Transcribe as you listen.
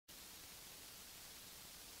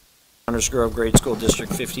Downers Grove Grade School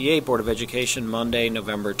District 58 Board of Education, Monday,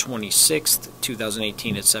 November 26th,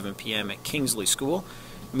 2018 at 7 p.m. at Kingsley School.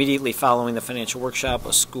 Immediately following the financial workshop,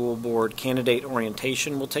 a school board candidate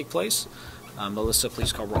orientation will take place. Melissa,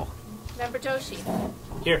 please call roll. Member Doshi.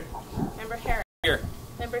 Here. Member Harris. Here.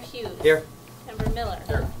 Member Hughes. Here. Member Miller.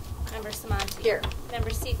 Here. Member Samanti. Here. Member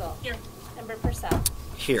Siegel. Here. Member Purcell.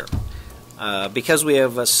 Here. Because we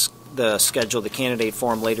have the schedule, the candidate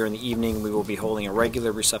forum later in the evening, we will be holding a regular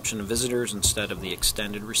reception of visitors instead of the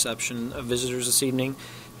extended reception of visitors this evening.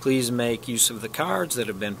 Please make use of the cards that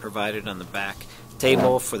have been provided on the back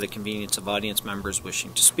table for the convenience of audience members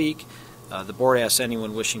wishing to speak. The board asks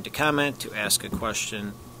anyone wishing to comment to ask a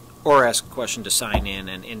question to sign in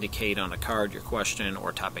and indicate on a card your question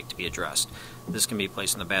or topic to be addressed. This can be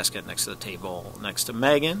placed in the basket next to the table next to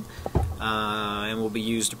Megan and will be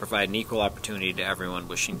used to provide an equal opportunity to everyone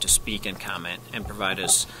wishing to speak and comment and provide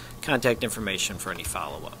us contact information for any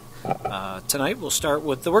follow-up. Tonight we'll start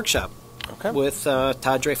with the workshop with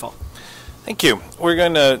Todd Dreyfall. Thank you.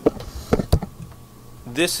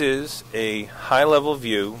 This is a high-level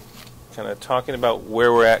view, kind of talking about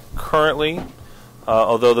where we're at currently.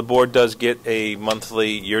 Although the board does get a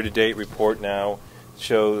monthly year-to-date report now,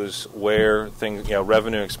 shows where things,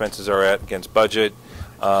 revenue and expenses are at against budget.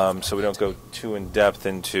 So we don't go too in depth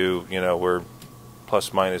into, we're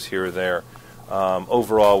plus minus here or there.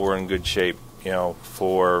 Overall, we're in good shape,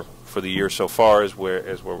 for the year so far as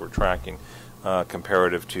where we're tracking,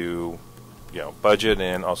 comparative to, budget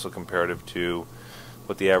and also comparative to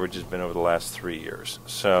what the average has been over the last 3 years.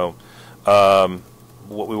 So.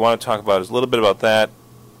 What we want to talk about is a little bit about that,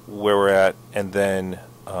 where we're at, and then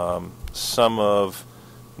some of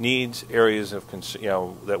needs, areas of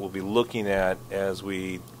that we'll be looking at as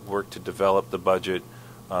we work to develop the budget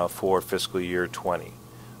for fiscal year 20,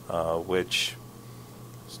 which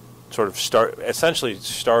sort of essentially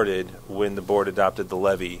started when the board adopted the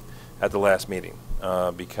levy at the last meeting,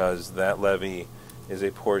 because that levy is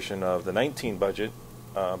a portion of the 19 budget,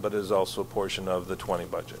 but is also a portion of the 20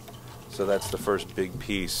 budget. So that's the first big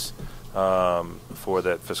piece for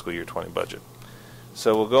that fiscal year 20 budget.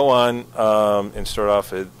 So we'll go on and start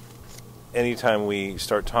off at anytime we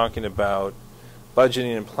start talking about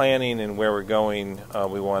budgeting and planning and where we're going,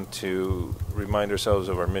 we want to remind ourselves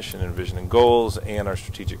of our mission and vision and goals and our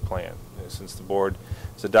strategic plan. Since the board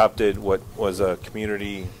has adopted what was a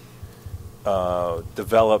community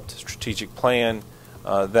developed strategic plan,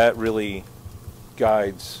 that really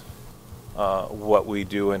guides what we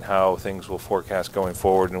do and how things will forecast going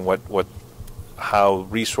forward, and how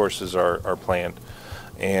resources are planned.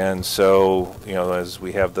 And so, as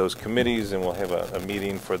we have those committees, and we'll have a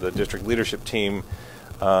meeting for the district leadership team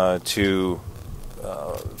to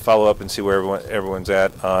follow up and see where everyone's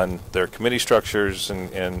at on their committee structures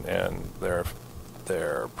and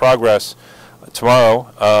their progress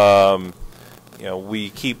tomorrow. We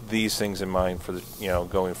keep these things in mind for the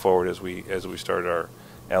going forward as we start our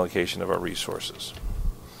allocation of our resources.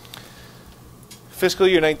 Fiscal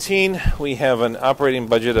year 19, we have an operating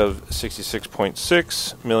budget of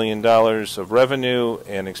 $66.6 million of revenue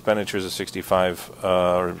and expenditures of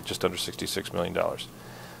or just under $66 million.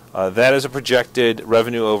 That is a projected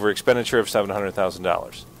revenue over expenditure of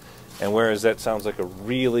 $700,000. And whereas that sounds like a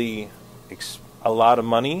lot of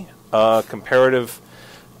money comparative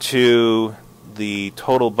to the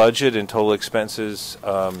total budget and total expenses,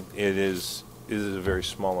 it is a very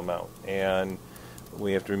small amount. And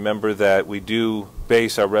we have to remember that we do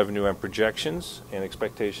base our revenue on projections and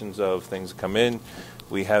expectations of things that come in.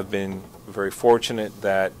 We have been very fortunate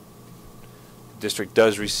that the district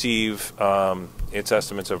does receive its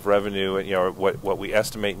estimates of revenue, and what we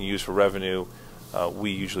estimate and use for revenue.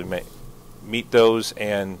 We usually meet those,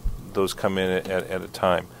 and those come in at a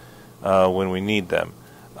time when we need them.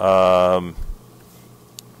 But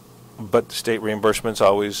the state reimbursements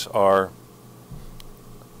always are.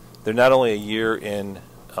 They're not only a year in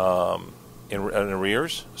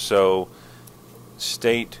arrears, so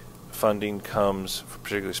state funding comes for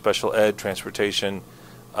particularly special ed, transportation,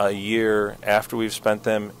 a year after we've spent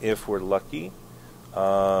them if we're lucky.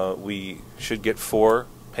 We should get 4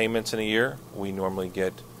 payments in a year. We normally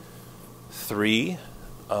get 3.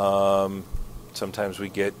 Sometimes we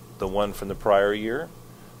get the one from the prior year.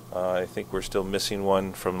 I think we're still missing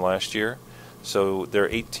one from last year. So they're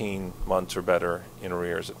 18 months or better in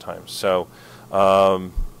arrears at times. So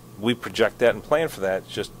we project that and plan for that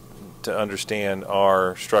just to understand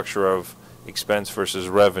our structure of expense versus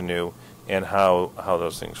revenue and how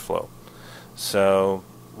those things flow. So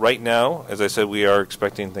right now, as I said, we are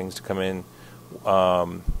expecting things to come in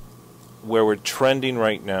where we're trending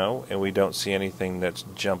right now, and we don't see anything that's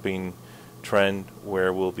jumping trend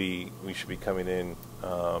where we should be coming in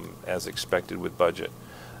as expected with budget.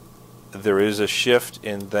 There is a shift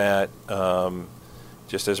in that,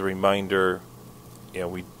 just as a reminder,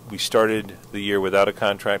 we started the year without a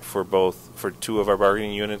contract for two of our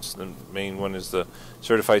bargaining units. The main one is the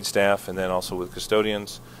certified staff, and then also with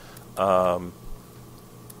custodians.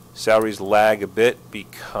 Salaries lag a bit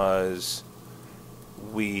because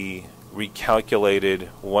we recalculated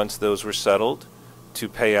once those were settled to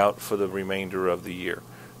pay out for the remainder of the year.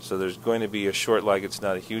 So there's going to be a short lag. It's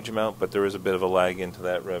not a huge amount, but there is a bit of a lag into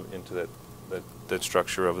that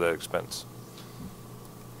structure of that expense.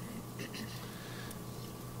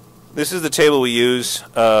 This is the table we use,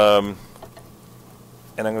 and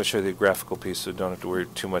I'm going to show you the graphical piece, so don't have to worry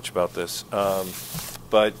too much about this.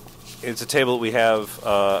 But it's a table that we have,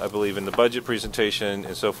 I believe, in the budget presentation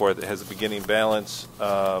and so forth. It has a beginning balance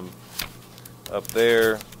up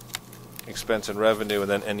there, expense and revenue, and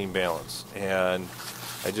then ending balance. And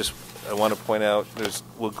I want to point out,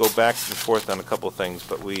 we'll go back and forth on a couple of things,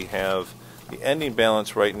 but we have the ending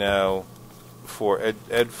balance right now for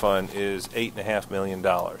Ed Fund is $8.5 million.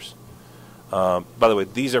 By the way,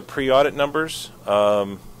 these are pre-audit numbers.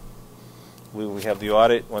 We have the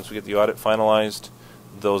audit. Once we get the audit finalized,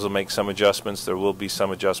 those will make some adjustments. There will be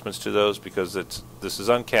some adjustments to those because this is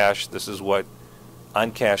on cash. This is what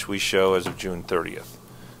on cash we show as of June 30th.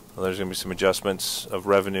 Well, there's going to be some adjustments of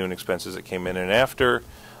revenue and expenses that came in and after,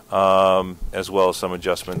 as well as some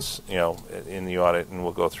adjustments, in the audit, and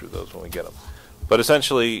we'll go through those when we get them. But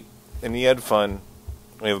essentially, in the Ed Fund,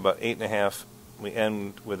 we have about $8.5. We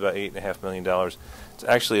end with about $8.5 million. It's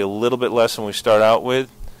actually a little bit less than we start out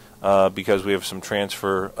with because we have some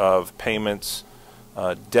transfer of payments,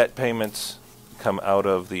 debt payments come out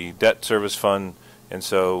of the debt service fund, and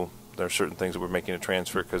so there are certain things that we're making a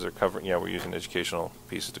transfer because they're covering. We're using educational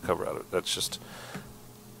pieces to cover out of it. That's just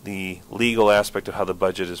the legal aspect of how the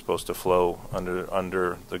budget is supposed to flow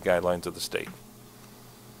under the guidelines of the state.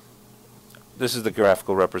 This is the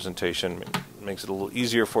graphical representation. It makes it a little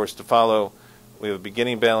easier for us to follow. We have a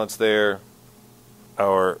beginning balance there,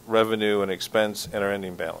 our revenue and expense, and our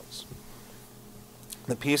ending balance.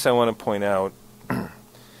 The piece I want to point out, as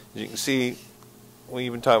you can see, we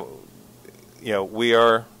even talk, we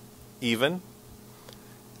are even,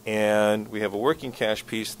 and we have a working cash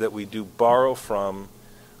piece that we do borrow from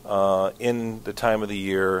in the time of the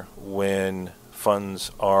year when funds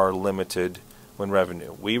are limited, when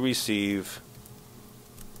revenue. We receive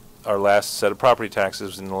our last set of property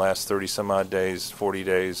taxes in the last 30 some odd days, 40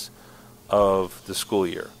 days of the school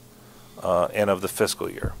year and of the fiscal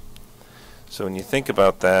year. So when you think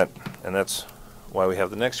about that, and that's why we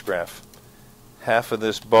have the next graph, half of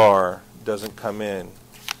this bar doesn't come in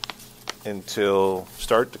until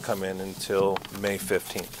May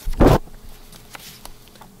 15th.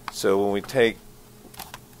 So when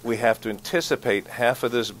we have to anticipate half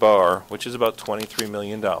of this bar, which is about $23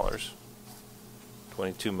 million,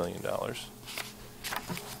 $22 million.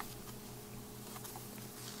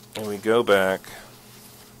 And we go back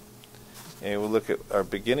and we look at our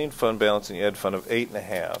beginning fund balance in the Ed Fund of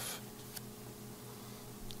 8.5,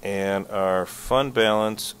 and our fund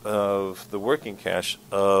balance of the working cash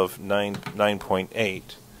of 9.8.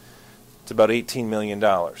 It's about $18 million.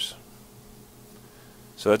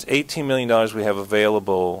 So that's $18 million we have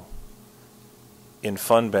available in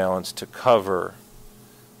fund balance to cover,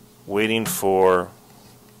 waiting for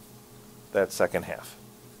that second half.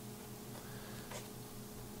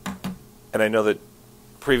 And I know that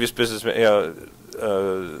previous business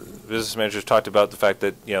managers talked about the fact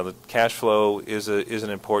that the cash flow is an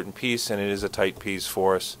important piece, and it is a tight piece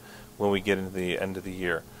for us when we get into the end of the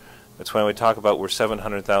year. That's why we talk about we're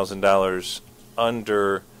 $700,000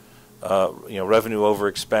 under revenue over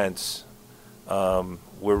expense.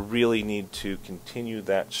 We really need to continue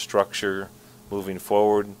that structure moving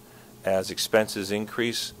forward. As expenses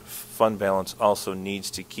increase, fund balance also needs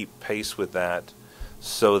to keep pace with that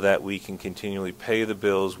so that we can continually pay the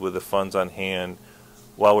bills with the funds on hand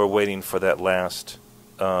while we're waiting for that last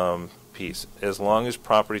piece. As long as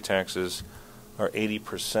property taxes are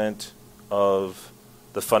 80% of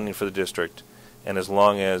the funding for the district, and as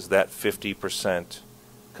long as that 50%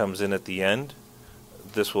 comes in at the end,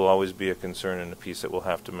 this will always be a concern and a piece that we'll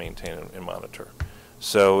have to maintain and monitor.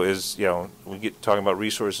 So we get talking about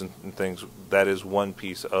resources and things, that is one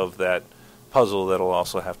piece of that puzzle that'll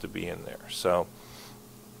also have to be in there. So,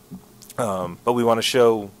 but we want to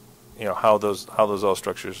show, how those all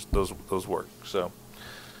structures those work. So,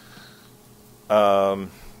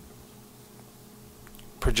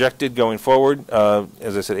 projected going forward,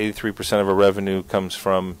 as I said, 83% of our revenue comes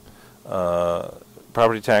from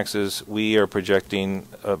property taxes. We are projecting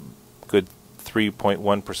a good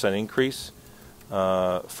 3.1% increase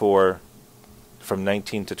from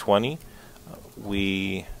 19 to 20.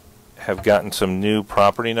 We have gotten some new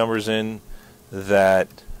property numbers in that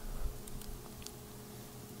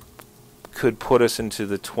could put us into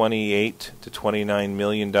the 28 to 29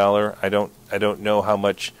 million dollar. I don't know how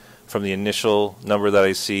much from the initial number that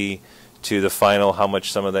I see to the final, how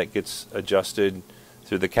much some of that gets adjusted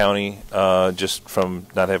through the county, just from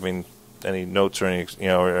not having any notes or any,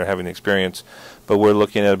 or having experience. But we're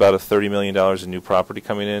looking at about $30 million in new property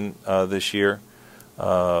coming in this year,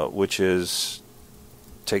 which I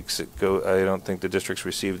don't think the district's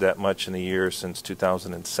received that much in the year since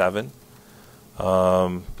 2007.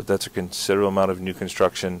 But that's a considerable amount of new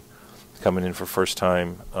construction coming in for first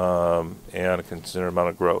time, and a considerable amount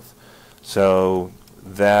of growth. So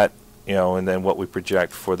that, and then what we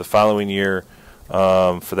project for the following year,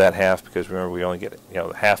 for that half, because remember we only get,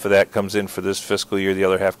 half of that comes in for this fiscal year, the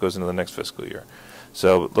other half goes into the next fiscal year.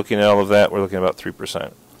 So looking at all of that, we're looking at about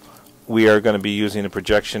 3%. We are going to be using a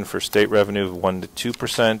projection for state revenue of 1 to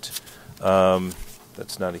 2%.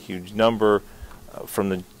 That's not a huge number. From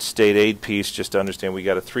the state aid piece, just to understand, we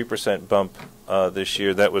got a 3% bump this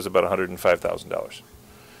year. That was about $105,000.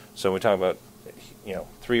 So we're talking about,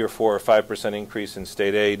 3 or 4 or 5% increase in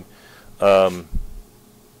state aid.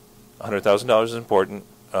 $100,000 is important.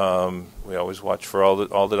 We always watch for all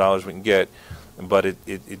the dollars we can get, but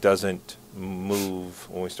it doesn't move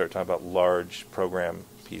when we start talking about large program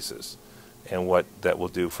pieces and what that will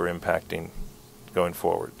do for impacting going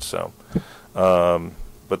forward. So,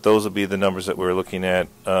 but those will be the numbers that we're looking at.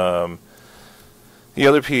 The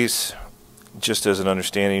other piece, just as an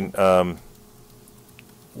understanding,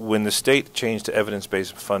 when the state changed to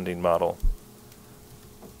evidence-based funding model,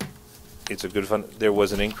 it's a good fund. There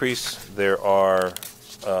was an increase. There are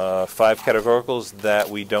 5 categoricals that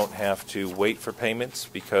we don't have to wait for payments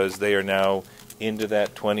because they are now into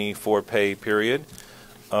that 24-pay period.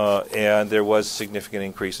 And there was significant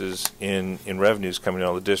increases in revenues coming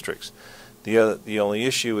out of the districts. The only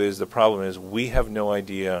issue is, the problem is, we have no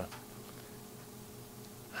idea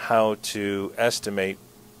how to estimate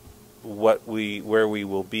where we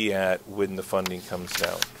will be at when the funding comes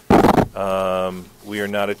down. We are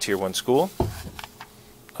not a Tier 1 school,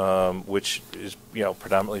 which is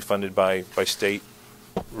predominantly funded by state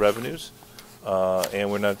revenues, and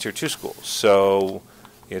we're not a Tier 2 school. So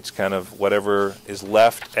it's kind of whatever is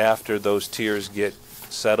left after those tiers get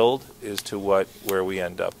settled is to where we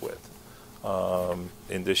end up with.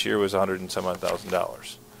 And this year was $100,000 and some odd thousand.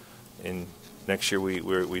 In next year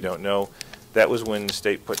we don't know. That was when the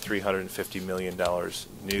state put $350 million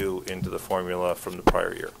new into the formula from the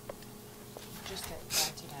prior year. Just to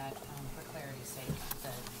add to that, for clarity's sake, the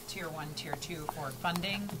Tier 1, Tier 2 for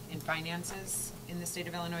funding and finances in the state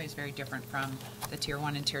of Illinois is very different from the Tier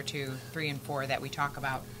 1 and Tier 2, 3 and 4 that we talk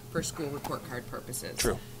about for school report card purposes.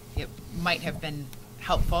 True. It might have been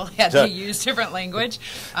helpful had they used different language,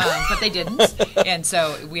 but they didn't. And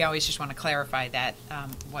so we always just want to clarify that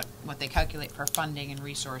what they calculate for funding and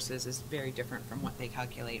resources is very different from what they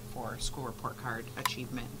calculate for school report card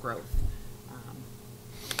achievement growth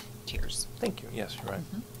tiers. Thank you. Yes, you're right.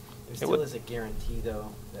 Mm-hmm. There still is a guarantee, though,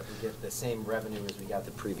 that we get the same revenue as we got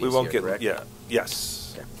the previous We won't year, get, correct? yeah,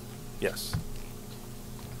 yes, Okay. yes.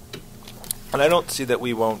 And I don't see that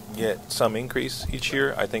we won't get some increase each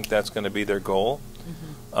year. I think that's going to be their goal.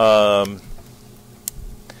 Mm-hmm.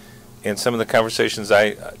 And some of the conversations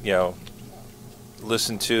I,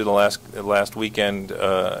 listened to the last weekend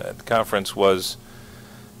at the conference was,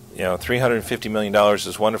 $350 million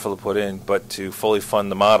is wonderful to put in, but to fully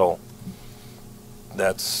fund the model,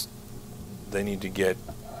 they need to get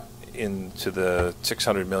into the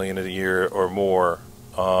 $600 million a year or more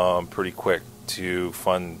pretty quick to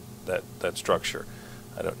fund that structure.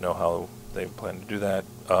 I don't know how they plan to do that.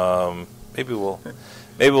 Maybe we'll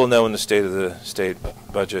know in the state of the state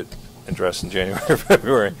budget address in January or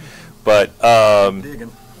February, but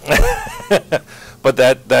but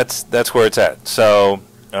that's where it's at. So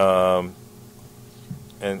and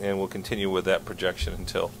we'll continue with that projection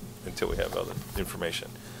until we have other information.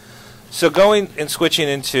 So going and switching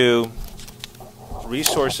into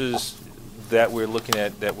resources that we're looking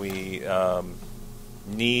at that we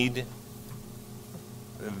need,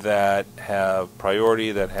 that have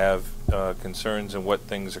priority, that have concerns, and what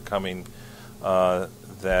things are coming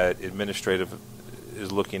that administrative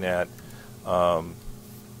is looking at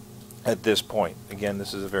this point. Again,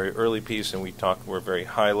 this is a very early piece, and we're very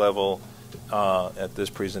high level at this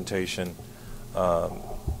presentation.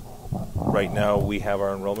 Right now we have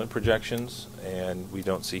our enrollment projections, and we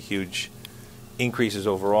don't see huge increases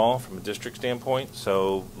overall from a district standpoint.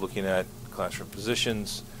 So looking at classroom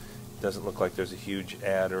positions doesn't look like there's a huge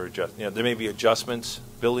add or adjust. You know, there may be adjustments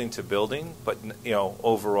building to building, but you know,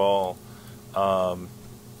 overall, our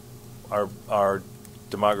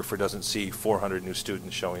demographer doesn't see 400 new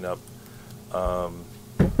students showing up.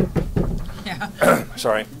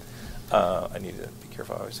 Sorry, I need to be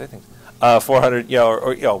careful how I say things. 400, you know,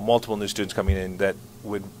 or you know, multiple new students coming in that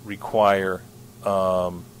would require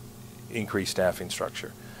increased staffing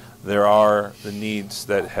structure. There are the needs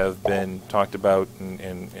that have been talked about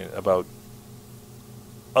and about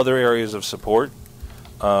other areas of support,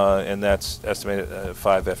 and that's estimated at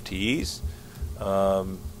 5 FTEs.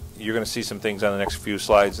 You're going to see some things on the next few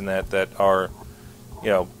slides in that are, you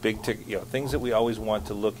know, big ticket, you know, things that we always want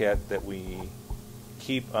to look at that we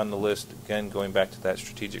keep on the list. Again, going back to that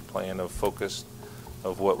strategic plan of focus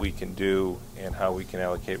of what we can do and how we can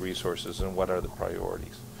allocate resources and what are the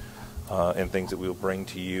priorities. And things that we will bring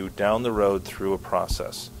to you down the road through a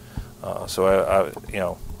process. So you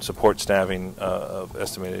know, support staffing of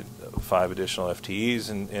estimated 5 additional FTEs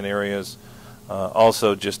in areas.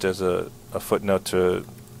 Also, just as a footnote to,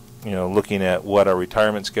 you know, looking at what our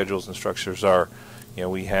retirement schedules and structures are. You know,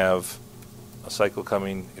 we have a cycle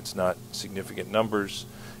coming. It's not significant numbers,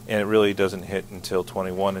 and it really doesn't hit until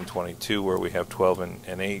 21 and 22, where we have 12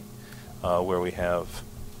 and 8, where we have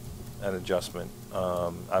an adjustment.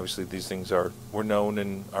 Obviously, these things were known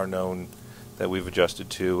and are known that we've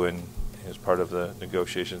adjusted to, and as part of the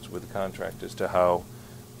negotiations with the contract as to how,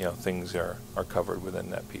 you know, things are covered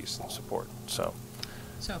within that piece and support. So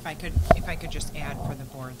if I could just add for the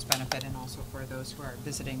board's benefit and also for those who are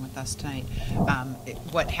visiting with us tonight,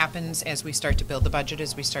 what happens as we start to build the budget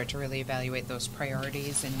is we start to really evaluate those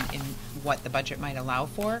priorities and what the budget might allow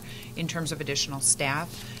for in terms of additional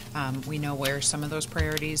staff. We know where some of those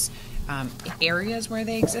priorities, areas where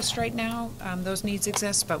they exist right now, those needs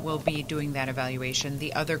exist, but we'll be doing that evaluation.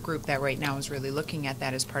 The other group that right now is really looking at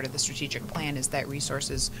that as part of the strategic plan is that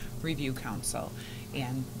Resources Review Council.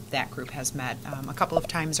 And that group has met a couple of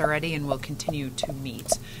times already and will continue to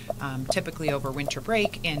meet. Typically over winter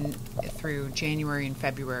break and through January and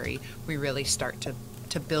February, we really start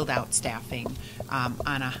to build out staffing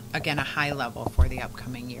on a high level for the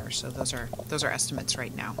upcoming year. So those are estimates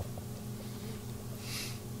right now.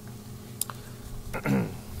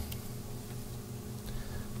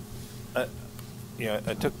 Yeah,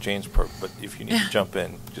 I took Jane's part, but if you need to jump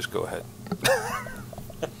in, just go ahead.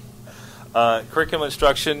 Curriculum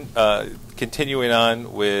instruction, continuing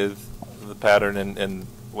on with the pattern and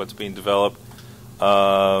what's being developed.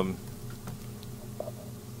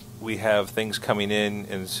 We have things coming in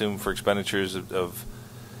and assume for expenditures of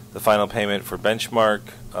the final payment for benchmark,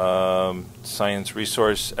 science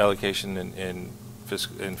resource allocation in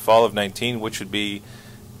fall of 19, which would be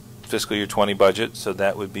fiscal year 20 budget, so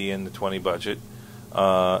that would be in the 20 budget,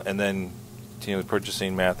 and then continuing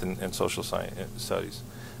purchasing, math, and social science studies.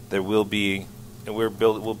 There will be, and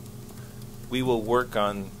we will work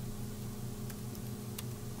on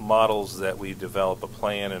models that we develop, a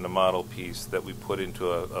plan and a model piece that we put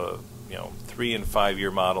into a 3 and 5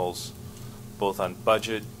 year models, both on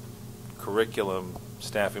budget, curriculum,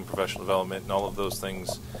 staffing, professional development, and all of those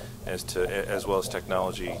things, as well as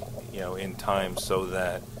technology, you know, in time, so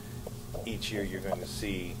that each year you're going to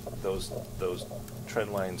see those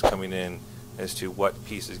trend lines coming in as to what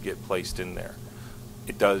pieces get placed in there.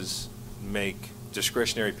 It does make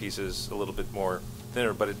discretionary pieces a little bit more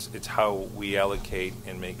thinner, but it's how we allocate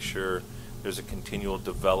and make sure there's a continual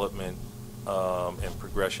development and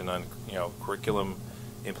progression on, you know, curriculum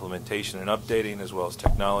implementation and updating, as well as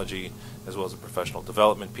technology, as well as a professional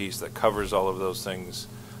development piece that covers all of those things,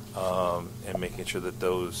 and making sure that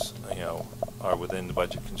those, you know, are within the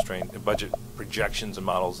budget budget projections and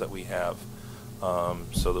models that we have,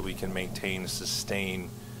 so that we can maintain, sustain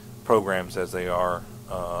programs as they are,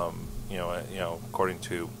 according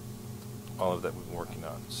to all of that we've been working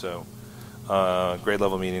on. So, grade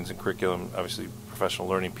level meetings and curriculum, obviously professional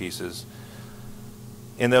learning pieces,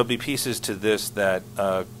 and there'll be pieces to this that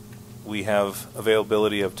we have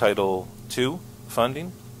availability of Title II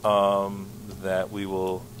funding that we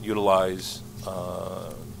will utilize.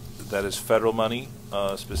 That is federal money,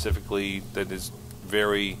 specifically, that is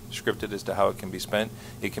very scripted as to how it can be spent.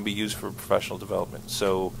 It can be used for professional development.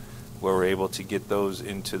 So where we're able to get those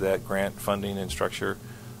into that grant funding and structure,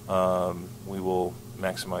 we will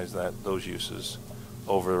maximize those uses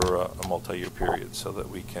over a multi-year period, so that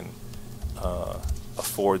we can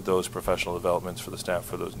afford those professional developments for the staff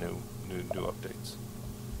for those new updates.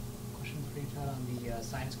 Question for you, Todd, on the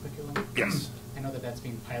science curriculum. Yes. I know that's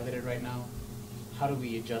being piloted right now. How do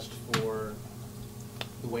we adjust for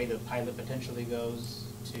the way the pilot potentially goes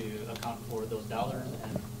to account for those dollars?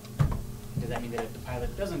 And does that mean that if the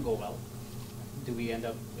pilot doesn't go well, do we end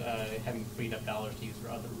up having freed up dollars to use for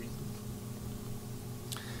other reasons?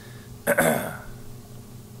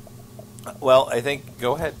 Well, I think,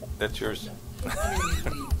 go ahead, that's yours. I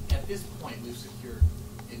mean, at this point, we've secured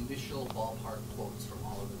initial ballpark quotes from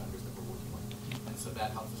all of the vendors that we're working with. And so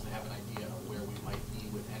that helps us to have an idea of where we might be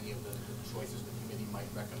with any of the choices the committee might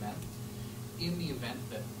recommend. In the event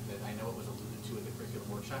that I know it was alluded to at the curriculum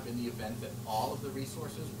workshop, in the event that all of the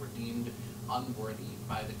resources were deemed unworthy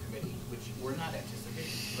by the committee, which we're not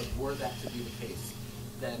anticipating, but were that to be the case,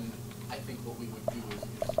 then I think what we would do is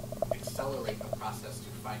accelerate the process to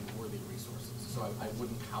find worthy resources. So I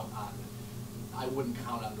wouldn't count on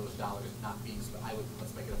those dollars not being spent.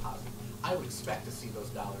 Let's make it a positive. I would expect to see those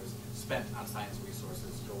dollars spent on science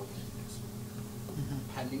resources going into next school year,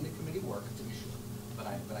 pending the committee work, to be sure. But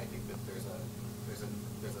I think that there's a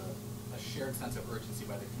shared sense of urgency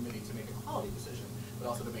by the committee to make a quality decision, but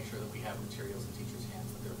also to make sure that we have materials in teachers'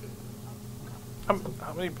 hands that they're fitting with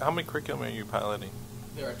them. How many curriculum are you piloting?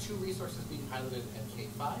 There are 2 resources being piloted at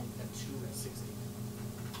K-5 and 2 at 6-8.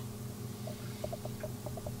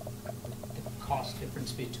 The cost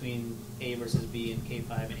difference between A versus B in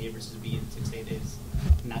K-5 and A versus B in 6-8 is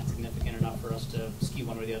not significant enough for us to skew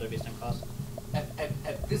one or the other based on cost?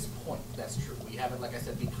 At this point, that's true. We haven't, like I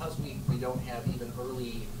said, because we don't have even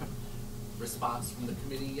early response from the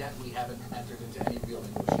committee yet, we haven't entered into any real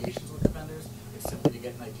negotiations with the vendors. It's simply to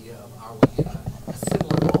get an idea of are we in a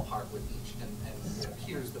similar ballpark with each, and it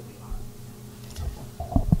appears that we are.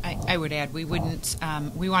 I would add, we wouldn't,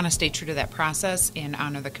 we want to stay true to that process and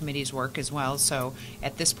honor the committee's work as well. So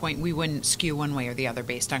at this point, we wouldn't skew one way or the other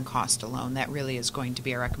based on cost alone. That really is going to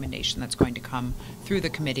be a recommendation that's going to come through the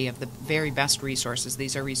committee of the very best resources.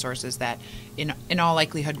 These are resources that, in all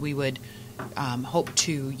likelihood, we would hope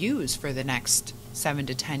to use for the next 7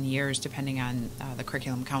 to 10 years, depending on the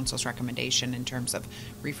Curriculum Council's recommendation in terms of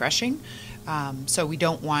refreshing. So we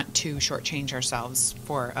don't want to shortchange ourselves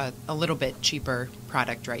for a little bit cheaper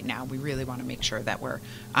product right now. We really want to make sure that we're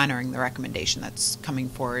honoring the recommendation that's coming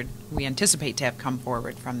forward. We anticipate to have come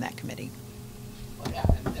forward from that committee. Well, yeah,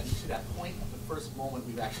 and to that point, the first moment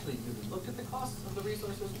we've actually really looked at the costs of the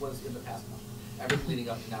resources was in the past month. Everything leading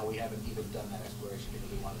up to now, we haven't even done that exploration because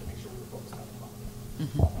we wanted to make sure we were focused on the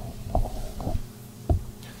quality.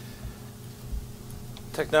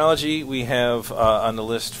 Technology we have on the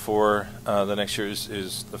list for the next year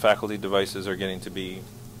is the faculty devices are getting to be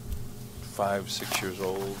 5-6 years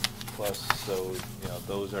old plus, so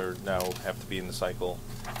those are now have to be in the cycle,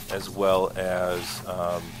 as well as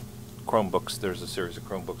Chromebooks. There's a series of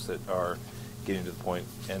Chromebooks that are getting to the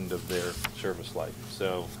end of their service life.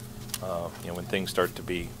 So when things start to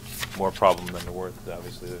be more problem than they're worth,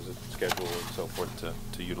 obviously there's a schedule and so forth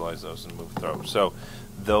to utilize those and move through. So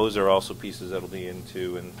those are also pieces that'll be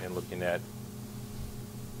into and looking at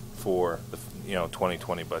for the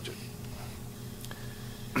 2020 budget.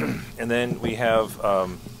 And then we have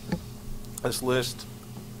this list.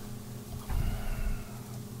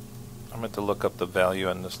 I meant to look up the value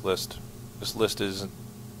on this list. This list is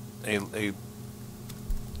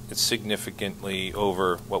it's significantly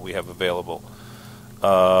over what we have available.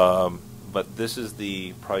 But this is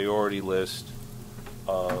the priority list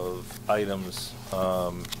of items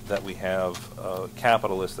that we have,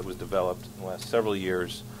 capital list that was developed in the last several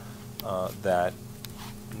years that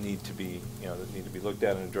need to be, looked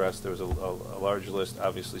at and addressed. There was a large list.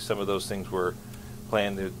 Obviously, some of those things were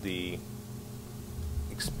planned. The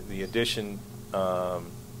addition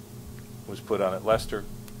was put on at Leicester,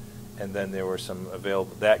 and then there were some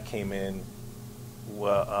available that came in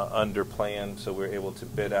under plan, so we were able to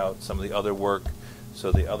bid out some of the other work.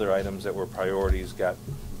 So the other items that were priorities got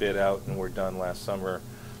bid out and were done last summer.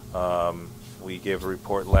 We gave a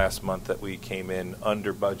report last month that we came in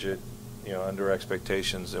under budget, under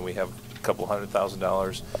expectations, and we have a couple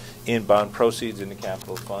 $100,000 in bond proceeds in the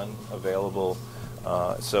capital fund available.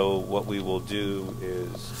 So what we will do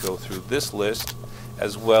is go through this list,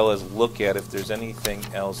 as well as look at if there's anything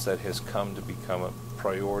else that has come to become a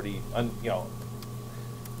priority.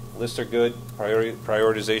 Lists are good,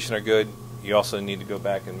 prioritization are good. You also need to go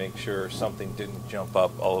back and make sure something didn't jump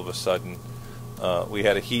up all of a sudden. We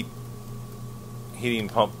had a heating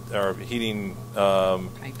pump or heating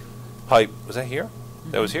pipe. Was that here?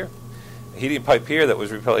 Mm-hmm. That was here. A heating pipe here that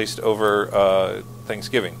was replaced over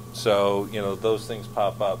Thanksgiving. So those things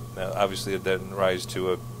pop up. Now, obviously, it didn't rise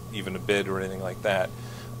to even a bid or anything like that.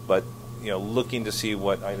 But looking to see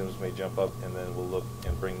what items may jump up, and then we'll look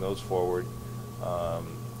and bring those forward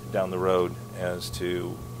down the road as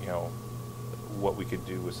to what we could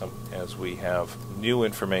do with some as we have new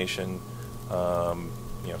information.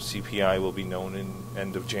 CPI will be known in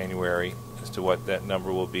end of January, as to what that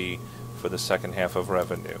number will be for the second half of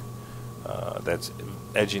revenue. That's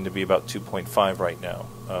edging to be about 2.5 right now,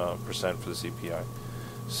 percent for the CPI.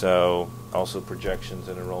 So also projections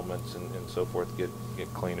and enrollments and so forth get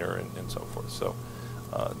cleaner and so forth. So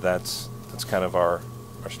that's kind of our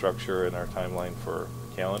structure and our timeline for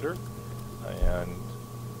calendar. And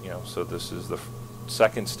so this is the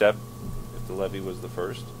second step if the levy was the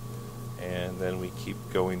first, and then we keep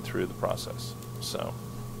going through the process. So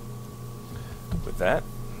with that,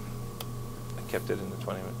 I kept it in the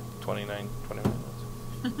 20 minutes,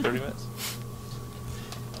 30 minutes.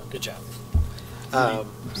 Good job.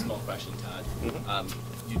 Small question, Todd.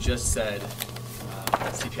 Mm-hmm. You just said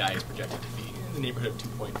CPI is projected to be in the neighborhood of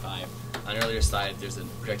 2.5. On an earlier slide, there's a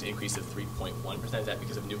projected increase of 3.1%. Is that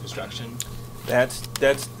because of new construction?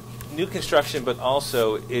 That's new construction, but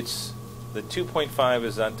also it's the 2.5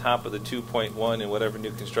 is on top of the 2.1 and whatever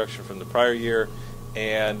new construction from the prior year,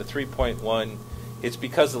 and the 3.1. It's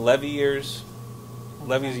because the levy years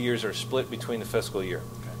are split between the fiscal year.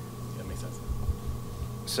 Okay, that makes sense.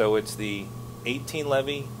 So it's the 18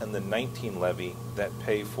 levy and the 19 levy that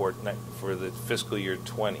pay for the fiscal year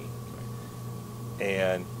 20,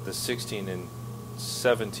 and the 16 and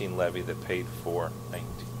 17 levy that paid for 19.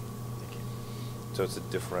 Thank you. So it's a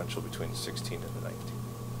differential between the 16 and the 19.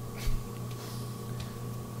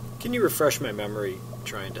 Can you refresh my memory,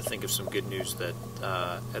 trying to think of some good news that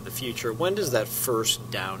at the future? When does that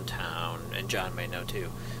first downtown, and John may know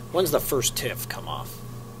too, when's the first TIF come off?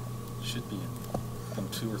 Should be in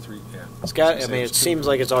 2 or 3, yeah. It's got. I mean, it seems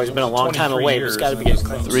like it's always been a long time away, but it's got to be getting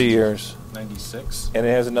close. 3 years. 96. And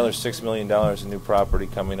it has another $6 million in new property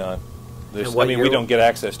coming on. And what we year? don't get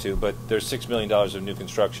access to, but there's $6 million of new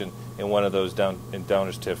construction in one of those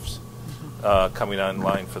Downers TIFs coming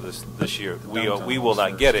online for this year. We will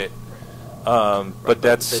not get it, but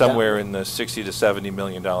that's somewhere in the 60 to $70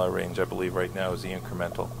 million range, I believe, right now is the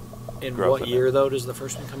incremental. In growth what in year, it. though, does the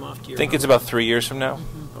first one come off? Do you I think it's remember? about 3 years from now.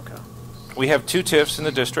 Okay. We have 2 TIFs in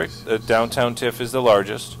the district. The downtown TIF is the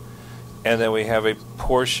largest, and then we have a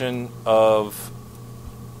portion of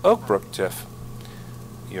Oak Brook TIF.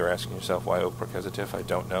 You're asking yourself why Oak Brook has a TIF. I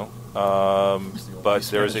don't know. But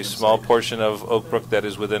there is a small portion of Oak Brook that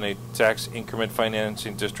is within a tax increment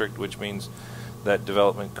financing district, which means that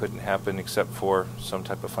development couldn't happen except for some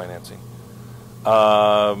type of financing.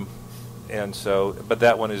 And so, but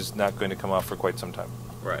that one is not going to come off for quite some time.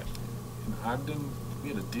 Right. In Ogden, we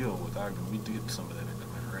had a deal with Ogden. We did some of that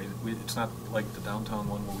increment, right? It's not like the downtown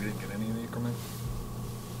one where we didn't get any of the increment?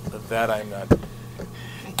 But that I'm not.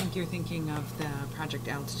 I think you're thinking of the Project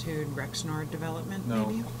Altitude Rexnord development, No.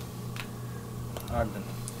 maybe? Ogden.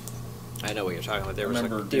 I know what you're talking about. There was a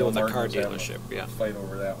Remember deal with a Dale car Martin was dealership. having a Yeah. fight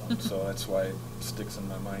over that one, so that's why it sticks in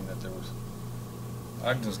my mind that there was.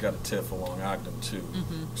 Ogden's got a TIF along Ogden too,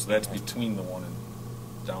 so that's between the one in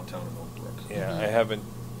downtown and Oak Brook. Yeah, I haven't.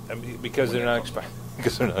 I mean, because they're not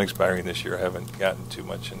expiring this year. I haven't gotten too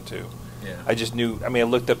much into. Yeah. I just knew. I mean, I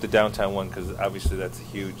looked up the downtown one because obviously that's a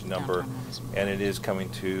huge number, Downtown one is- and it is coming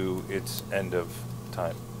to its end of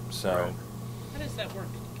time. So. Right. How does that work?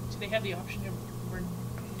 Do they have the option to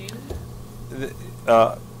renew?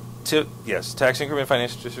 Yes, tax increment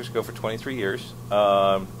financial districts go for 23 years.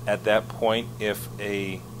 At that point, if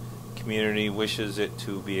a community wishes it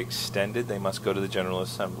to be extended, they must go to the General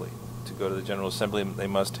Assembly. To go to the General Assembly, they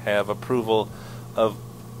must have approval of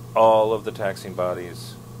all of the taxing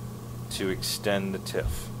bodies to extend the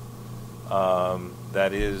TIF.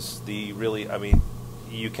 That is the really, I mean,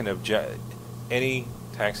 you can object, any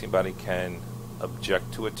taxing body can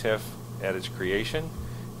object to a TIF at its creation.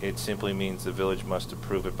 It simply means the village must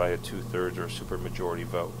approve it by a 2/3 or a supermajority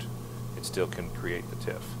vote. It still can create the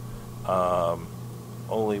TIF.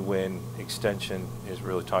 Only when extension is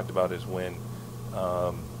really talked about is when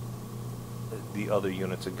the other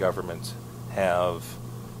units of government have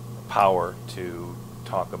power to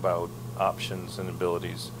talk about options and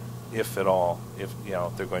abilities, if at all, if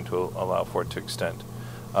they're going to allow for it to extend.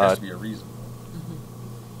 It has to be a reason.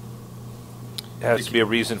 It has to be a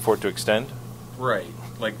reason for it to extend. Right,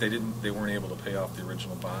 like they weren't able to pay off the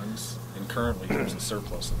original bonds, and currently there's a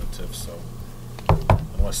surplus in the TIF, so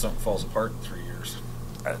unless something falls apart in 3 years,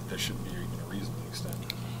 there shouldn't be even a reason to extend.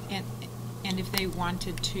 And if they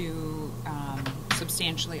wanted to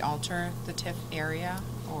substantially alter the TIF area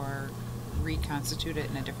or reconstitute it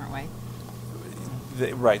in a different way?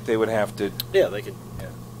 Right, they would have to. Yeah, they could. Yeah.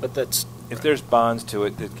 But that's. If there's bonds to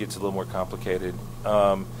it, it gets a little more complicated.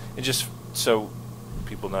 And just so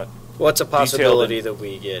people not. What's a possibility detailed that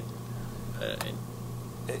we get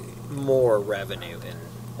more revenue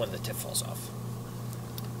when the TIF falls off?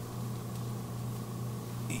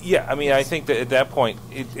 Yeah, I mean, I think that at that point,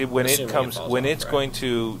 when it Assuming it comes, falls when off, it's right. going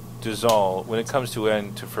to dissolve, when it comes to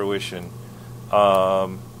end to fruition,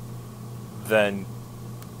 then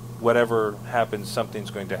whatever happens,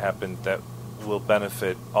 something's going to happen that will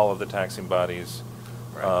benefit all of the taxing bodies,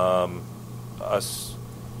 Right. us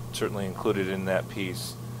certainly included in that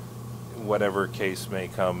piece, whatever case may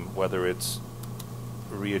come, whether it's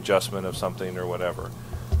readjustment of something or whatever.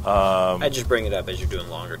 I just bring it up as you're doing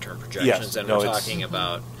longer term projections, Yes, and no, we're it's- talking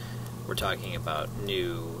about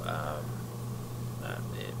new,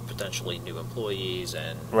 potentially new employees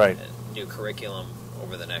and, Right. and new curriculum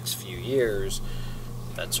over the next few years.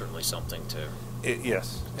 That's certainly something to.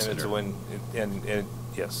 Yes, and it's Consider. when, and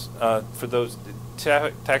yes, for those,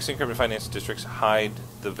 tax increment financing districts hide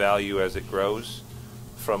the value as it grows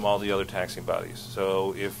from all the other taxing bodies.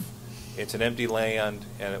 So if it's an empty land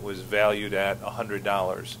and it was valued at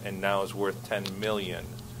 $100 and now is worth $10 million,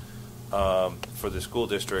 for the school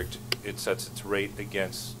district, it sets its rate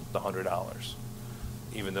against the $100,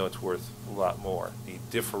 even though it's worth a lot more. The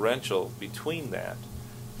differential between that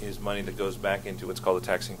is money that goes back into what's called the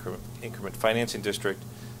tax increment financing district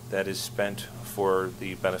that is spent for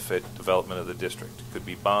the benefit development of the district. It could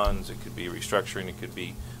be bonds, it could be restructuring, it could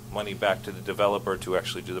be money back to the developer to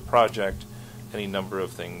actually do the project, any number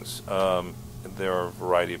of things. There are a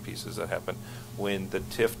variety of pieces that happen. When the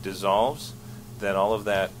TIF dissolves, then all of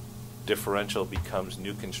that differential becomes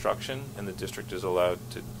new construction, and the district is allowed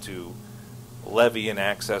to levy and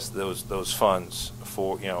access those funds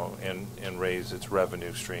for, and raise its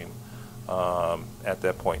revenue stream at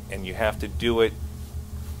that point. And you have to do it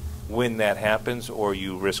when that happens, or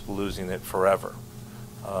you risk losing it forever.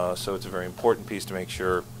 So it's a very important piece to make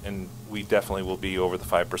sure, and we definitely will be over the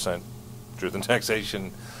 5% driven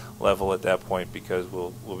taxation level at that point, because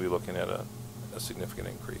we'll be looking at a significant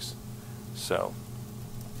increase. So,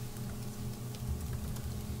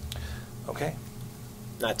 okay.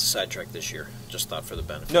 Not to sidetrack this year, just thought for the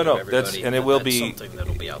benefit No, of everybody. that's, and it will that's be something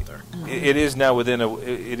that'll be out there. It is now within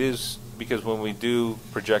it is, because when we do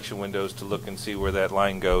projection windows to look and see where that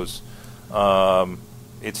line goes,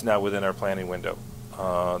 it's now within our planning window.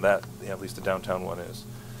 That, at least the downtown one is.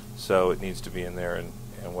 So it needs to be in there,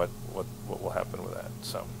 and what will happen with that.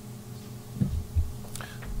 So.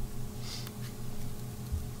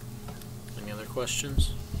 Any other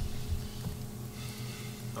questions?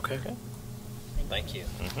 Okay. Thank you.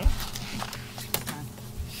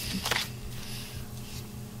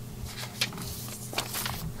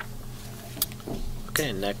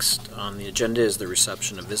 Okay, next on the agenda is the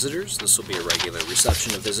reception of visitors. This will be a regular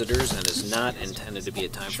reception of visitors and is not intended to be a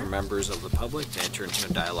time for members of the public to enter into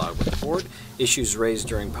a dialogue with the board. Issues raised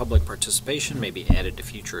during public participation may be added to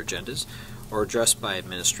future agendas or addressed by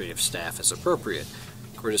administrative staff as appropriate.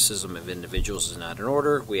 Criticism of individuals is not in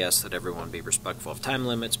order. We ask that everyone be respectful of time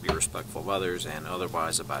limits, be respectful of others, and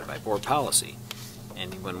otherwise abide by board policy.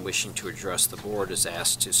 Anyone wishing to address the board is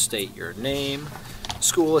asked to state your name,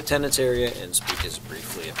 school attendance area, and speak as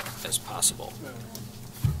briefly as possible.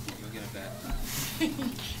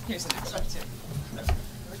 Here's an extra too.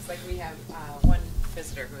 Looks like we have one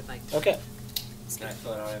visitor who would like to. Okay. Can I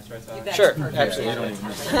fill it out after I thought? That's Sure, perfect. absolutely. Yeah, You don't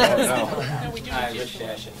that's even perfect. No, we do. Hi, Rich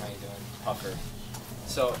Dashin, how you doing? Puffer.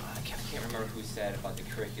 So, I can't remember who said about the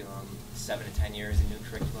curriculum, 7 to 10 years, a new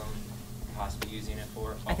curriculum, possibly using it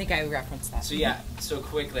for. I think I referenced that. So yeah, so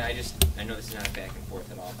quickly, I know this is not a back and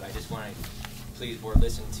forth at all, but I just want to, please, board,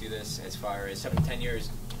 listen to this as far as 7 to 10 years.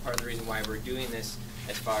 Part of the reason why we're doing this,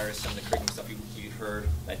 as far as some of the curriculum stuff you heard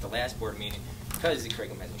at the last board meeting, because the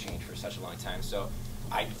curriculum hasn't changed for such a long time. So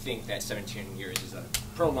I think that 17 years is a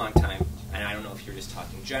prolonged time, and I don't know if you're just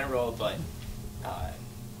talking general, but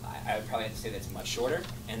I would probably have to say that's much shorter.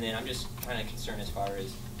 And then I'm just kind of concerned as far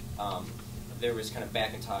as there was kind of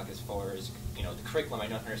back and talk as far as, the curriculum. I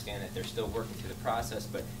don't understand that they're still working through the process,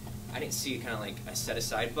 but I didn't see kind of like a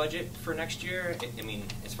set-aside budget for next year. I mean,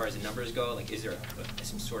 as far as the numbers go, like, is there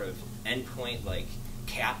some sort of endpoint, like,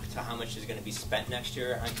 cap to how much is going to be spent next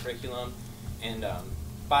year on curriculum? And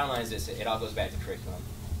bottom line is this, it all goes back to curriculum.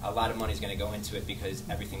 A lot of money is going to go into it because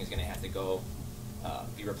everything is going to have to go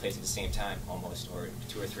be replaced at the same time almost, or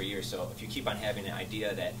 2 or 3 years. So if you keep on having an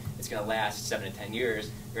idea that it's going to last 7 to 10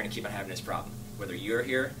 years, you're going to keep on having this problem. Whether you're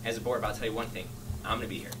here as a board, but I'll tell you one thing, I'm going to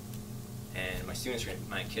be here. And my students,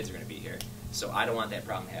 my kids are going to be here. So I don't want that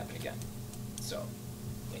problem to happen again. So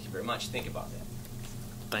thank you very much. Think about that.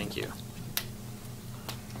 Thank you.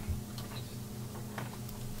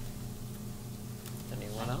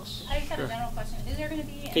 Anyone else? I just have a general question. Is there going to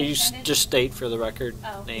be an Can you extended... just state for the record,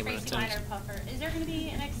 Oh, name and Tracy attendance? Minor Puffer. Is there going to be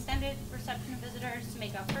an extended reception of visitors to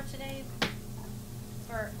make up for today? As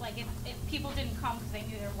for, like, if people didn't come because they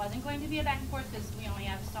knew there wasn't going to be a back and forth, because we only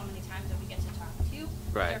have so many times that we get to talk to.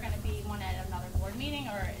 Right. Is there going to be one at another board meeting,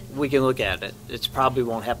 or is We can look at it. It probably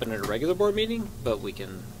won't happen at a regular board meeting, but we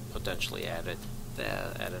can potentially add it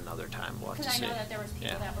at another time. We'll have to because I see. know that there was people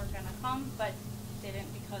Yeah. that were going to come, but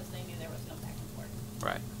didn't because they knew there was no back and forth.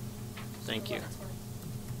 Right. Thank For you. what it's worth.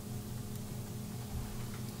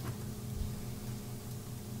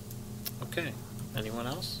 Okay. Anyone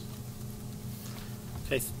else?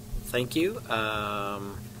 Okay. Thank you.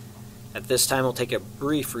 At this time, we'll take a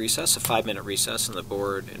brief recess, a 5-minute recess, and the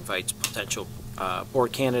board invites potential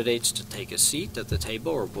board candidates to take a seat at the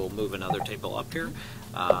table, or we'll move another table up here.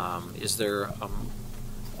 Is there,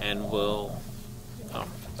 and we'll,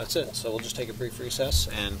 that's it. So we'll just take a brief recess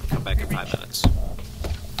and come back in 5 minutes.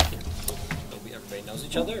 Everybody knows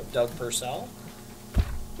each other. Doug Purcell.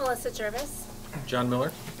 Melissa Jervis. John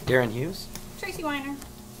Miller? Darren Hughes. Tracy Weiner.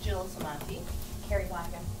 Jill Samanti. Carrie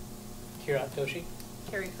Flanagan. Kira Toshi.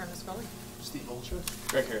 Carrie Kernis-Scully. Steve Olsher.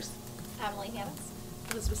 Greg Hurst. Emily Hannes.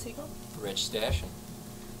 Elizabeth Siegel. Rich Stashin.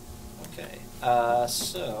 Okay,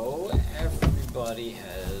 so everybody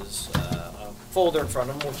has a folder in front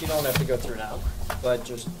of them, which you don't have to go through now, but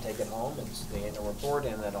just take it home. It's the annual report,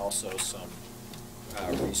 and then also some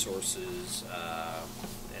resources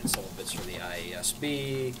and some of it's for the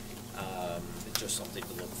IASB. It's just something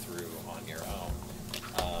to look through on your own.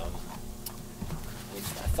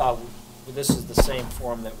 I thought this is the same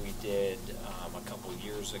form that we did a couple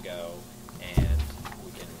years ago, and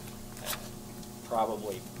we can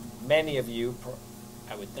probably, many of you,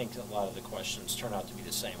 I would think a lot of the questions turn out to be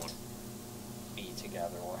the same when we meet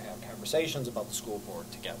together or have conversations about the school board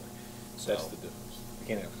together. So That's the difference.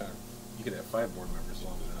 You can have 5 board members as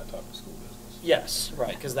long as they're not talking school business. yes,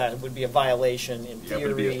 right, because that would be a violation in Yeah, but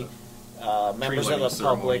it'd be theory. Members of tree lighting the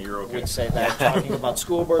ceremony, public you're okay. would say that talking about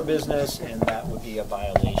school board business, and that would be a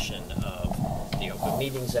violation of the Open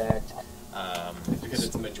Meetings Act. Because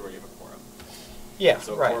it's a majority of a quorum. Yeah,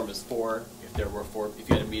 So a right. quorum is 4. If there were 4, if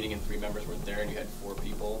you had a meeting and 3 members were there and you had 4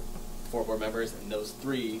 people, 4 board members, and those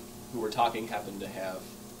 3 who were talking happened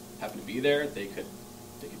to be there, they could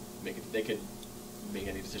make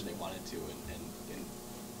any decision they wanted to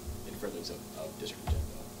in furtherance of district agenda.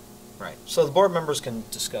 Right. So the board members can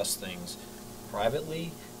discuss things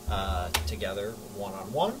privately, together,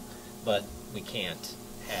 one-on-one, but we can't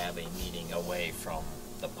have a meeting away from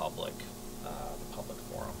the public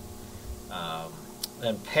forum.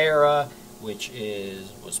 Then para, which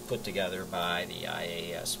was put together by the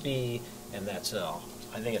IASB, and that's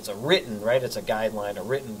I think it's a written, right? It's a guideline, a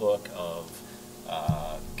written book of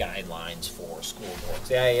guidelines for school boards.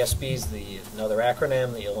 The IASB is another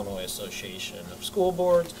acronym, the Illinois Association of School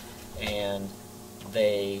Boards, and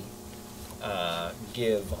they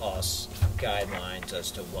give us guidelines as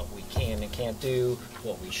to what we can and can't do,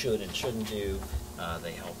 what we should and shouldn't do.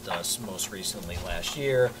 They helped us most recently last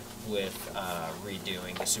year with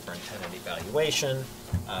redoing the superintendent evaluation,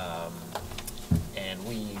 and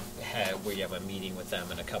we have a meeting with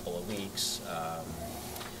them in a couple of weeks,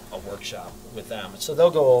 a workshop with them. So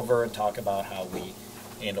they'll go over and talk about how we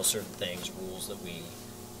handle certain things, rules that we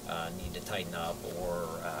need to tighten up, or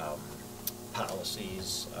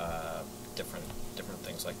policies, different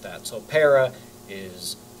things like that. So para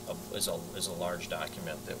is a large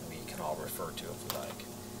document that we can all refer to if we like.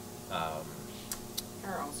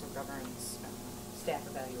 Our also governs staff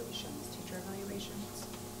evaluations, teacher evaluations.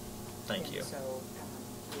 Thank And you. so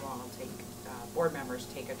you all board members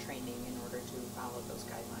take a training in order to follow those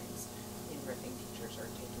guidelines in ripping teachers or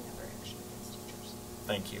taking other action against teachers.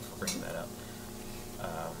 Thank you for bringing that up.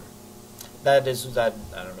 That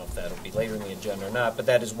I don't know if that'll be later in the agenda or not, but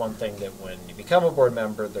that is one thing that when you become a board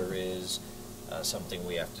member, there is something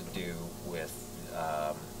we have to do with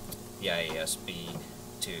the IASB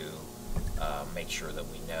to make sure that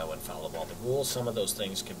we know and follow all the rules. Some of those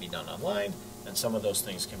things can be done online, and some of those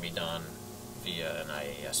things can be done via an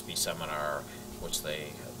IASB seminar, which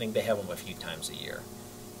I think they have them a few times a year.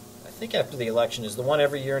 I think after the election, is the one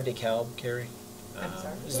every year in DeKalb, Carrie?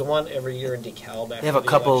 Is the one every year in DeKalb after They have a the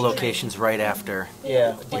couple election? locations right after.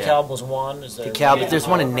 Yeah, DeKalb was one. Is there? DeKalb, there's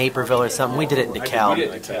one in Naperville or something. We did it in We DeKalb. did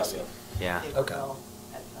it in DeKalb. Yeah. Okay.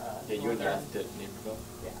 Yeah, you and Beth did Naperville.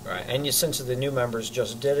 Right, and since the new members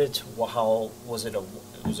just did it, how was it? It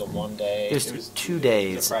was a 1 day. There's It was 2 It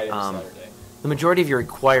days. was a Friday and Saturday. The majority of your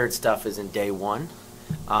required stuff is in day 1,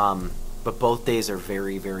 but both days are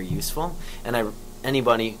very, very useful. And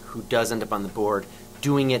anybody who does end up on the board,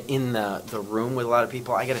 doing it in the room with a lot of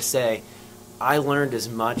people, I got to say, I learned as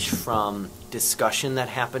much from discussion that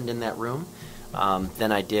happened in that room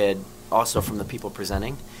than I did also from the people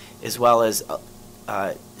presenting, as well as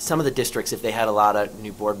some of the districts, if they had a lot of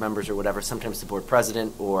new board members or whatever, sometimes the board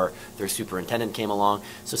president or their superintendent came along.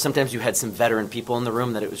 So sometimes you had some veteran people in the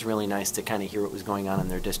room that it was really nice to kind of hear what was going on in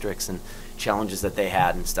their districts and challenges that they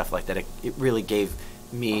had and stuff like that. It really gave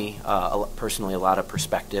me personally a lot of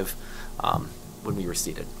perspective when we were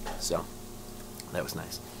seated. So that was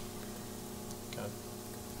nice.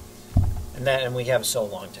 And we have so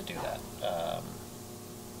long to do that.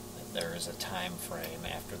 There is a time frame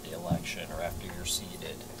after the election or after you're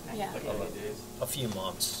seated. Yeah. A few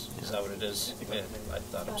months. Is that what it is? I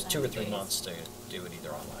thought it was 2 or 3 months to do it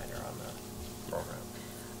either online or on the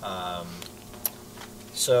program.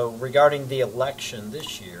 So regarding the election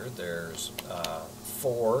this year, there's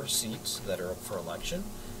 4 seats that are up for election.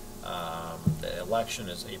 The election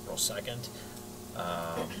is April 2nd.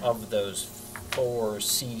 Of those 4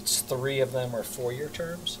 seats, 3 of them are 4-year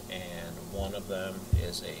terms, and 1 of them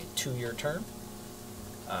is a 2-year term,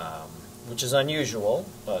 which is unusual,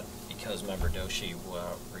 but because Member Doshi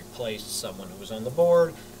replaced someone who was on the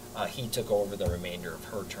board, he took over the remainder of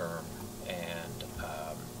her term, and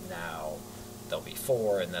now there'll be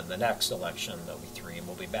 4, and then the next election there'll be 3, and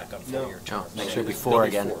we'll be back on 4-year terms. Next year will be 4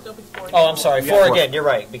 again. Oh, I'm sorry, 4 again. You're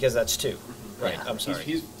right, because that's 2. Right, Yeah. I'm sorry.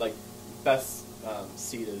 He's like Beth's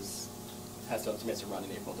seat has to chance to run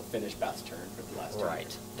in April to finish Beth's turn for the last term.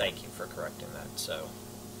 Right. Thank you for correcting that. So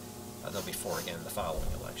there'll be 4 again in the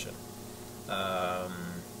following election.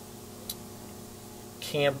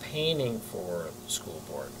 Campaigning for school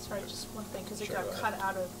board. Sorry, just one thing, because Sure, it got go cut ahead.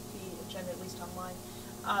 out of the agenda, at least online.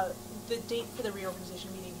 The date for the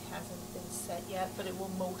reorganization meeting hasn't been set yet, but it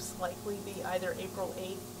will most likely be either April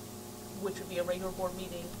 8th, which would be a regular board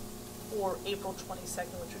meeting, or April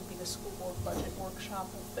 22nd, which would be the school board budget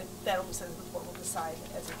workshop. But that'll be something the board will decide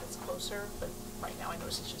as it gets closer. But right now, I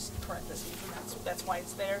notice it's just parentheses, and that's why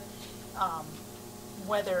it's there.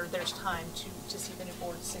 Whether there's time to see the new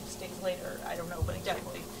board 6 days later, I don't know, but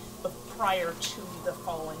definitely, but prior to the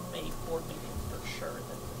following May board meeting for sure.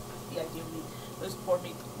 The idea would be those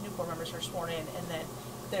new board members are sworn in, and then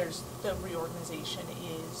there's the reorganization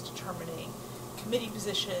is determining committee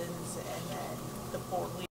positions, and then the board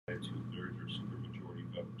leader. A 2/3 or supermajority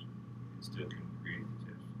vote still can create the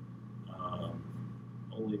TIF.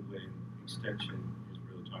 Only when extension is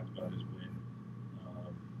really talked about is when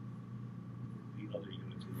the other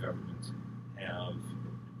units of government have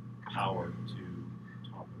power to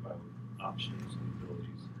talk about options and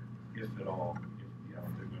abilities, if at all, if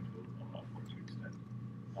they're going to allow for it to extend.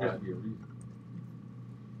 Has to be a reason.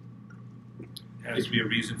 Has to be a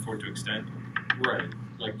reason for it to extend? Right.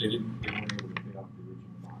 Like they weren't able to pay off the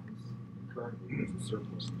original bonds. And currently there's a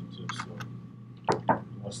surplus in the TIF, so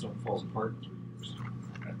unless something falls apart in 3 years,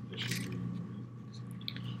 that should be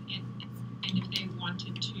And if they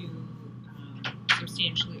wanted to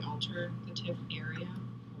substantially alter the TIF area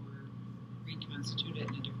or reconstitute it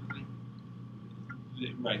in a different way?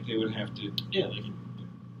 Right, they would have to, yeah, they can,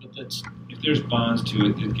 but that's, if there's bonds to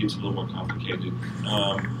it, it gets a little more complicated.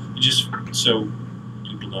 Just so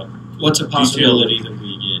people know. What's a possibility that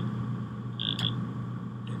we get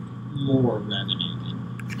more revenue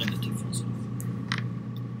than the difference?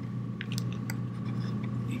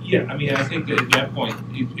 Yeah, I mean, I think that at that point,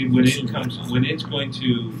 when it's going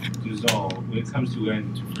to dissolve, when it comes to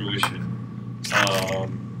end to fruition,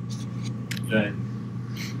 then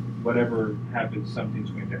whatever happens,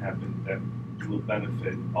 something's going to happen that will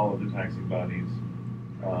benefit all of the taxing bodies,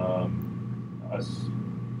 us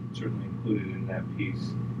certainly included in that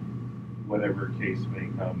piece, whatever case may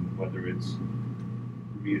come, whether it's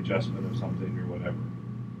readjustment of something or whatever.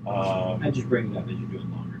 I just bring it up as you're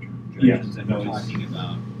doing longer term Yes, projections, and no,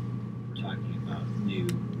 we're talking about new,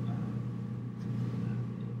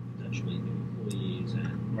 potentially new employees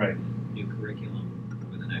and right. new curriculum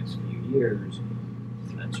over the next few years.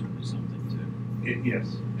 That's certainly something to.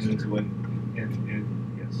 Yes, and it's when,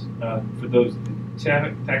 yes, for those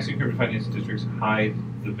taxing increment financing districts hide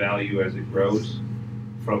the value as it grows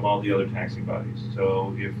from all the other taxing bodies.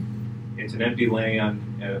 So if it's an empty land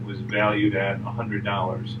and it was valued at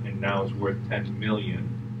 $100 and now it's worth $10 million,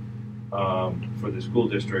 for the school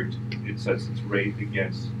district, it sets its rate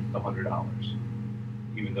against the $100,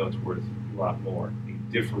 even though it's worth a lot more. The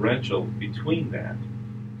differential between that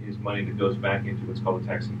is money that goes back into what's called a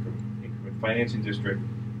tax increment financing district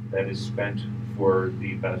that is spent for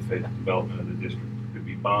the benefit development of the district. It could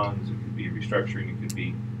be bonds, it could be restructuring, it could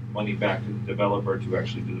be money back to the developer to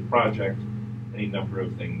actually do the project, any number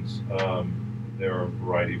of things. There are a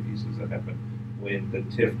variety of pieces that happen. When the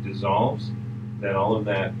TIF dissolves, then all of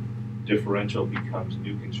that differential becomes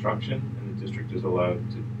new construction, and the district is allowed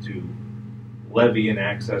to levy and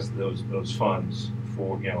access those funds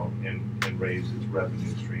for, and raise its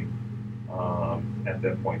revenue stream at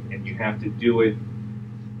that point. And you have to do it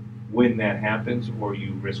when that happens, or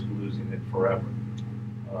you risk losing it forever.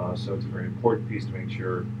 So it's a very important piece to make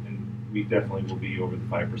sure, and we definitely will be over the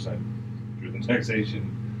 5% driven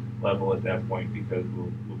taxation level at that point, because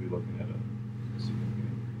we'll be looking at a significant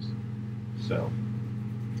increase. So,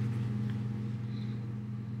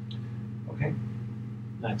 okay.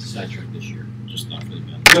 Not to sidetrack this year, just not for the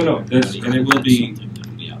benefit. No, that's, and it will be, Something that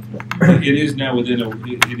will be out there. it is now within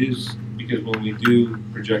it is, because when we do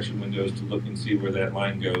projection windows to look and see where that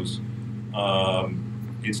line goes,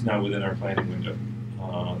 it's now within our planning window.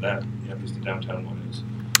 That, at least the downtown one is.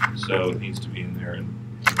 So it needs to be in there, and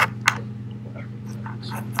we'll have it.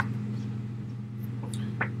 So.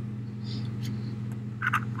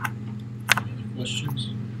 Any other questions?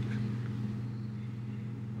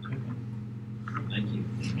 Okay. Thank you.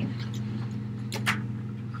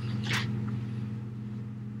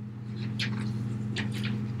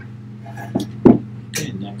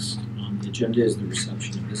 Okay, next on the agenda is the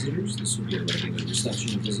reception of visitors. This will be a regular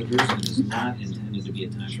reception of visitors and is not intended to be a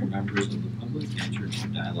time for members of the public to enter into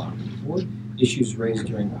dialogue with the board. Issues raised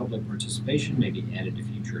during public participation may be added to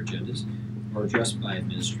future agendas or addressed by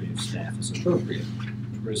administrative staff as appropriate.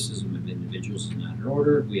 Criticism of individuals is not in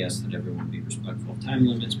order. We ask that everyone be respectful of time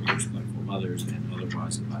limits, be respectful of others, and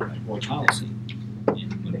otherwise abide by board policy.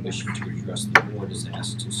 Anyone wishing to address the board is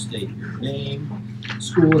asked to state your name,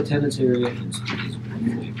 school attendance area, and speak as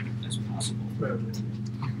briefly as possible.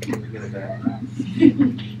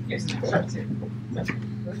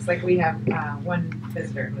 Looks like we have one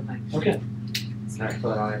visitor who would like to. Okay. Can I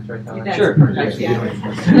fill it out after I tell it? That's Sure. perfect, yeah.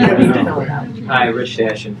 Hi, Rich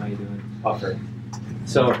Dashin. How you doing? Buffer.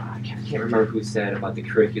 So I can't remember who said about the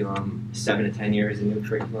curriculum, 7 to 10 years, a new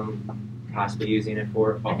curriculum, possibly using it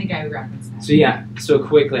for. I think I referenced that. So yeah, so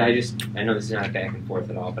quickly, I know this is not back and forth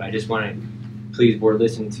at all, but I just want to, please board,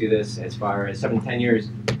 listen to this as far as 7 to 10 years.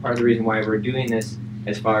 Part of the reason why we're doing this,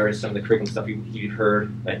 as far as some of the curriculum stuff you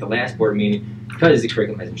heard at the last board meeting, because the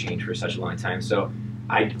curriculum hasn't changed for such a long time. So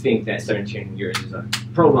I think that 17 years is a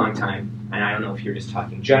prolonged time, and I don't know if you're just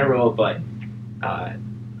talking general, but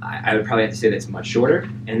I would probably have to say that's much shorter.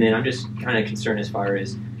 And then I'm just kind of concerned as far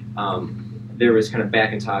as there was kind of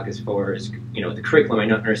back and talk as far as, the curriculum. I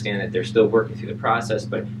don't understand that they're still working through the process,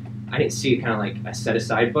 but I didn't see kind of like a set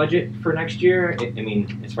aside budget for next year. I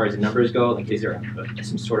mean, as far as the numbers go, like, is there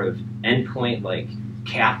some sort of endpoint, like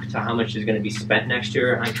cap to how much is going to be spent next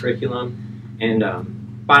year on curriculum? And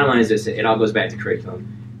bottom line is this: it all goes back to curriculum.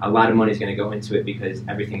 A lot of money is going to go into it because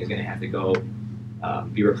everything is going to have to go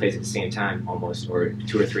be replaced at the same time, almost, or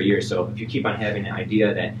 2 or 3 years. So if you keep on having an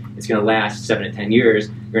idea that it's going to last 7 to 10 years,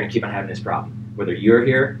 you're going to keep on having this problem. Whether you're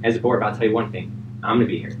here as a board, but I'll tell you one thing: I'm going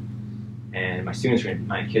to be here, and my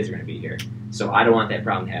kids are going to be here. So I don't want that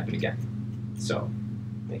problem to happen again. So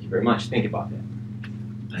thank you very much. Think about that.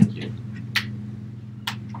 Thank you.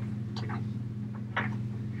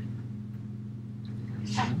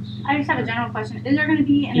 I just have a general question. Is there going to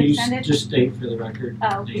be an Can you extended? just state for the record?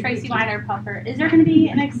 Oh, name, Tracy please? Weiner, Puffer. Is there going to be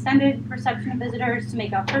an extended reception of visitors to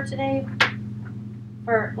make up for today?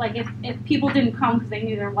 For, like, if people didn't come because they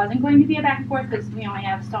knew there wasn't going to be a back and forth, because we only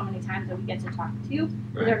have so many times that we get to talk to you,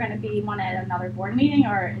 Right. is there going to be one at another board meeting,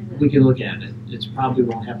 or is We it? can look at it. It's probably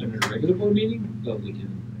won't happen at a regular board meeting, but we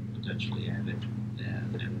can potentially have it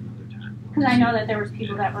at another time. Because I know that there was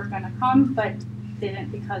people that were going to come, but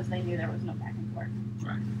didn't because they knew there was no back and forth.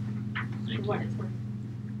 Right. Thank For what you. it's worth.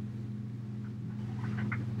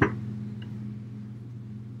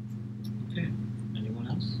 Okay. Anyone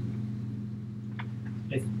else?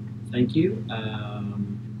 Okay. Thank you.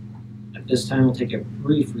 At this time, we'll take a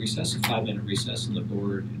brief recess, a 5-minute recess, and the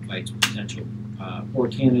board invites potential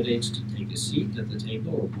board candidates to take a seat at the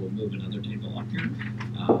table, or we'll move another table up here.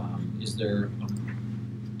 Is there,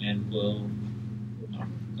 and we'll,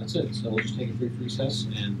 that's it. So we'll just take a brief recess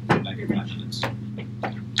and come back in 5 minutes.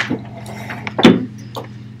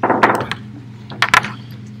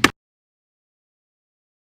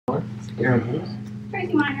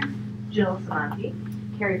 Tracy Weiner. Jill Samanti.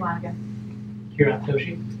 Carrie Blanca. Kira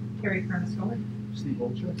Toshi. Carrie Kerniscola. Steve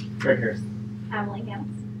Olcher. Greg Harris. Emily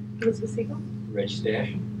Gans. Elizabeth Siegel. Rich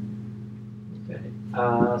Stash. Okay,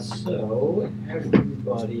 so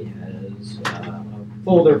everybody has a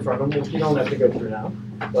folder in front of them. You don't have to go through now,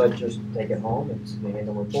 but just take it home. It's the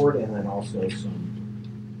annual report, and then also some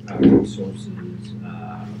resources,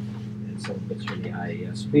 and some of it's from the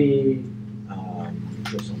IASB,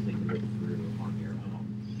 just something to look through on your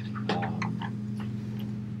own.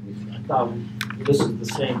 I thought this is the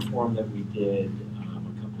same form that we did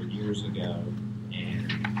a couple of years ago, and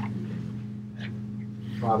we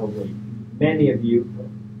can probably many of you,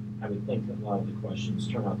 I would think that a lot of the questions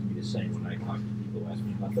turn out to be the same when I talk to people who ask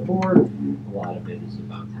me about the board. A lot of it is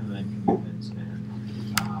about time commitments and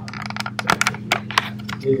what they really have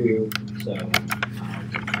to do. So,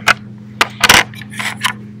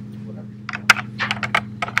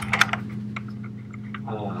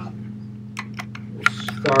 we'll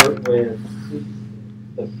start with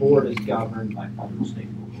the board is governed by federal, state,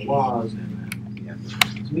 and local laws, and then we have the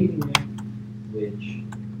Citizens Meeting Act, which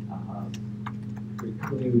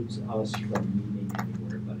precludes us from meeting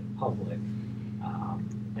anywhere but in public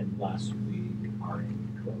unless we are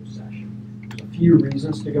in closed session. There's a few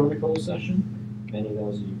reasons to go into closed session. Many of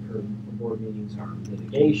those you've heard from board meetings are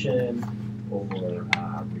litigation or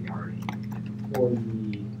regarding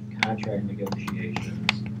employee contract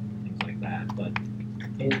negotiations, things like that. But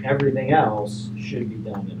everything else should be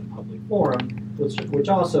done in a public forum, which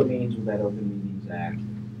also means with that Open Meetings Act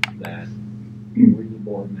that 3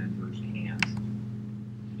 board members can't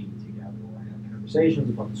be together or have conversations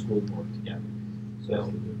about the school board together.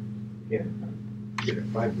 So, yeah, you have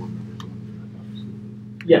 5 board members.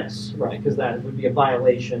 Yes, right, because that would be a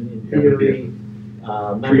violation in theory.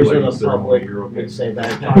 Members of the public would say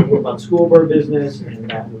that talking about school board business, and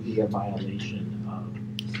that would be a violation of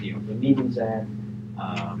the Open Meetings Act.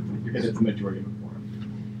 Because it's a majority of a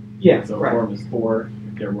quorum. Yeah, so right. A quorum is 4.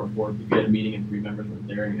 If there were 4, if you had a meeting and 3 members were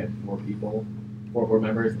there, and you had 4 people, 4 board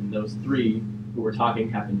members, and those 3 who were talking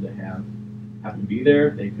happened to be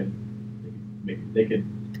there, they could make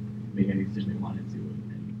any decision they wanted to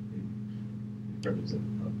in purpose of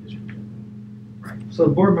district. Right. So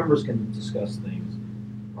the board members can discuss things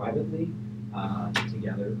privately,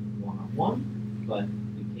 together, one-on-one, but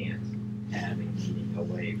we can't have a meeting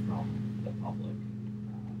away from the public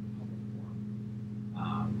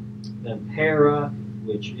forum. Then PARA,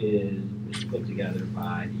 which is put together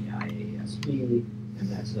by the IASB, and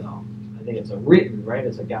that's I think it's a written, right?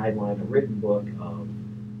 It's a guideline, a written book of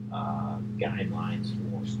guidelines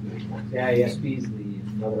for school boards. The IASB is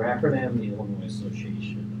another acronym, the Illinois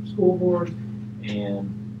Association of School Boards, and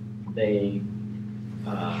they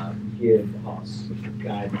give us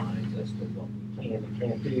guidelines as to what we can and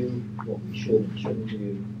can't do, what we should and shouldn't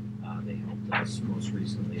do. They helped us most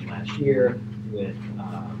recently last year with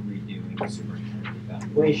redoing the superintendent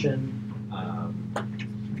evaluation,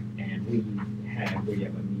 and we have a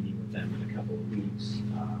meeting with them in a couple of weeks,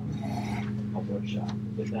 a workshop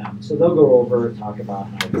with them. So they'll go over, talk about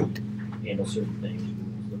how we handle certain things,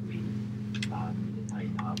 rules that we need to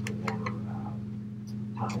tighten up, or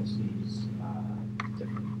policies,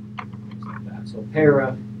 different things like that. So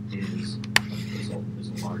PARA is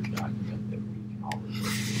a large document that we can all refer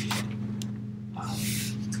to.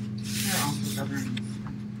 There also governs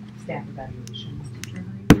staff evaluations, teacher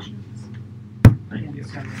evaluations. Thank you.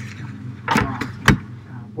 So,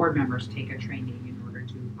 board members take a training in order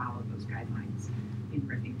to follow those guidelines in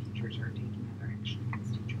ripping teachers or taking other action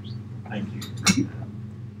against teachers. Thank you.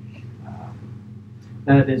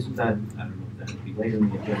 That is, I don't know if that would be later in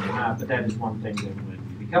the agenda or not, but that is one thing that when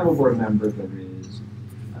you become a board member, there is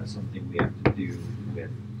something we have to do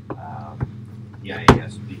with the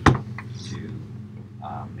IASB to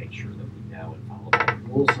make sure that we know and follow the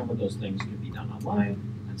rules. Some of those things can be done online,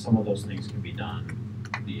 and some of those things can be done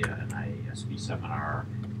via an IASB seminar,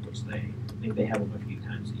 which I think they have them a few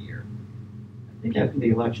times a year. I think after the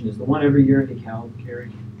election, is the one every year in DeKalb,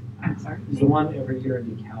 Carrie? I'm sorry? Is the one every year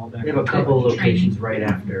in DeKalb? We have a couple of locations right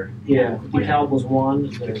after. Yeah, DeKalb was one.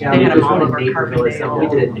 DeKalb They had was a one in Oliver Naperville. Carbondale. We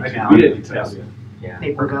did it in DeKalb. We did it in Yeah.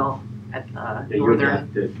 Naperville at You were there.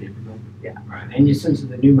 Northern. Right, and you, since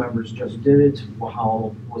the new members just did it, well,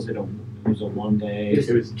 how was it? It was a 1 day.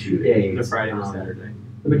 It was 2 days. The Friday and Um, Saturday.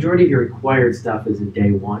 The majority of your required stuff is in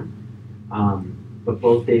day 1, but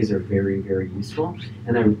both days are very, very useful.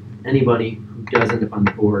 And anybody who does end up on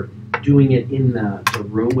the board, doing it in the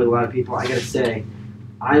room with a lot of people, I gotta say,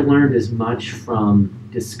 I learned as much from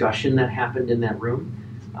discussion that happened in that room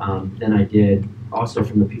than I did also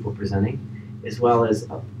from the people presenting, as well as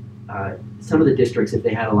some of the districts, if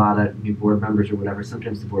they had a lot of new board members or whatever,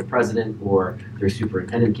 sometimes the board president or their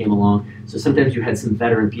superintendent came along. So sometimes you had some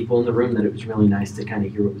veteran people in the room that it was really nice to kind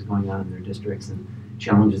of hear what was going on in their districts and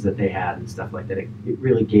challenges that they had and stuff like that. It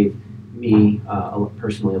really gave me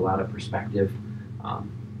personally a lot of perspective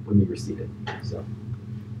when we were seated. So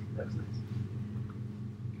that was nice.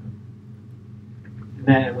 And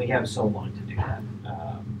then we have so long to do that.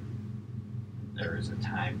 There is a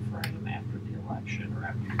time frame after the election or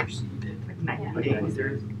after you're seated. Like 90 days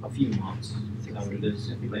or a few months. So it is,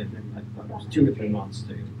 I thought it was 2 or 3 months to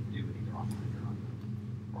do it either online or on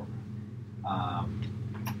the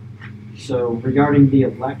program. So regarding the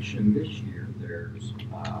election this year, there's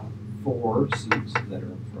 4 seats that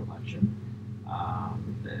are up for election.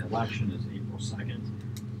 The election is April 2nd.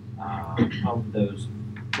 Of those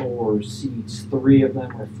 4 seats, 3 of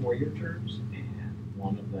them are 4-year terms, and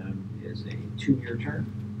 1 of them is a 2-year term,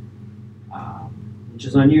 which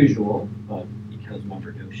is unusual, but because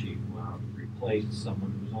Member Doshi replaced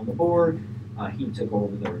someone who was on the board, he took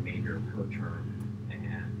over the remainder of her term,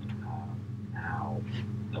 and now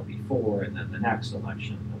there'll be 4, and then the next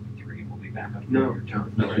election there'll be 3. We'll be back up to 4-year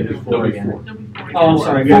term. No, It'll be 4 there'll be again. 4. There'll be 4 Oh, I'm again.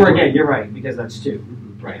 sorry, Yeah. 4 again. You're right, because that's 2.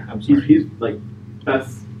 Right. I'm sorry. He's like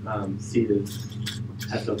Beth's seat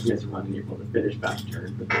has no chance to run in April to finish Beth's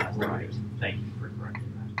term for the last 10 Right. years. Thank you for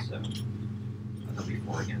correcting that. So there'll be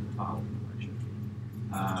 4 again the following election.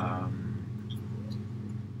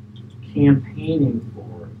 Campaigning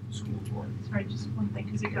for school board. Sorry, just one thing,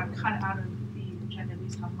 because it got cut out of the agenda, at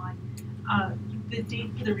least online. The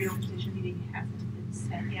date for the reorganization meeting hasn't been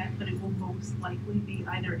set yet, but it will most likely be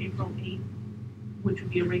either April 8th, which would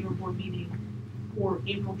be a regular board meeting, or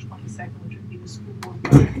April 22nd, which would be the school board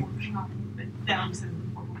workshop. But that was in the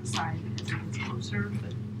board will decide as it gets closer,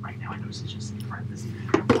 but right now I notice it's just in parentheses,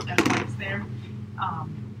 that's why it's there.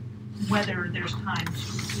 Whether there's time to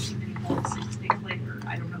receive any more 6 days later,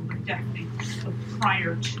 I don't know, but definitely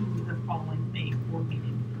prior to the following May board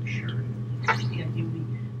meeting for sure. The idea would be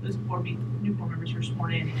those new board members are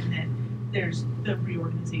sworn in, and then there's the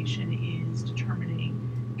reorganization is determining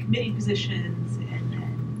committee positions, and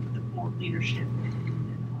then the board leadership, and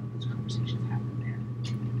then a lot of those conversations happen there.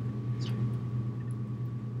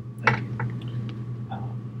 Thank you.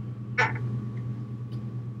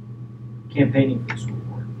 Campaigning for the school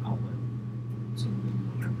board. I'll let some of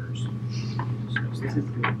the members discuss This that. is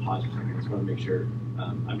going to pause for a second. I just want to make sure,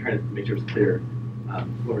 I'm trying to make sure it's clear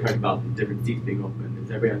when we're talking about the different seats being open.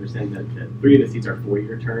 Does everybody understand that 3 of the seats are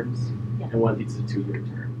 4-year terms and 1 of the seats is a 2-year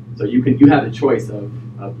term? So you have the choice of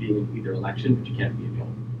being in either election, but you can't be in both.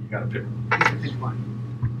 You gotta pick. Pick one.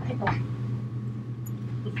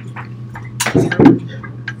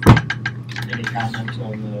 Any comments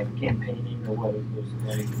on the campaigning or what it was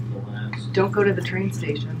like the last? Don't go to the train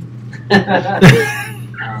station.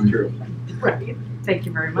 True. Right. Thank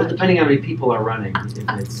you very Well, much. depending on how many people are running, if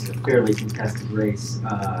it's a fairly contested race,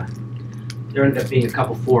 there ended up being a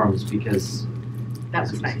couple forums because That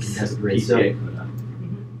it was a nice. contested race. So, PTA put it up.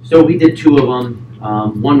 so we did 2 of them.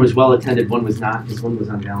 One was well attended, one was not, because one was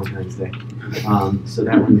on Valentine's Day. So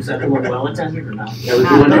that one Was that the one well attended or not? That was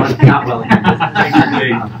the one that was not well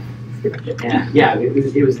attended. Yeah, it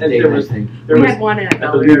was the And day there night was- thing. There We was had one at at the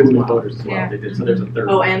Bel League Air of as Women well. Voters as well. Yeah. They did. So there's a third.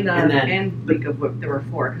 Oh, one. and And then- League of there were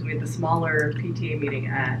 4 because we had the smaller PTA meeting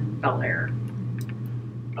at Bel Air,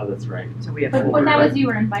 Oh, that's right. so we had But 4. when that right? was, you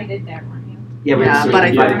were invited there, weren't you? Yeah, we Yeah, just but I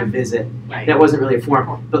invited thought- to visit. Right. That wasn't really a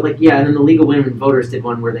forum, but like yeah, and then the League of Women Voters did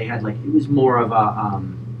one where they had like it was more of a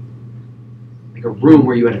like a room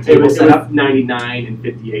where you had a It table was set up. 99 and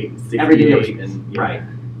 58 and 68 Everything was- and yeah. right.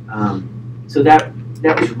 So that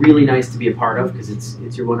was really nice to be a part of because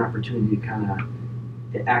it's your one opportunity to kind of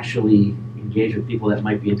to actually engage with people that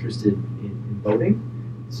might be interested in voting.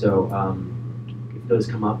 So if those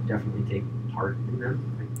come up, definitely take part in them.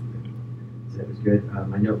 So that was good.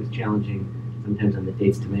 I know it was challenging sometimes on the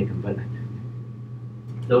dates to make them, but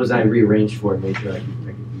those I rearranged for and made sure I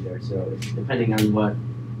could be there. So it's depending on what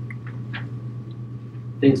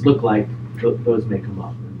things look like, those may come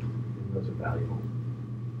up, and those are valuable.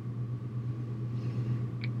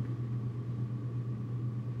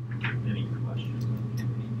 Any questions on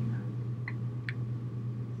campaigning?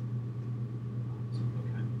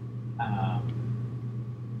 Okay.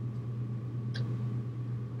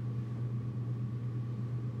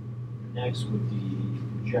 Next would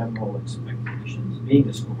be general expectations. Being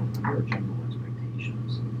a school board member, general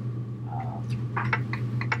expectations.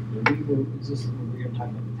 Is this where we're going to talk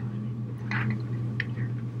about the timing?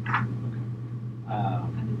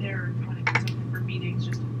 And there, when it comes up for meetings,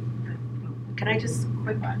 just. Can I just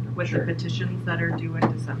quick with Sure. the petitions that are due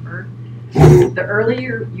in December? The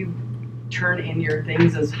earlier you turn in your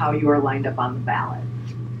things is how you are lined up on the ballot.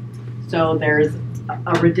 So there's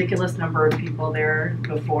a ridiculous number of people there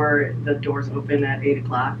before the doors open at 8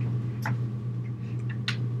 o'clock.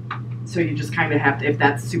 So you just kind of have to, if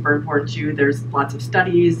that's super important to you, there's lots of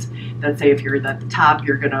studies that say if you're at the top,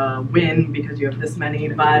 you're gonna win because you have this many,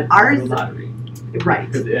 but ours, lottery.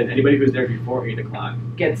 right, Because anybody who's there before 8 o'clock,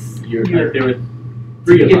 gets, there you're, were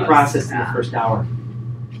 3 You of get us. processed in the first hour.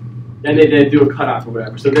 Then they do a cutoff or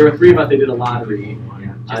whatever. So there were 3 of us. They did a lottery,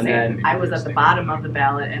 just and saying, then I was at the bottom of the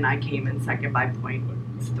ballot and I came in second by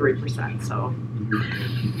 0.3%, so.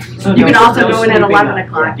 So You can no- also no go in at sleeping 11 on-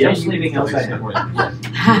 o'clock. Yeah, and no you can sleeping still outside sit. the board.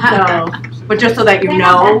 So, but just so that you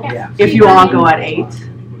know, if you all go at 8,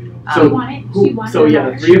 She wanted So yeah,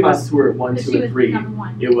 her. the three of us who were 1, But 2, she and was 3. number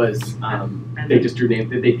 1. It was they just drew names.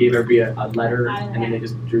 They gave everybody a letter, and then they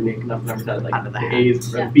just drew numbers out, like Out of the the hat.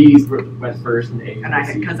 A's, Yeah. the B's went first, and the A's. And I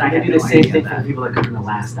C's. because I They had do no the same idea thing for that. the people that come in the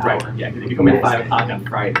last hour. Right. Yeah. Because if you come in at 5 o'clock on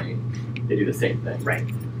Friday, they do the same thing. Right.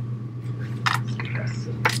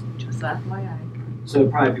 Just FYI. So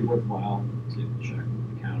it'd probably be worthwhile to check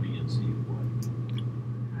with the county and see what the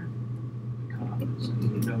cutoff is.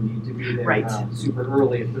 There's no need to be there Right. super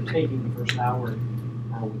early if they're taking the first hour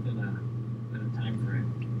or within a time frame.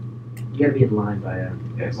 You gotta be in line by Yeah,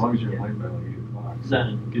 as long as you're in line by like 8 o'clock.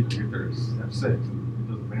 Then- You get there at 6, and it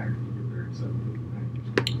doesn't matter, you get there at 7,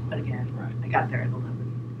 8, 9. But again, Right. I got there at 11,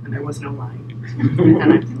 and there was no line. And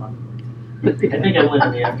I'm still on the board. I think I went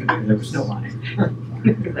in the afternoon, there was no line.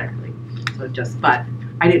 Exactly. So but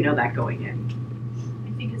I didn't know that going in.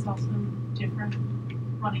 I think it's also different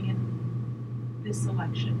running in this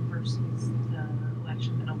election versus the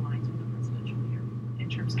election that aligns with the presidential year in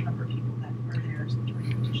terms of number of people that are there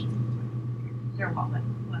during petitions. There are a lot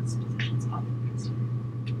less positions up this year.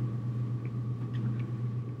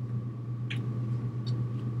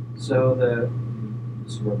 So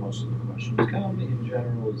this is where most of the questions come. In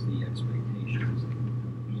general, is the expectations of the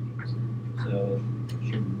meetings. So,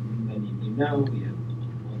 sure, many of you know, we have a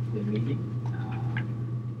monthly meeting.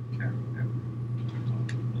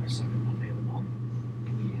 Every second Monday of the month.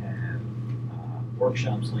 We have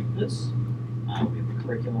workshops like this. We have a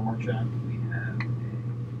curriculum workshop. We have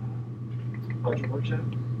a budget workshop.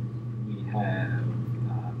 We have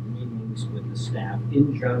meetings with the staff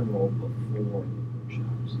in general before the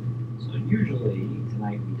workshops. So usually,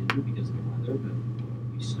 tonight we didn't because of the weather, but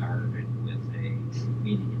we started with a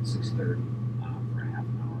meeting at 6:30 for a half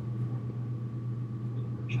an hour before the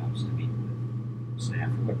workshops to meet with staff,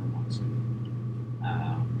 whoever wants to.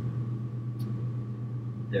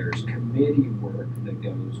 There's committee work that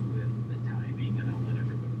goes with the timing, and I'll let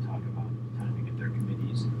everybody talk about the timing of their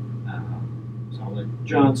committees. So I'll let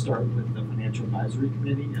John start with the Financial Advisory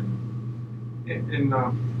Committee and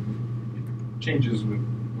Changes with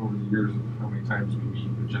over the years of how many times we meet,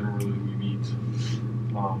 but generally we meet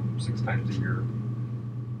 6 times a year,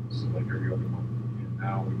 so like every other month. And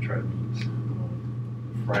now we try to meet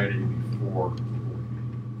Friday before the board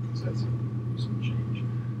meeting, so that's some change.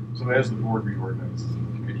 So as the board reorganizes in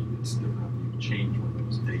the committee, it's different. You can change when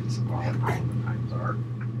those dates are, when the times are.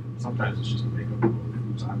 Sometimes it's just a makeup of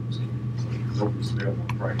who's on this committee. So if nobody's available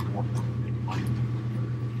on Friday morning, maybe Monday.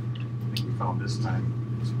 I think we found this time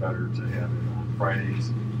it's better to have it on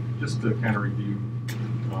Fridays, just to kind of review if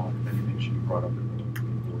anything should be brought up in the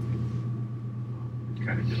board meeting. To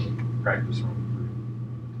kind of get a practice run through,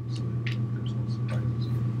 so that there's no surprises.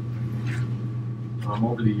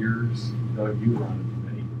 Over the years, Doug, you were on it for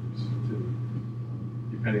many years too.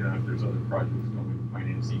 Depending on if there's other projects going with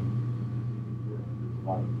financing, there's a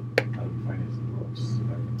lot of financing books.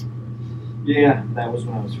 yeah, that was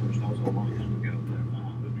when I was first. That was a long time ago.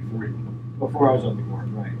 But before you. Before I was on the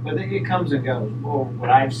board, right? But it comes and goes. Well, what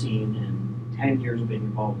I've seen in 10 years of being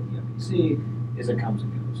involved with the FEC is it comes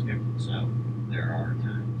and goes. Yeah. So there are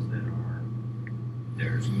times that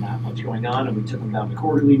there's not much going on, and we took them down to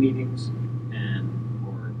quarterly meetings, and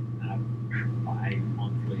or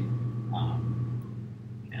bi-monthly.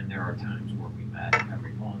 And there are times where we met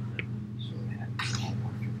every month and sort of had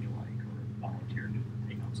homework, if you like, or volunteered to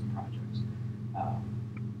take on some projects.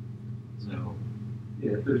 So.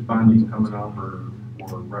 Yeah, if there's bonding coming up or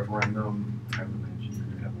referendum, I would mention you're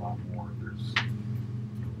gonna have a lot more. There's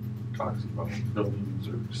talks about buildings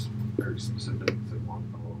or very specific that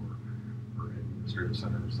want to go or administrative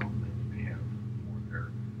center or something, you may have more there.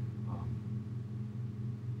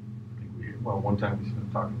 I think one time we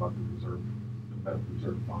started talking about the reserve, the medical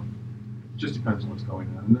reserve fund. It just depends on what's going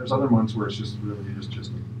on. And there's other months where it's just really just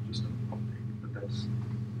an update, but that's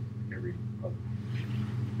every other.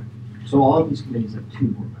 So all of these committees have 2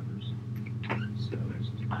 board members. So there's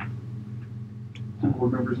 2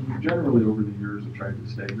 board members, and generally over the years have tried to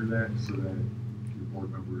stagger that so that your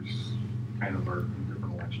board members kind of are in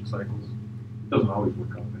different election cycles. It doesn't always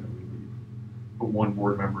work out that way, but you put 1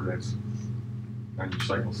 board member that's on each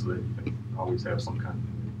cycle so that you can always have some kind of,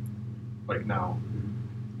 like now,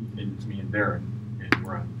 it's me and Darren, and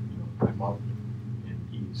we're on, I'm up, and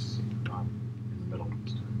he's in the middle of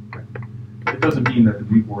this time. It doesn't mean that the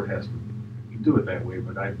new board has to do it that way,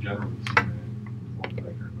 but I've generally seen that, as long as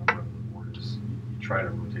I can remember on the board, is you try to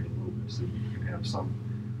rotate a little bit so you can have some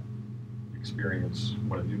experience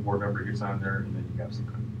when a new board member gets on there, and then you have some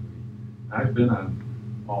continuity. I've been on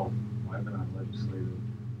legislative,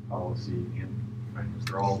 policy, and finance.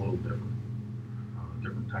 They're all a little different,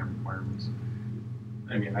 different time requirements.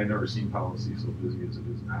 I mean, I've never seen policy so busy as it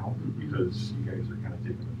is now, because you guys are kind of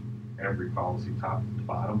taking every policy top to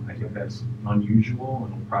bottom. I think that's unusual,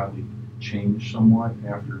 and will probably change somewhat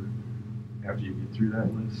after you get through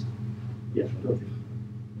that list. Yeah.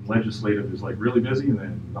 Legislative is like really busy, and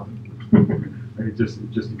then nothing. it just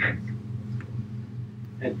depends.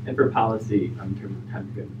 And for policy, in terms of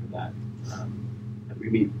time commitment for that, we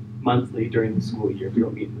meet monthly during the school year. We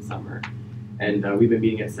don't meet in the summer. And we've been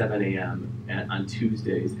meeting at 7 a.m. on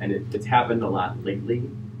Tuesdays, and it's happened a lot lately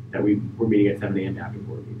that we're meeting at 7 a.m. after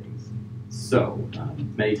board meetings. So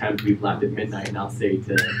many times we've left at midnight, and I'll say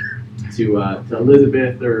to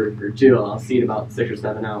Elizabeth or Jill, I'll see in about 6 or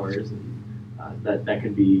 7 hours, and that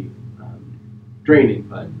can be draining.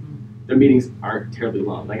 But their meetings aren't terribly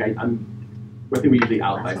long. Like I think we're usually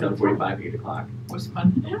out by 7:45, 8 o'clock. It was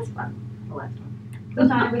fun. It was fun, the last one.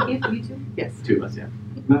 Was on with you too? Yes, 2 of us, yeah.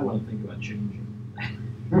 You might want to think about changing. I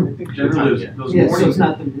think generally those Yeah, so mornings. it's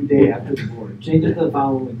not the day after the board. Change it to the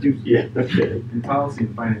following Tuesday. Yeah, okay. In policy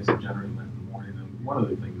and finance, are generally met in the morning. And one of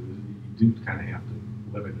the things is you do kind of have to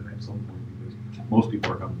limit it at some point, because most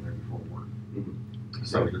people are coming there before work.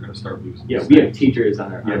 So you're going to start losing. Yeah, we have teachers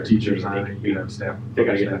on our. You have teachers on it. You have staff. They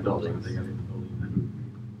got to get in the staff buildings. They got to get in the building. And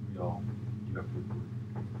we all you have to.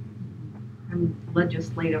 I'm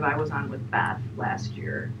legislative, I was on with Beth last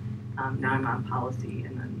year. Now I'm on policy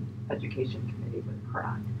and then education committee with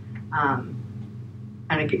Croc. And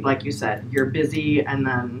again, like you said, you're busy, and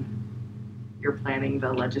then you're planning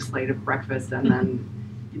the legislative breakfast, and then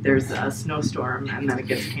there's a snowstorm, and then it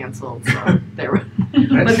gets canceled. So there,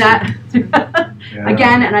 but that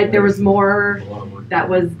again, and there was more. That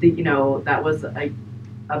was that was a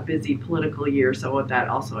busy political year, so that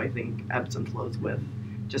also I think ebbs and flows with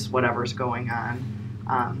just whatever's going on.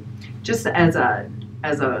 Just as a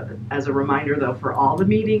reminder though, for all the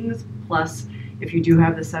meetings, plus if you do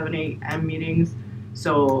have the 7 a.m. meetings,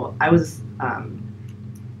 so I was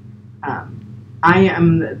I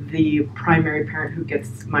am the primary parent who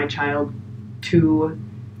gets my child to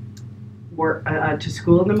work to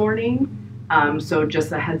school in the morning. So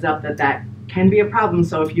just a heads up that can be a problem.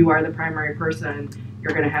 So if you are the primary person,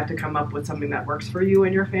 you're going to have to come up with something that works for you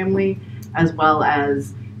and your family, as well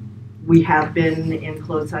as we have been in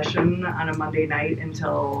closed session on a Monday night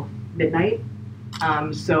until midnight.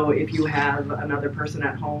 So if you have another person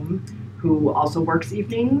at home who also works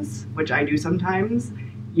evenings, which I do sometimes,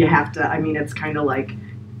 you have to, I mean, it's kind of like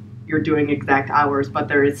you're doing exact hours, but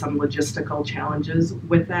there is some logistical challenges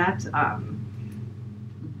with that,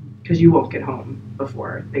 because you won't get home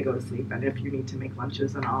before they go to sleep, and if you need to make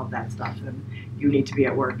lunches and all of that stuff, and you need to be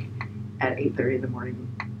at work at 8:30 in the morning,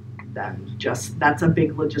 then that's a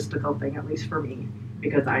big logistical thing, at least for me,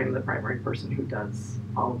 because I am the primary person who does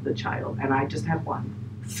all of the child, and I just have one.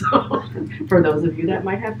 So for those of you that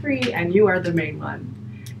might have 3 and you are the main one,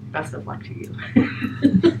 best of luck to you.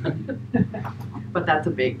 But that's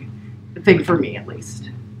a big thing for me, at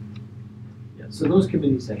least. Yeah, so those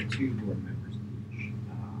committees have 2 board members each.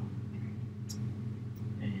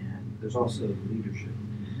 And there's also leadership.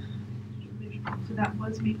 So that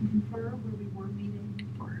was Meet and Confer, where we were meeting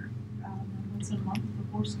for once a month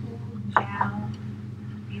before school. Now,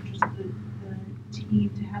 be interested the team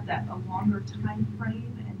to have that a longer time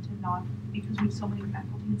frame, and to not, because we have so many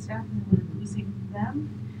faculty and staff and we're losing them,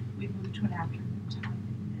 we've moved to an afternoon time.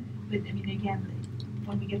 But I mean, again,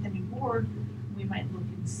 when we get the new board, we might look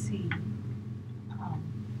and see.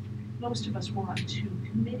 Most of us were on 2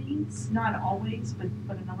 committees, not always, but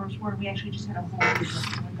a number of us were. We actually just had a whole group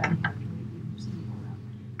of went back after we moved some people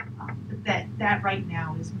around. But that right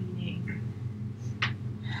now is meeting.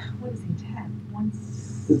 What is the intent?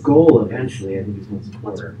 Once. The goal eventually, I think, is once a quarter.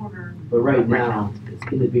 Once a quarter. But right now,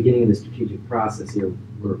 in the beginning of the strategic process here,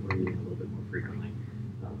 we're meeting a little bit more frequently.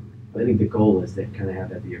 But I think the goal is to kind of have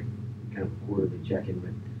that be a kind of quarterly check-in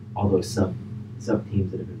with all those sub teams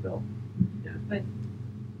that have been built. Yeah. But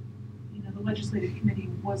the legislative committee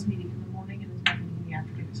was meeting in the morning and is not meeting in the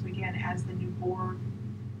afternoon. So again, as the new board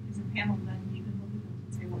is impaneled, then you can look at those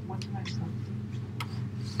and say what time is.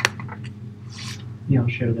 Yeah, I'll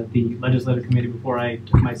share that the legislative committee before I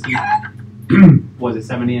took my seat was a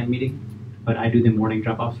 7 a.m. meeting, but I do the morning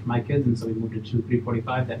drop-offs for my kids, and so we moved it to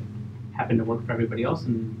 3:45. That happened to work for everybody else,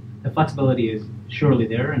 and the flexibility is surely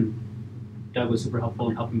there, and Doug was super helpful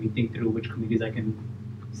in helping me think through which committees I can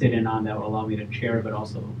sit in on that will allow me to chair, but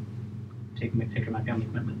also take care of my family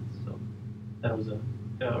commitments. So that was a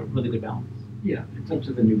really good balance. Yeah, it's up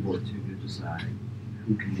to the new board too to decide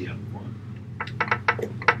who can be up for what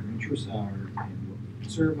their interests are and what we can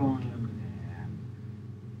serve on, and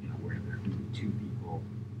where there can be 2 people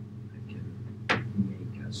that can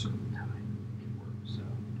make a certain time work. So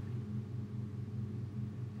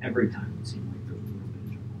every time it seemed like there was a little bit of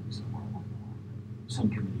juggling somewhere along the line. Some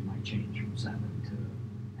committee might change from 7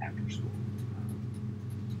 to after school.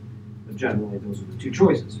 But generally, those are the two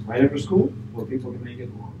choices, right after school, where people can make it,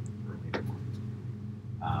 or early in the morning.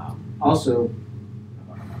 Also,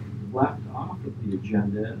 left off of the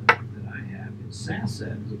agenda that I have is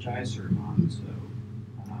SASED, which I serve on. So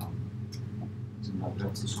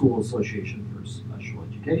that's the School Association for Special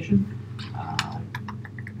Education. I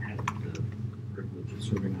had the privilege of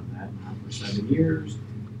serving on that now for 7 years.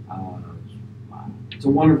 It's a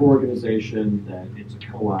wonderful organization that it's a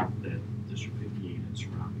co-op that District 58 and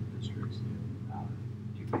surrounding districts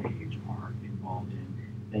in DuPage are involved in.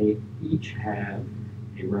 They each have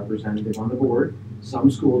a representative on the board. Some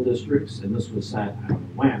school districts, and this was set, I don't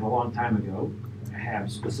know when, a long time ago,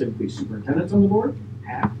 have specifically superintendents on the board.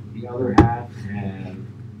 Half, the other half have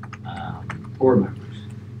board members.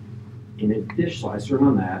 In addition, so I serve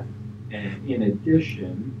on that, and in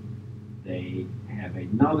addition, they have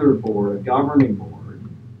another board, a governing board,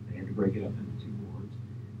 they had to break it up into 2 boards,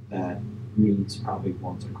 that meets probably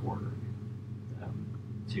once a quarter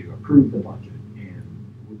to approve the budget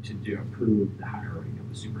and to approve the hiring of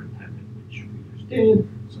the superintendent, which we just did,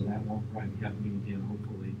 so that won't probably be happening again,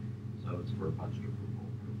 hopefully, so it's for budget approval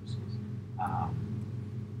purposes.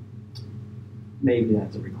 Maybe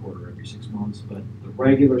that's every quarter, every 6 months, but the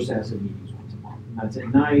regular SASA meetings once a month. And that's at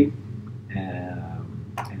night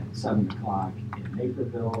at 7 o'clock in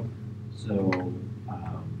Naperville. So I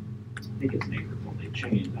think it's Naperville. They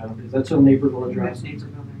changed. Is that still Naperville address?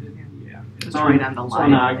 Naperville. Yeah. It's right on the line. It's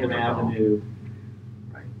on Ogden Avenue.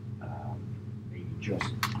 Right. Maybe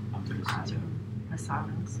just under the sign.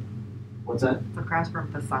 Pasanos. What's that? It's across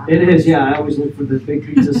from Pasanos. It is, yeah. I always look for the big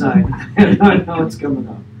pizza sign. I know it's coming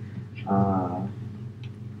up.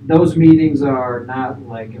 Those meetings are not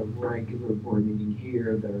like a regular board meeting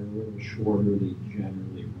here. They're a little shorter. They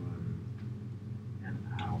generally run an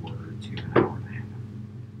hour to an hour and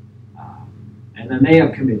a half. And then they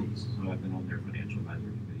have committees. So I've been on their financial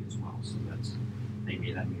advisory committee as well. So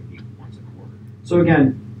that may be once a quarter. So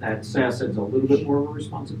again, that SASED's a little bit more of a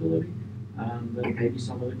responsibility than maybe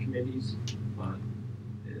some of the committees, but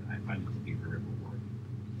I find it to be very rewarding.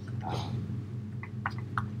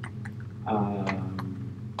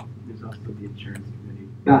 There's also the insurance committee.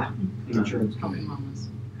 The insurance committee.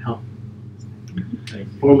 Health.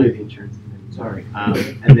 Formerly the insurance committee. Sorry.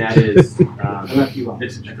 And that is. I left you off.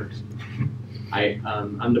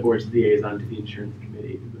 I'm the board's liaison to the insurance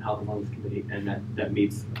committee, the health and wellness committee, and that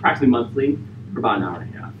meets approximately monthly for about an hour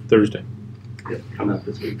and a half. Thursday. Yep, coming up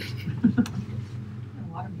this week.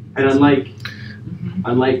 And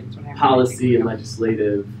unlike policy and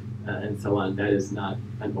legislative and so on, that is not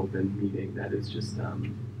an open meeting. That is just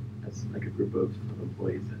that's like a group of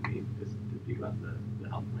employees that meet just to speak about the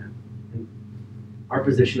health plan. And our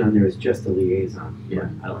position on there is just a liaison. Yeah,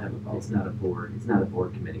 I don't have a policy. It's not a board. It's not a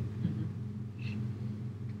board committee.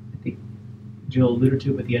 I think Jill alluded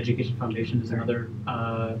to it, but the Education Foundation is another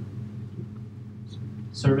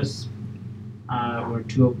service where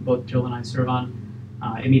both Jill and I serve on.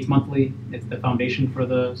 It meets monthly. It's the foundation for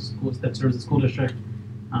the schools that serves the school district.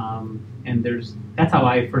 And that's how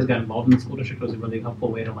I first got involved in the school district. It was a really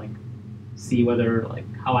helpful way to see whether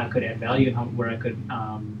how I could add value and where I could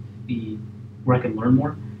where I could learn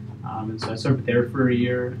more. And so I served there for a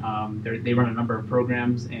year. They run a number of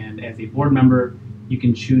programs, and as a board member, you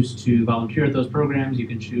can choose to volunteer at those programs. You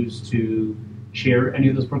can choose to chair any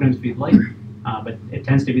of those programs if you'd like. But it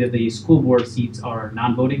tends to be that the school board seats are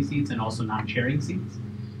non-voting seats and also non-chairing seats.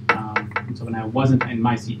 And so when I wasn't in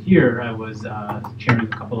my seat here, I was chairing a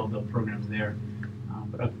couple of the programs there.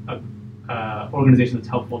 But a organization that's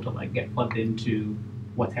helpful to get plugged into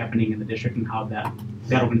what's happening in the district and how that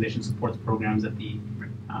organization supports programs that they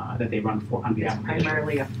run on behalf of the district.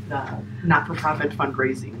 Primarily a not-for-profit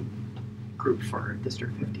fundraising group for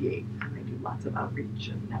District 58. And they do lots of outreach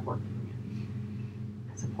and networking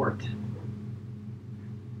and support.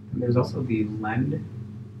 And there's also the LEND,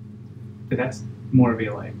 but that's more of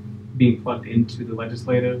a being plugged into the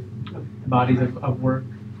legislative bodies of work.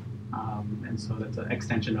 And so that's an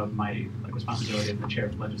extension of my responsibility as the chair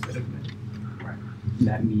of the legislative committee. Right. And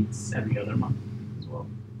that meets every other month as well.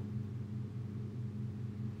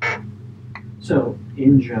 So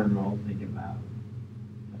in general, think about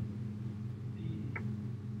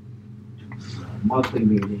the monthly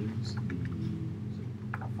meetings,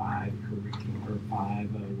 the 5 curriculum or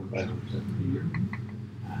 5 workshops every year,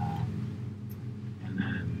 and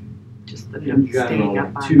then just the in staying general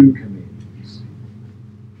up on 2 committees.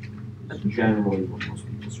 That's generally what most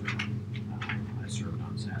people serve on. I served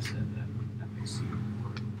on SASED and FAC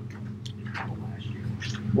for last year.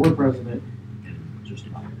 Board president and just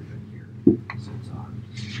about every it's on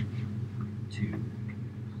 2.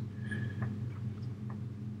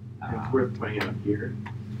 It's worth pointing out here,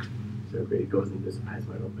 so everybody goes in just eyes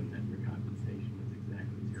wide open that your compensation is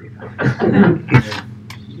exactly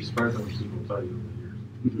 $0. As far as people tell you over the years.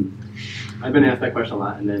 Mm-hmm. I've been asked that question a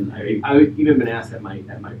lot, and then I've even been asked at my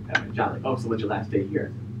job, like, oh, so what's your last day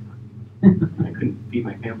here? I couldn't feed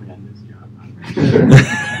my family on this job.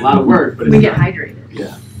 A lot of work, but we get hydrated.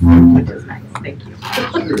 Yeah. Which is nice. Thank you.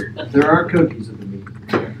 Sure. There are cookies at the meeting.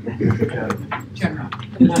 General.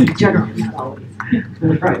 General, not always.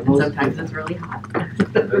 Right. Sometimes it's really hot.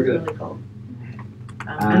 It's really cold.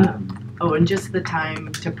 And just the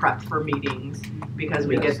time to prep for meetings, because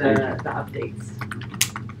we get the updates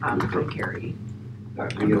from Carrie.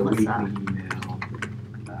 Right, we get a weekly email.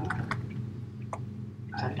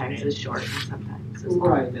 Sometimes it's short and sometimes it's long.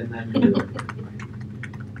 Right, and then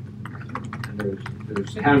and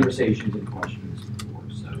there's conversations and questions before.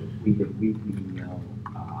 So we get a weekly email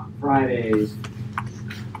on Fridays.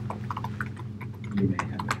 You may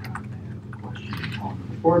have a question called from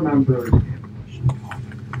the board members, you may have a question called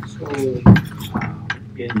from the school.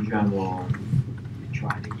 In general, we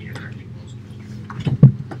try to get most of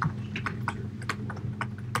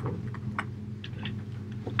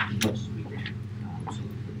as much as we can, so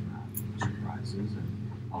that there's not surprises, and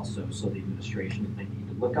also so the administration, if they need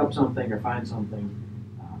to look up something or find something,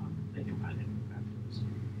 they can find it afterwards.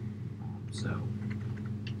 So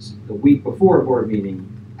the week before a board meeting,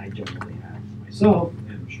 I generally have myself,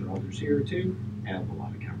 and I'm sure others here too, have a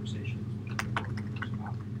lot of conversations with the board members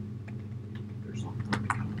about if there's something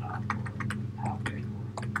coming up, or a topic,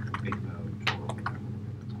 or a big vote, or whatever we're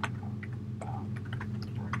going to talk about,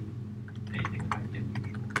 or anything like that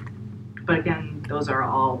usual. But again, those are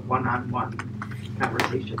all one-on-one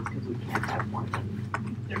conversations because we can't have one.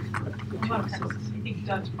 There's a lot of times, I think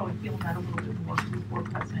Doug's probably feeling that a little bit more from the board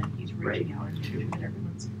president. He's reaching out and making sure that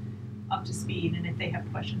everyone's up to speed, and if they have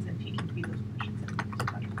questions, then he can feed those questions and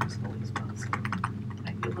touch on this fully as well. So I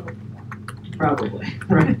feel a little bit more. Probably,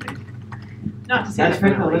 right. Not to say That's fair,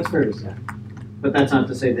 no, really. that's fair to say. But that's not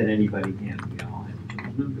to say that anybody can, we all have each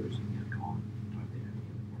other's numbers, and can call and talk to any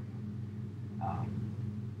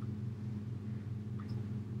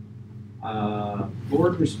of the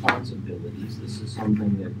board responsibilities, this is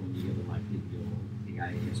something that when you get elected, the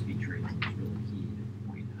IASB training is really key to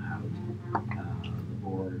point out. The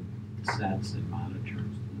board sets and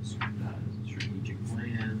monitors the strategic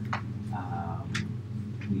plan.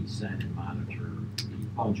 We set and monitor the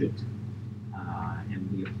budget, and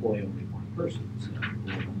we employ only one person. So the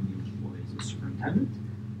board only employs the superintendent.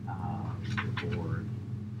 The board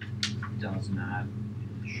does not,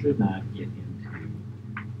 should not get into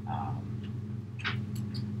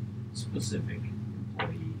specific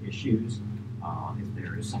employee issues. If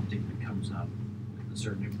there is something that comes up with a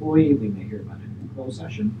certain employee, we may hear about it in closed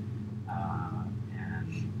session,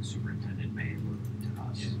 and the superintendent may look to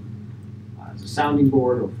us as a sounding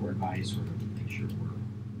board or for advice or to make sure we're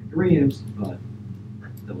in agreement, but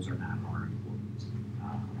those are not our employees.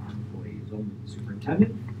 Our employee is only the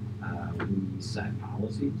superintendent. We set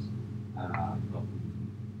policies, but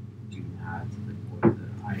we do not, what the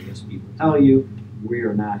IASB will tell you, we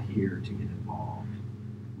are not here to get involved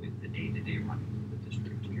with the day-to-day running of the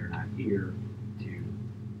district. We are not here to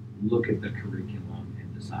look at the curriculum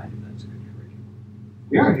and decide if that's a good curriculum.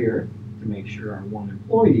 We are here to make sure our one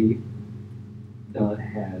employee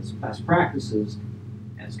has best practices,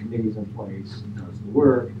 has committees in place, does the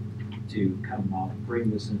work to come up,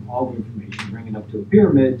 bring this in, all the information, bring it up to a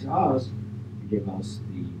pyramid to us, to give us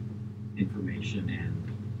the information and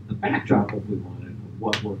the backdrop, if we wanted, of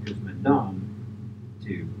what work has been done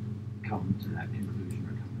to come to that conclusion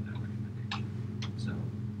or come to that recommendation. So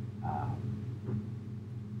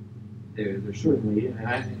there's certainly,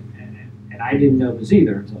 and I didn't know this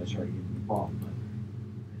either until I started getting involved, but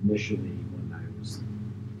initially when I was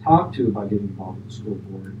talked to about getting involved with the school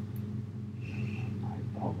board,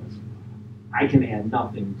 I thought I can add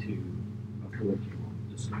nothing to a curriculum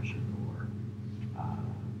discussion or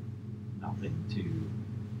nothing to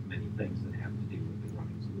many things that have to do with the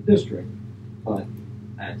runnings of the district, but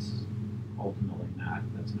that's ultimately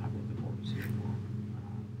that's not what the board is here for.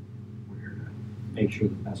 We're here to make sure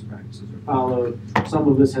that best practices are followed. Some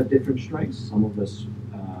of us have different strengths. Some of us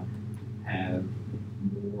have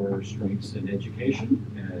more strengths in education,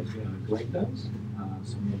 as Greg does.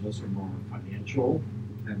 Some of us are more financial,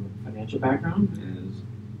 have a financial background, as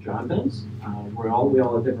John does. We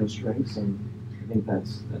all have different strengths, and I think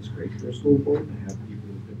that's great for a school board to have people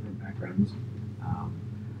with different backgrounds.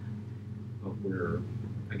 But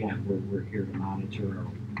we're here to monitor our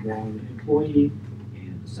one employee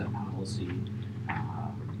and set policy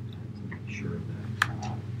to make ensure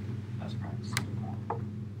that best practices are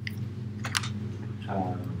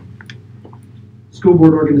followed. School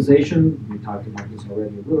board organization, we talked about this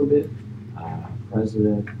already a little bit.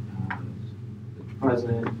 President, the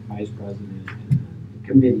president, vice president, and the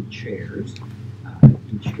committee chairs.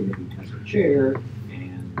 Each committee has a chair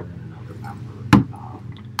and then another member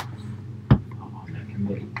on that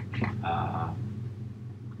committee.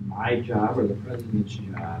 My job, or the president's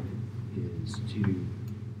job, is to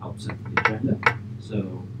help set the agenda.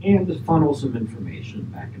 So, and to funnel some information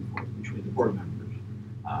back and forth between the board members.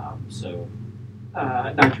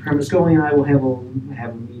 Dr. Kremiscoli and I will have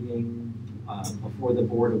a meeting before the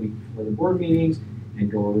board, a week before the board meetings,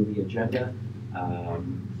 and go over the agenda.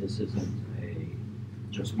 This isn't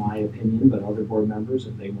just my opinion, but other board members,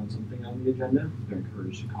 if they want something on the agenda, they're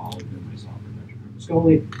encouraged to call either myself or Dr.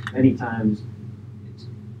 Kremiscoli. Many times, it's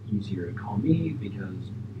easier to call me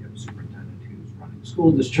because we have a superintendent who's running the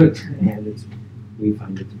school district, and we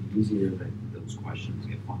find it to be easier that those questions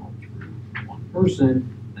get funneled through one person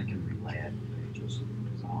that can relay it. Because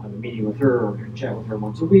I'll have a meeting with her or chat with her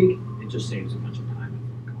once a week. It just saves a bunch of time and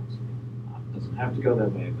phone calls. It doesn't have to go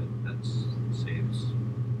that way, but that saves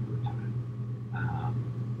her time.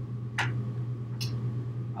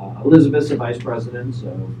 Elizabeth's the vice president, so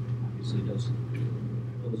obviously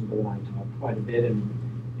Elizabeth and I talk quite a bit, and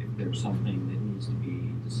if there's something that needs to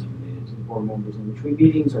be disseminated to the board members in between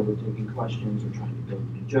meetings, or we're taking questions or trying to build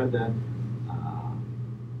an agenda,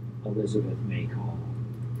 Elizabeth may call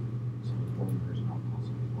some of the board members, and I'll call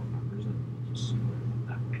some of the board members, and we'll just split it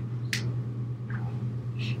that way. So,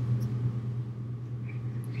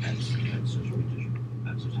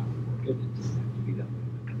 that's just how we work it. It doesn't have to be that way,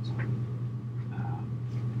 but that's how.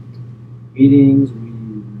 Meetings we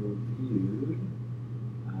reviewed.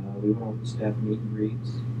 We went over the staff meet and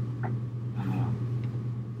greets.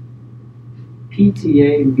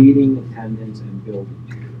 PTA meeting attendance and building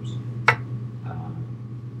tours.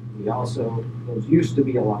 We also, those used to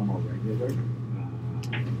be a lot more regular.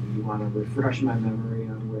 You want to refresh my memory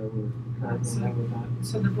on where we're currently at with that?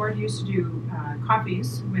 So the board used to do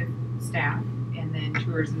coffees with staff and then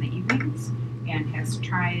tours in the evenings, and has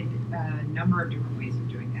tried a number of different ways of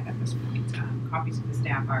doing that at this point. Coffees with the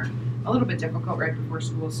staff are a little bit difficult right before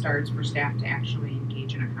school starts for staff to actually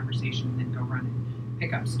engage in a conversation and then go run and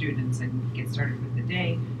pick up students and get started with the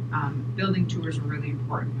day. Building tours were really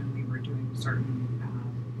important when we were doing certain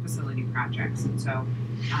facility projects, and so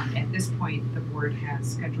at this point the board has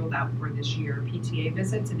scheduled out for this year PTA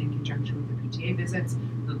visits, and in conjunction with the PTA visits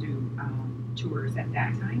they'll do tours at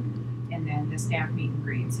that time, and then the staff meet and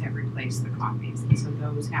greets have replaced the coffees, and so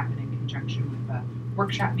those happen in conjunction with the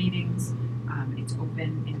workshop meetings. It's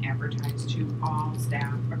open and advertised to all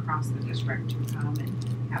staff across the district to come and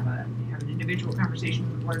have an individual conversation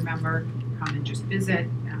with a board member, come and just visit.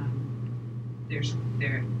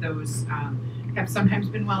 Those have sometimes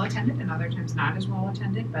been well attended and other times not as well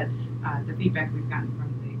attended, but the feedback we've gotten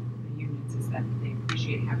from the unions is that they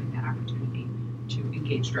appreciate having that opportunity to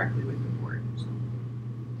engage directly with the board. So.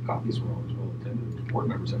 Coffees were always well attended. The board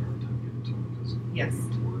members had a hard time getting to them because they had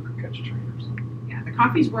to work or catch a train or something. Yeah, the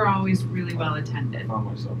coffees were always really well attended. I found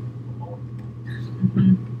myself alone.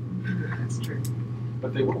 That's true.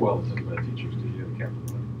 But they were well attended by teachers too. You had capital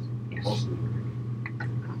levels. Yes. Most of them.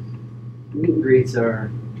 Meet and greets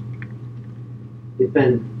they've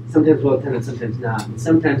been sometimes well attended, sometimes not. And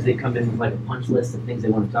sometimes they come in with like a punch list of things they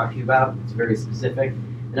want to talk to you about. It's very specific.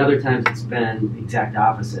 And other times it's been the exact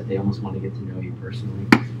opposite. They almost want to get to know you personally.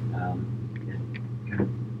 And kind of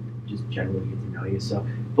just generally get to know you. So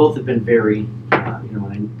both have been very,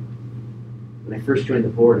 when I first joined the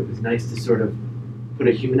board, it was nice to sort of put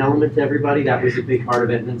a human element to everybody. That was a big part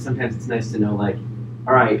of it. And then sometimes it's nice to know, like,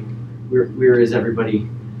 all right, where is everybody?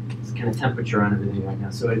 It's kind of temperature on everything right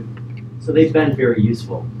now. So they've been very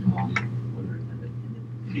useful when they're attended.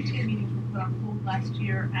 PTA meetings were put on hold last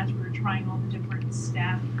year as we were trying all the different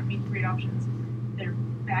staff meet and greet options. They're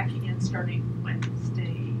back again starting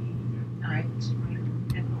Wednesday night, and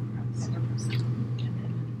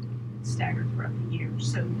then staggered throughout the year.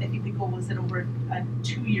 So I think the goal was that over a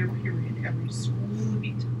 2-year period, every school would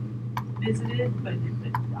be visited, but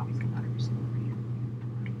obviously not every school every year.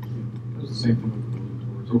 It was the same thing with building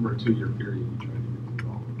tours. Over a 2-year period, we tried to get them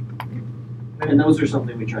all. And those are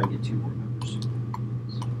something we try to get 2 board members.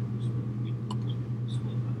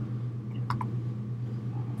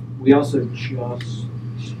 We also just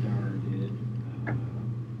started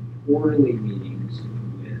quarterly meetings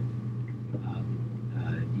with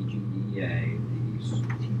DG58,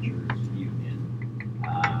 the teachers union,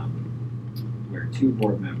 where 2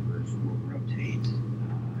 board members will rotate.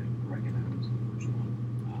 Greg and I was the first one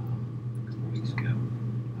a couple weeks ago.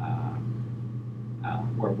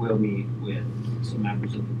 board will meet with some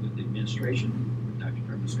members of with the administration, with Dr.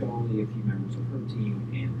 Berlusconi, a few members of her team,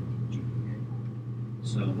 and the DGPA.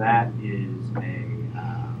 So that is a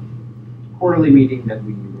quarterly meeting that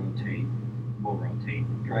we rotate. We'll rotate.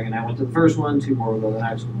 Greg and I went to the first one, 2 more will go to the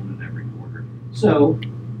next one, and every quarter. So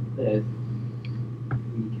that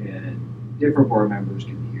we can, different board members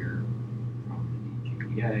can hear from the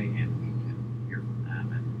DGPA, and we can hear from them,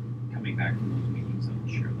 and coming back from those meetings, I will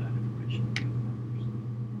share that information with the other members.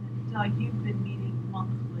 Doug, you've been meeting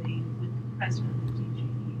monthly with the president of the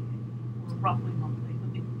DGE, or roughly monthly,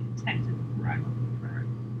 with the intent of Right.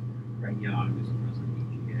 Greg Young is the president of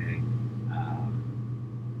DGA.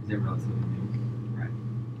 Is it relatively new? Right.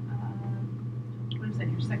 What is that,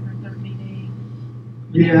 your second or third meeting?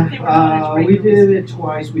 Yeah, They were not as we regular did as- it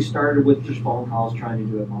twice. We started with just phone calls, trying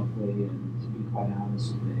to do it monthly, and to be quite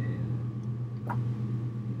honest,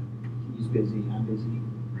 he's busy, I'm busy,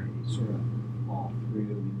 right? Sort of all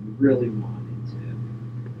through. We really wanted to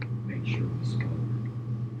make sure we spoke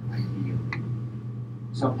ideally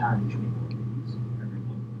sometime between board meetings every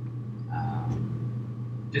month.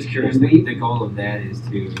 Just curious, And the goal of that is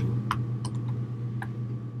to,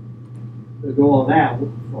 the goal of that,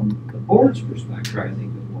 from the board's perspective, I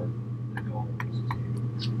think the goal is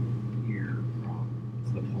to hear from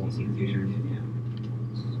the pulse of the future. yeah,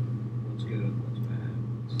 what's good, what's bad,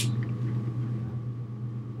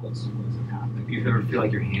 what's the topic. Do you ever feel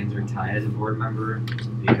like your hands are tied as a board member?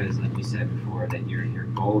 Because like we said before, that your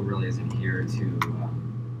goal really isn't here to,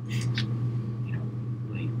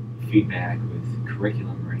 like feedback with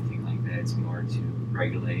curriculum or anything like that. It's more to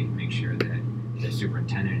regulate, make sure that the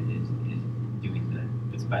superintendent is doing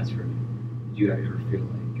what's best for you. Do you ever feel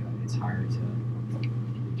like it's hard to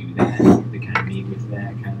do that, to kind of meet with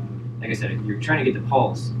that kind of, like I said, you're trying to get the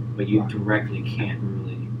pulse, but you directly can't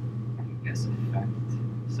really, I guess, affect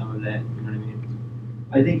some of that, you know what I mean?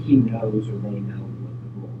 I think he knows, or they know, what the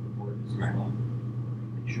role of the board is as Right. well.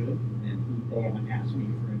 They should, and they haven't asked me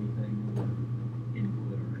for anything or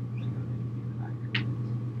input or anything on anything that I could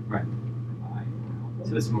Right. provide or help with.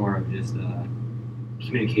 So it's more of just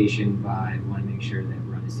communication vibe, want to make sure that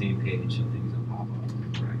we're on the same page so things don't pop up.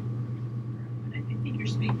 Right. And I think you're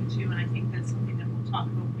speaking to, and I think that's something that we'll talk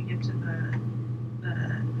about when we get to the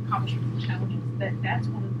accomplishments and challenges, that's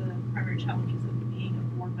one of the primary challenges of being a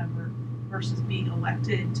board member versus being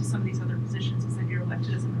elected to some of these other positions, is that you're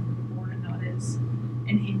elected as a member of the board and not as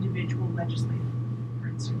an individual legislator, for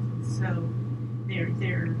instance. And so there's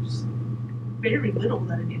very little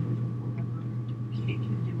that an individual board member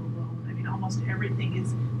can do alone. I mean, almost everything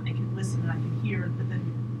is, I can listen and I can hear, but then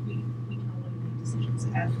we can only make decisions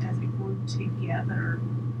as a group together.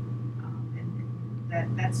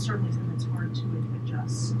 And that's certainly something that's hard to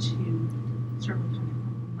adjust to, certainly coming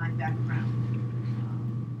from my background,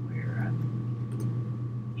 where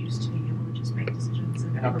I'm used to being able to just make decisions.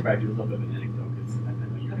 And I'll provide you with a little bit of an anecdote, because I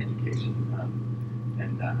know you're in education,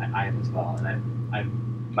 and I am as well. And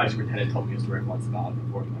my superintendent told me a story once about a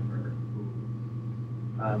board member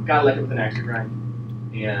who got elected with an axe to grind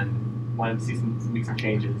and wanted to see make some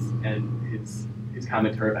changes. And his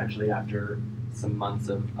comment to her eventually, after some months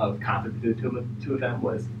of conflict between the two of them,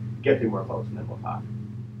 was, get 3 more votes and then we'll talk.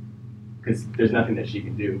 Because there's nothing that she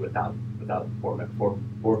can do without board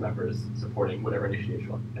members supporting whatever initiative she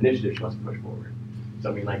wants to push forward.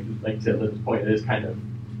 So I mean, like to Liz's point, it is kind of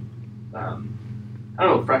I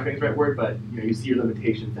don't know if frustrating is the right word, but you see your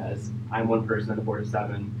limitations as, I'm one person on the board of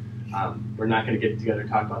 7. We're not going to get together and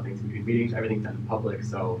talk about things in between meetings. Everything's done in public,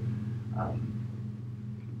 so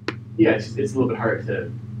yeah, it's a little bit harder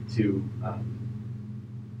to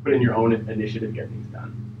put in your own initiative to get things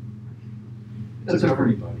done. It's a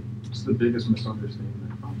governing body. It's the biggest misunderstanding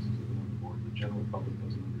that comes into the board. The general public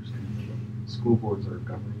doesn't understand that school boards are a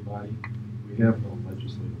governing body. We have no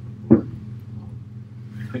legislative authority.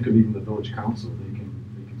 Think of even the village council. They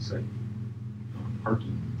can set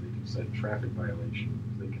parking. They can set traffic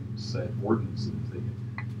violations. They can set ordinances.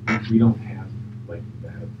 We don't have like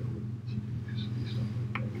that ability to do stuff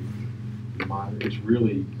like that. It's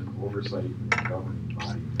really an oversight and a governing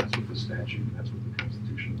body. That's what the statute, and that's what the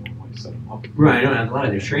Constitution of Illinois set them up. Right, and a lot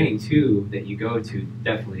of the training too that you go to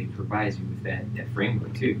definitely provides you with that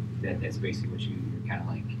framework too. That's basically what you're kind of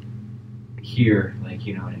like here, like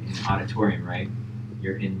in an auditorium, right?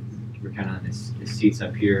 We're kind of on this seats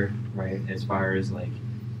up here, right? As far as like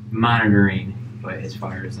monitoring, but as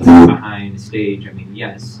far as like behind the stage, I mean,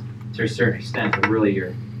 yes, to a certain extent, but really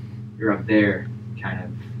you're up there, kind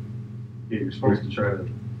of. Yeah, you're supposed to try to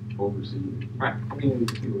oversee. Right. I mean,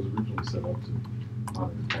 it was originally set up to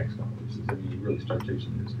monitor tax dollars. I mean, you really start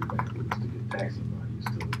tracing the history backwards to get taxing bodies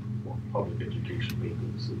to form public education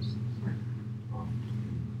local citizens.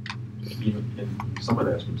 and some of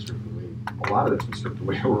that's been stripped away. A lot of that's been stripped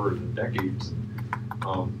away over the decades.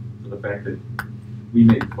 For the fact that we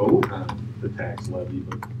may vote on the tax levy,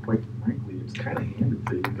 but quite frankly, it's kind of handed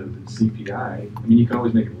to you because it's CPI. I mean, you can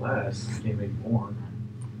always make it less, you can't make it more.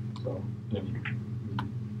 So, I mean,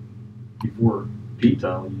 before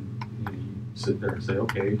PTEL, you sit there and say,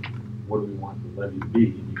 okay, what do we want the levy to be?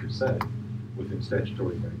 And you can set it within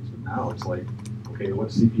statutory guidance. But now it's like, okay,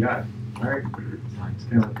 what's CPI? All right, it's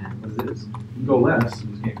kind of like what it is. You can go less, you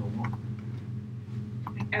just can't go more.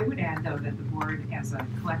 I would add, though, that the board, as a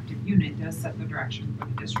collective unit, does set the direction for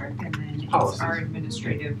the district, and then Policies. it's our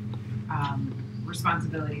administrative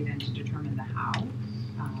responsibility then to determine the how.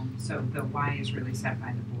 So the why is really set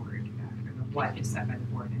by the board, or the what is set by the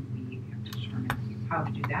board, and we have to determine how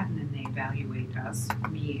to do that, and then they evaluate us,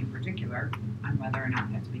 me in particular, on whether or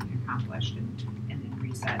not that's being accomplished, and then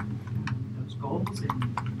reset those goals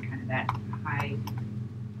and kind of that high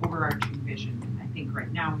overarching vision. And I think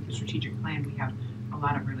right now with the strategic plan, we have a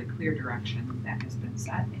lot of really clear direction that has been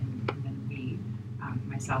set, and then we,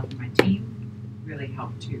 myself and my team, really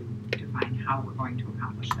help to define how we're going to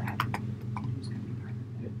accomplish that and who's going to be part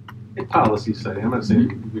of it. It's policy setting. I'm not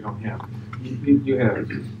saying we don't have. You have.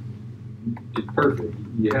 It's perfect.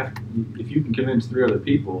 You have. If you can convince 3 other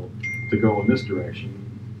people to go in this direction,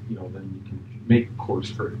 you know, then you can make course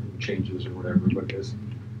for changes or whatever. Because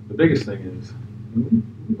the biggest thing is,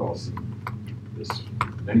 we've all seen this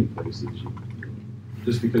many places.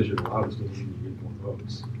 Just because you're the loudest doesn't mean you get more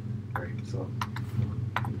votes, right? So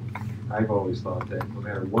I've always thought that no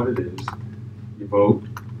matter what it is, you vote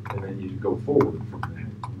and then you go forward from that.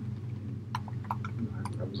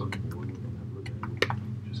 I was on the board with a member that would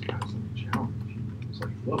just constantly challenge. It's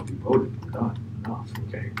like, look, we voted, we're done, enough,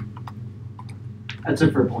 okay? That's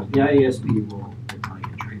a fair point. The IASB will probably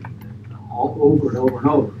get training that all over and over and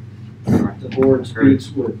over. The board speaks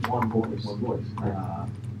with one voice. So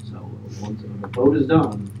once the vote is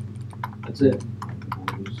done, that's it. The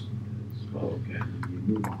vote is okay. You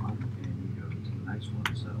move on and you go to the next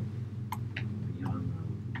one. So beyond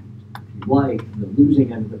if you like the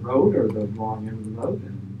losing end of the vote or the wrong end of the vote,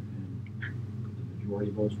 and the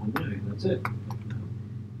majority votes one way, that's it.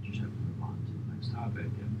 You just have to move on to the next topic.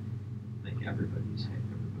 And I think everybody's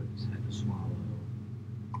had to swallow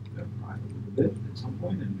their pride a little bit at some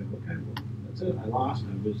point and go, okay, well, that's it. I lost.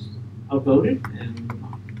 I was outvoted, and move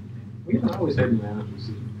on. We haven't always had unanimous.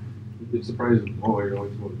 It's surprising. Oh, you're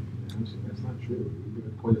always voting unanimously. That's not true. We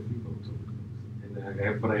get quite a few votes over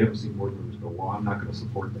things. But I haven't seen board members go, well, I'm not going to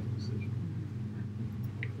support that decision.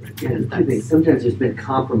 Yeah, I think sometimes there's been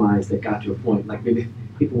compromise that got to a point. Like maybe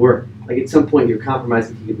people were, like at some point you're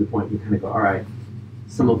compromising to get to the point you kind of go, all right,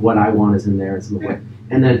 some of what I want is in there and some of what,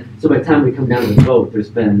 and then, so by the time we come down to the vote, there's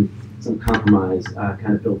been some compromise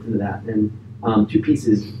kind of built into that. And 2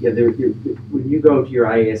 pieces, yeah, when you go to your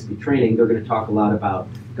IASB training, they're going to talk a lot about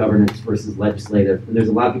governance versus legislative. And there's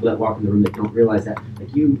a lot of people that walk in the room that don't realize that.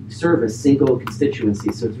 Like you serve a single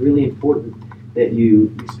constituency, so it's really important that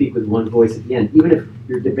you speak with one voice at the end. Even if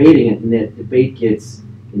you're debating it and that debate gets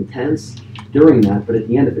intense during that, but at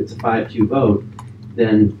the end, if it's a 5-2 vote,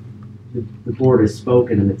 then the board has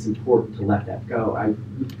spoken and it's important to let that go.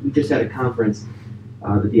 We just had a conference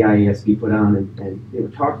that the IASB put on, and they were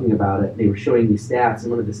talking about it. They were showing these stats, and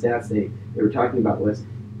one of the stats they were talking about was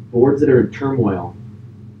boards that are in turmoil.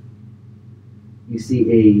 You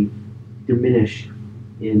see a diminish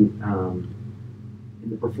in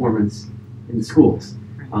the performance in the schools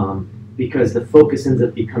because the focus ends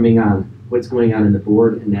up becoming on what's going on in the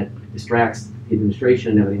board, and that distracts the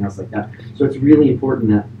administration and everything else like that. So it's really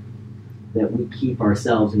important that we keep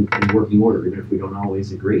ourselves in working order, even if we don't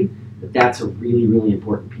always agree. But that's a really, really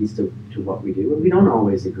important piece to what we do. And we don't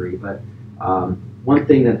always agree, but one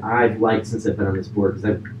thing that I've liked since I've been on this board,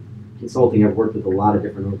 because I've worked with a lot of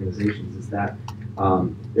different organizations, is that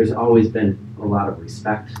there's always been a lot of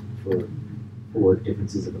respect for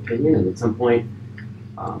differences of opinion. And at some point,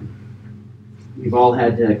 we've all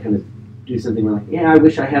had to kind of do something where like, yeah, I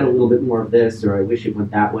wish I had a little bit more of this, or I wish it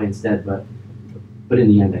went that way instead. But in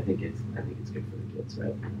the end, I think it's good for the kids,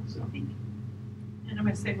 right? So. And I'm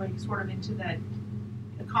going to segue sort of into that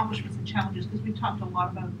accomplishments and challenges, because we've talked a little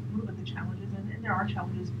bit about the challenges, and there are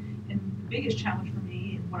challenges. And the biggest challenge for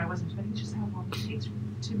me, and what I wasn't expecting, is just how long it takes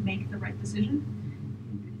to make the right decision.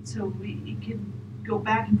 So it can go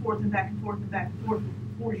back and forth and back and forth and back and forth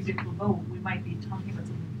before you get to a vote. We might be talking about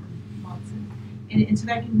something for months, and so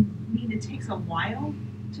that can mean it takes a while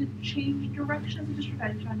to change direction of the district.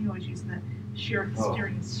 John, you always use the shared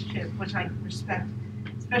steering ship, which I respect,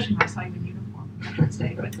 especially when I saw you in uniform on Veterans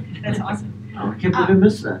Day, but that's awesome. Oh, I can't believe I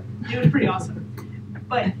missed that. It was pretty awesome.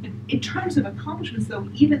 But in terms of accomplishments, though,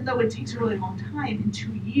 even though it takes a really long time, in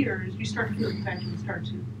 2 years, you start to feel like you start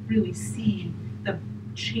to really see the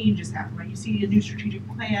changes happen, right? You see a new strategic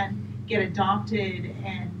plan get adopted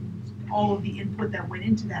and all of the input that went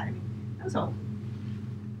into that. I mean, that was all.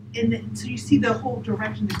 And then, so you see the whole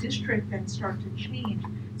direction of the district then start to change.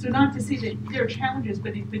 So not to say that there are challenges,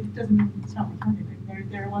 but it doesn't mean it's not redundant.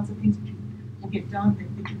 There are lots of things that you will get done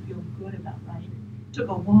that you feel good about, right? It took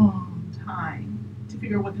a long time to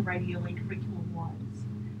figure out what the right ELA curriculum was.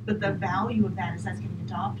 But the value of that is that's getting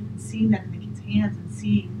adopted and seeing that in the kids' hands and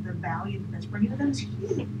seeing the value that that's bringing to them is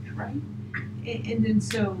huge, right? And then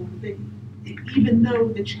so even though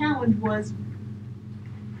the challenge was,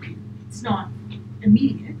 it's not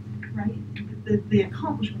immediate, right? The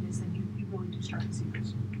accomplishment is that you really do start to see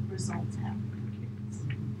those results happen for kids.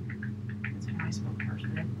 That's when I spoke first,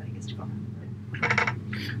 but everybody gets to go on.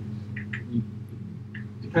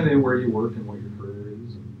 Depending on where you work and what your career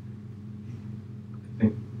is, and I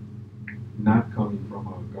think not coming from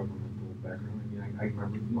a governmental background, I mean, I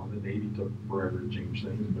remember, the Navy took forever to change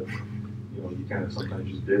things, but, you kind of sometimes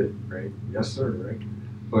just did it, right? Yes, sir, right?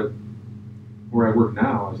 But where I work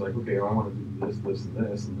now, I was like, okay, I want to do this, this, and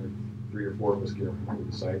this, and then 3 or 4 of us get around and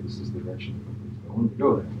decide this is the direction the company's going. We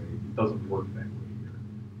go that way. It doesn't work that way here.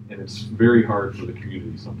 And it's very hard for the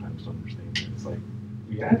community sometimes to understand that. It's like,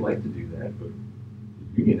 yeah, I'd like to do that, but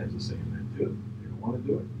the union has a say in that too. They don't want to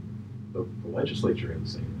do it. The legislature has a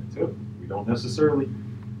say in that too. We don't necessarily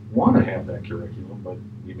want to have that curriculum, but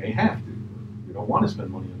we may have to. We don't want to spend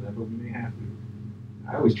money on that, but we may have to.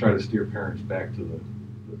 I always try to steer parents back to the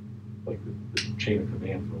chain of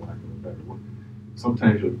command, for lack of a better word.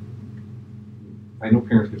 Sometimes I know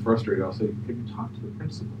parents get frustrated. I'll say, have you talked to the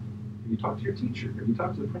principal? Have you talked to your teacher? Have you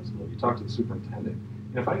talked to the principal? Have you talked to the superintendent?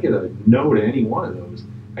 And if I get a no to any one of those,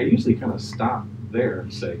 I usually kind of stop there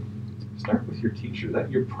and say, start with your teacher. That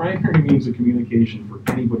your primary means of communication for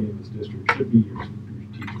anybody in this district should be your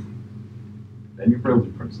teacher. Then your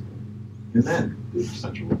building principal. And then the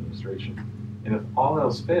central administration. And if all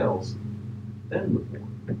else fails, then the board.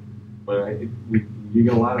 But you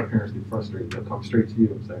get a lot of parents get frustrated. They'll come straight to you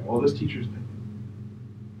and say, well, this teacher's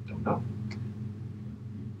don't know.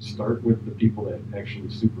 Start with the people that actually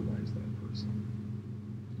supervise that person.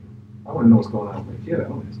 I want to know what's going on with my kid. I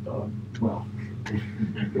don't ask Doug. Well,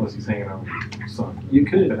 unless he's hanging out with his son. You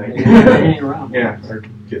could. Hang around. Yeah, our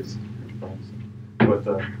kids, our friends. But,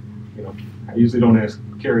 I usually don't ask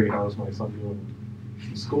Carrie, how's my son doing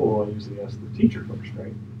in school. I usually ask the teacher first,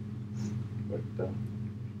 right? But,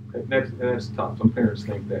 that's tough. Some parents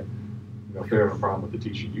think that, if they have a problem with the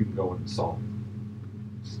teacher, you can go in and solve it.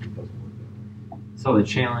 It doesn't work that way. So the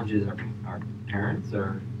challenges are parents,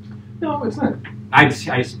 or? No, it's not. I just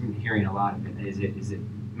been hearing a lot of it. Is it?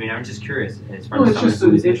 I mean, I'm just curious as far as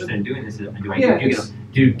someone who's interested in doing this. Do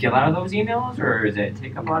you get a lot of those emails, or does it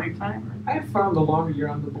take up a lot of your time? Or? I have found the longer you're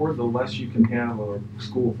on the board, the less you can have a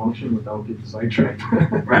school function without getting sidetracked.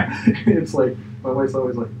 Right. It's like, my wife's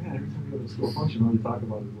always like, man, every time you go to a school function, all you talk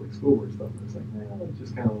about is like schoolwork stuff. And it's like, it's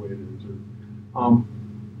just kind of the way it is.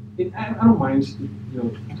 I don't mind,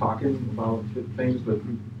 talking about things, but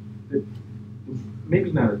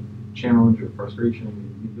maybe not a challenge or frustration. I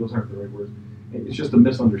mean, those aren't the right words. It's just a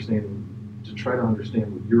misunderstanding to try to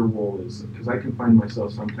understand what your role is. Because I can find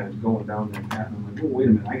myself sometimes going down that path, and I'm like, well, wait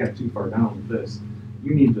a minute, I got too far down with this.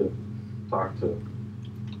 You need to talk to...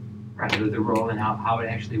 Right, the role and how it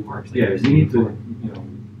actually works. Like, yeah, you need to,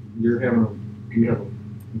 you have a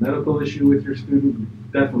medical issue with your student, you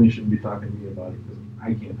definitely shouldn't be talking to me about it, because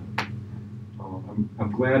I can't help it.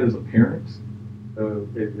 I'm glad as a parent,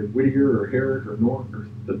 at Whittier or Herrick or North,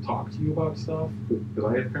 to talk to you about stuff, because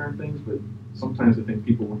I have parent things, but sometimes I think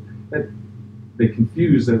people, they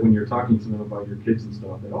confuse that when you're talking to them about your kids and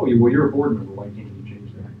stuff, that, you're a board member, why can't you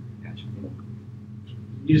change that? Gotcha.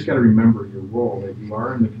 You just got to remember your role, that you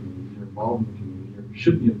are in the community, you're involved in the community, you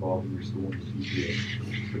should be involved in your school and your PTA,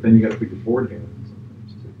 but then you got to put your board hat in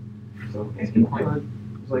sometimes too. So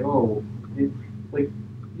it's like,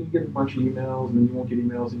 you get a bunch of emails, and then you won't get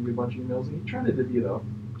emails, and you get a bunch of emails, and you try to divvy it up.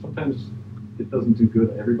 Sometimes it doesn't do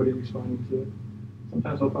good, everybody responding to it.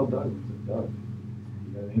 Sometimes I'll call Doug and say, Doug,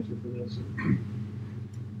 you got an answer for this? You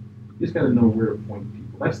just got to know where to point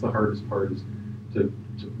people. That's the hardest part, is to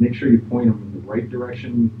make sure you point them in the right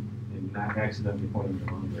direction and not accidentally point them in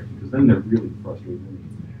the wrong direction, because then they're really frustrated.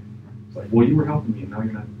 It's like, well, you were helping me, and now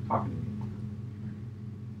you're not talking to me.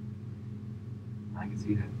 I can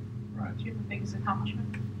see that. Right. Do you have the biggest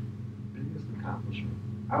accomplishment? Biggest accomplishment?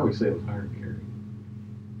 I always say it was hiring Carrie.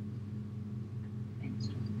 I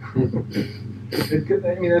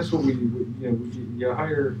mean, that's what you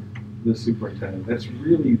hire the superintendent. That's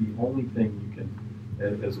really the only thing you can,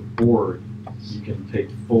 as a board, you can take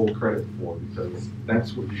full credit for, because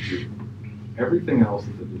that's what you do. Everything else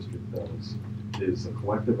that the district does is a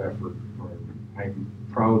collective effort. I'm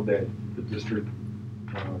proud that the district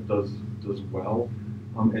does well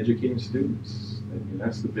educating students. I mean,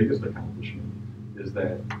 that's the biggest accomplishment, is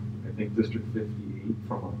that I think District 58,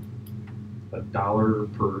 from a dollar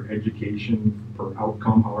per education, per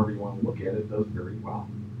outcome, however you want to look at it, does very well.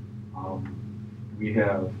 We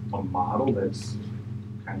have a model that's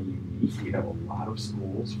kind of unique. We have a lot of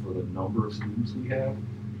schools for the number of students we have.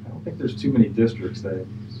 I don't think there's too many districts that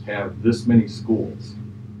have this many schools.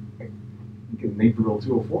 Naperville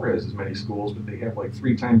 204 has as many schools, but they have like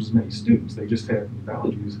 3 times as many students. They just have,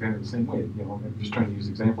 Valley View is kind of the same way. You know, I'm just trying to use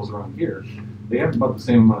examples around here. They have about the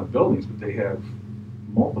same amount of buildings, but they have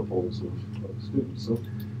multiples of students. So,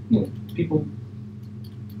 you know, people,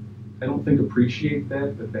 I don't think appreciate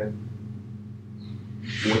that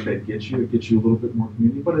what that gets you. It gets you a little bit more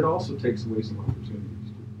community, but it also takes away some opportunities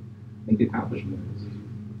too. I think the accomplishment is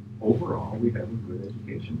overall, we have a good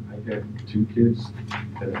education. I've had 2 kids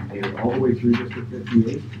that have made it all the way through District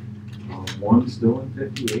 58, one still in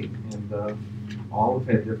 58, and all have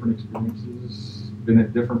had different experiences, been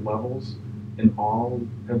at different levels, and all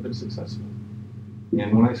have been successful.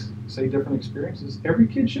 And when I say different experiences, every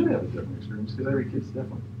kid should have a different experience, because every kid's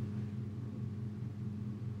different.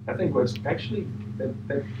 I think what's actually,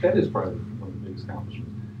 that is probably one of the biggest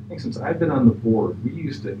accomplishments. I think since I've been on the board, we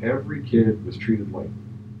used to, every kid was treated like,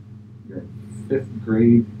 you're in 5th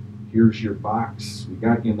grade, here's your box, we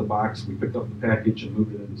got you in the box, we picked up the package and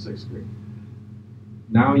moved it into 6th grade.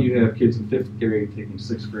 Now you have kids in 5th grade taking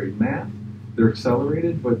 6th grade math. They're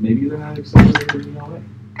accelerated, but maybe they're not accelerated in all that.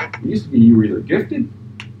 It used to be you were either gifted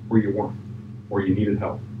or you weren't, or you needed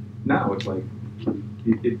help. Now it's like,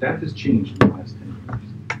 that has changed in the last 10 years,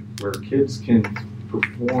 where kids can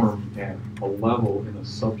perform at a level in a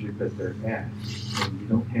subject that they're at, and you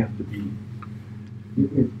don't have to be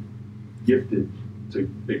gifted to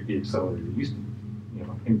be accelerated. It used to, you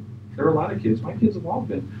know, and there are a lot of kids, my kids have all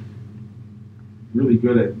been really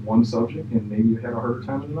good at one subject and maybe had a harder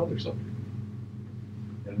time in another subject.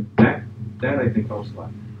 And that I think helps a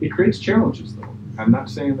lot. It creates challenges though. I'm not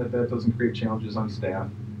saying that doesn't create challenges on staff.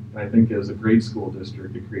 And I think as a grade school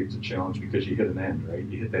district, it creates a challenge because you hit an end, right?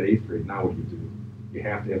 You hit that 8th grade, now what do? You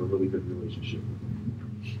have to have a really good relationship with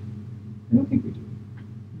them. I don't think we do.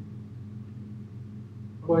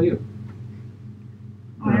 How about you?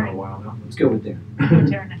 All right. A while now. Let's go with Dan.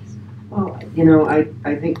 Darren next. Well, you know,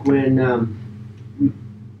 I think when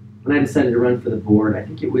I decided to run for the board, I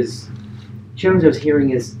think it was, the challenge I was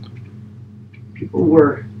hearing is people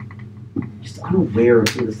were just unaware of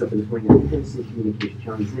some of the stuff that was going on. We had some communication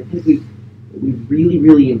challenges. And I think we really,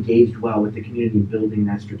 really engaged well with the community in building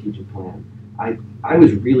that strategic plan. I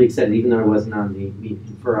was really excited, even though I wasn't on the meeting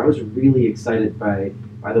confer, I was really excited by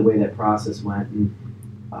the way that process went. And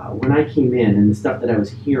when I came in, and the stuff that I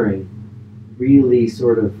was hearing really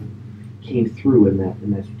sort of came through in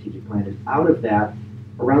that strategic plan. And out of that,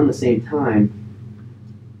 around the same time,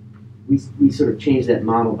 we sort of changed that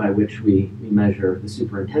model by which we measure the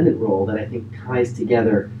superintendent role that I think ties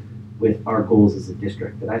together with our goals as a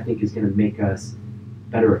district, that I think is going to make us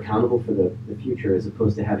better accountable for the future, as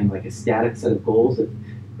opposed to having like a static set of goals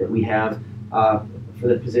that we have for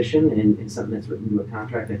the position and something that's written into a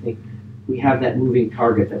contract. I think we have that moving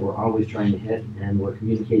target that we're always trying to hit, and we're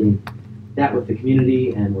communicating that with the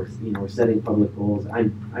community, and we're setting public goals.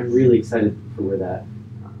 I'm really excited for where that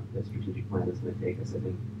strategic plan is going to take us. I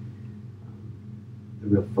think a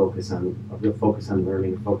real focus on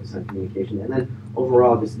learning, a focus on communication, and then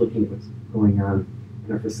overall just looking at what's going on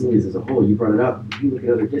in our facilities as a whole. You brought it up. If you look at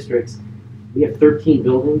other districts, we have 13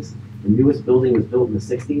 buildings. The newest building was built in the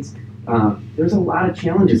 60s. There's a lot of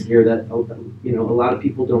challenges here that a lot of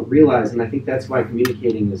people don't realize, and I think that's why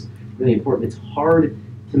communicating is really important. It's hard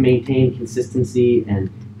to maintain consistency and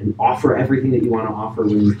offer everything that you want to offer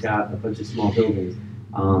when you've got a bunch of small buildings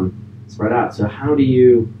spread out. So how do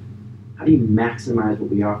you maximize what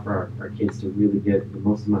we offer our kids to really get the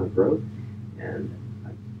most amount of growth? And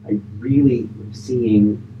I really am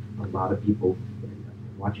seeing a lot of people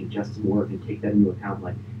watching Justin work and take that into account.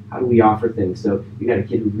 Like, how do we offer things? So you got a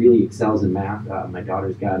kid who really excels in math. My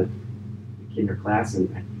daughter's got a kid in her class, and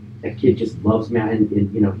that kid just loves math.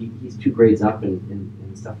 And he's 2 grades up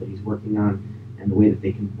in stuff that he's working on, and the way that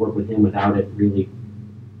they can work with him without it really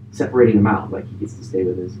separating him out. Like, he gets to stay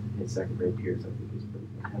with his 2nd grade peers. I think is pretty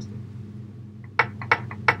fantastic.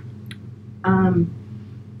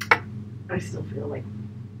 I still feel like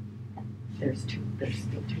there's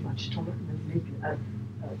still too much to learn.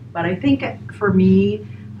 But I think for me,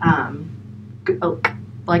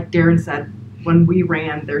 like Darren said, when we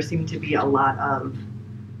ran, there seemed to be a lot of,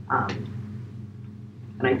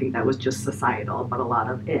 and I think that was just societal, but a lot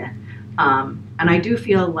of and I do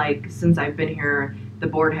feel like since I've been here, the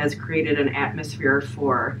board has created an atmosphere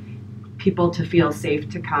for people to feel safe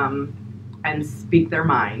to come and speak their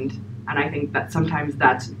mind. And I think that sometimes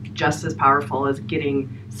that's just as powerful as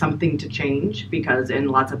getting something to change, because in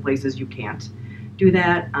lots of places you can't do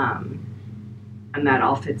that. And that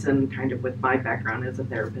all fits in kind of with my background as a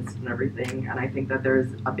therapist and everything. And I think that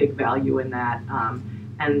there's a big value in that,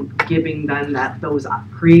 and giving them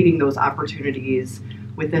creating those opportunities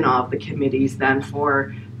within all of the committees then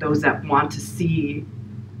for those that want to see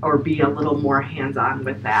or be a little more hands-on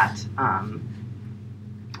with that.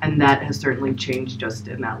 And that has certainly changed just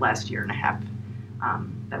in that last year and a half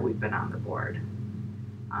that we've been on the board.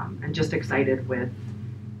 And just excited with,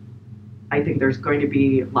 I think there's going to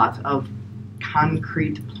be lots of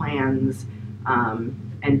concrete plans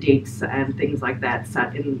and dates and things like that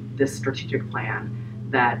set in this strategic plan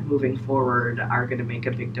that moving forward are going to make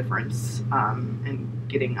a big difference in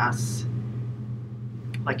getting us,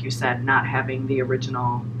 like you said, not having the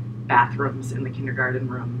original bathrooms in the kindergarten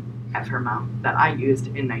room at Fairmount that I used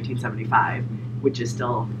in 1975, which is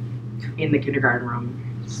still in the kindergarten room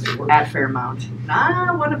at Fairmount.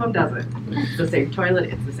 One of them doesn't. It's the same toilet,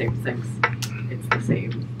 it's the same sinks, it's the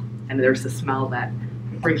same. And there's a smell that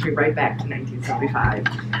brings me right back to 1975.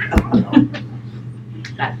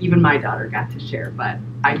 That even my daughter got to share, but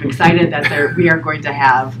I'm excited that we are going to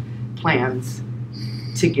have plans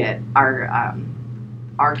to get our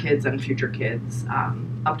kids and future kids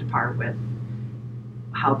up to par with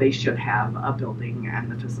how they should have a building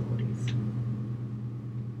and the facilities.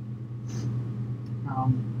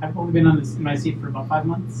 I've only been in my seat for about 5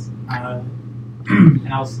 months, and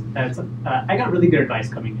I got really good advice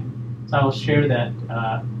coming in. So I'll share that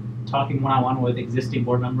talking one-on-one with existing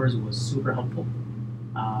board members was super helpful.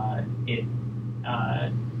 It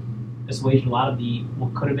assuaged a lot of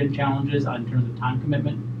what could have been challenges in terms of time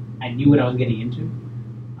commitment. I knew what I was getting into.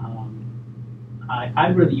 I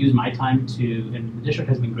really use my time and the district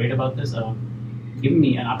has been great about this, of giving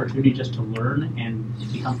me an opportunity just to learn and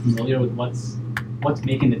become familiar with what's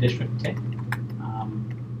making the district tick.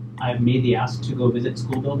 I've made the ask to go visit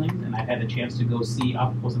school buildings, and I've had the chance to go see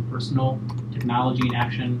up close and personal technology in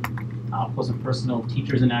action, up close and personal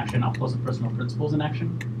teachers in action, up close and personal principals in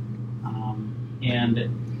action.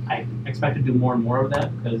 And I expect to do more and more of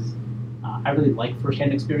that because I really like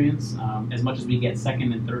firsthand experience. As much as we get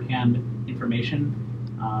second and third hand information,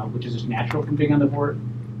 which is just natural from being on the board,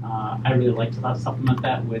 I really like to supplement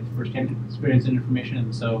that with firsthand experience and information.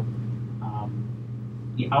 And so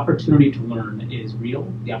the opportunity to learn is real.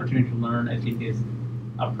 The opportunity to learn, I think, is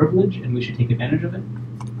a privilege, and we should take advantage of it.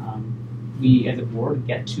 We, as a board,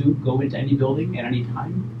 get to go into any building at any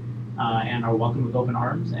time, and are welcomed with open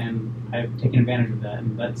arms, and I've taken advantage of that.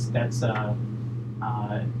 And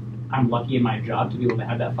I'm lucky in my job to be able to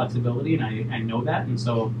have that flexibility, and I know that, and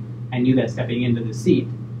so I knew that stepping into the seat,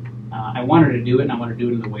 I wanted to do it, and I want to do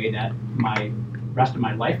it in the way that my rest of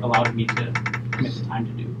my life allowed me to commit the time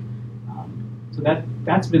to do. So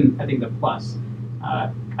that's been, I think, the plus.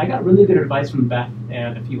 I got really good advice from Beth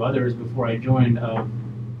and a few others before I joined of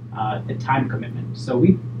the time commitment. So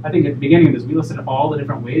I think at the beginning of this, we listed all the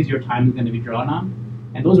different ways your time is going to be drawn on,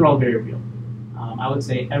 and those are all very real. I would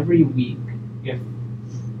say every week, if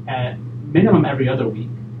at minimum every other week,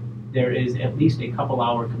 there is at least a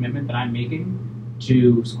couple-hour commitment that I'm making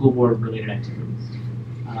to school board-related activities.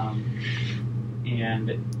 And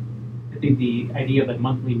I think the idea of a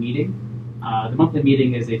monthly meeting, the monthly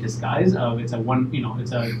meeting is a disguise of it's a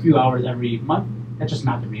few hours every month. That's just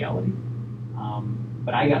not the reality.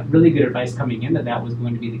 But I got really good advice coming in that was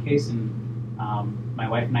going to be the case, and my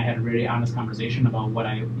wife and I had a very honest conversation about what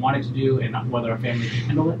I wanted to do and whether our family could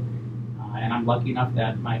handle it. And I'm lucky enough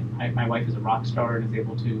that my wife is a rock star and is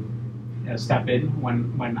able to step in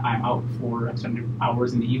when I'm out for extended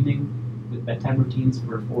hours in the evening with bedtime routines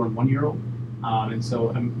for a 4- and 1-year-old. And so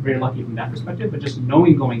I'm very lucky from that perspective. But just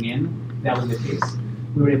knowing going in that was the case,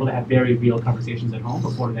 we were able to have very real conversations at home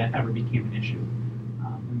before that ever became an issue.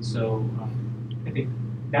 And so I think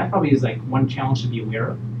that probably is like one challenge to be aware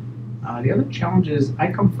of. The other challenge is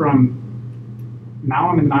now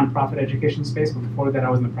I'm in the nonprofit education space, but before that I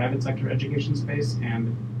was in the private sector education space,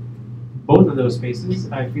 and both of those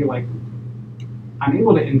spaces I feel like I'm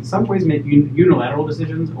able to in some ways make unilateral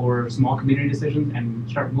decisions or small community decisions and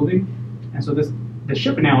start moving. And so the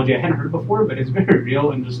ship analogy I hadn't heard before, but it's very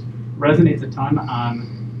real and just resonates a ton on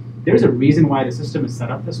there's a reason why the system is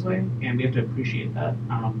set up this way, and we have to appreciate that.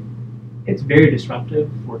 It's very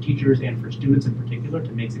disruptive for teachers and for students in particular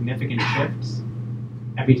to make significant shifts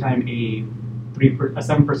every time a a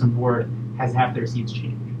 7-person board has half their seats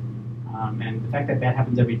change. And the fact that that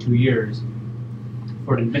happens every 2 years,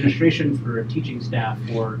 for an administration, for teaching staff,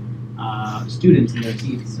 for students in their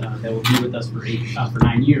seats that will be with us for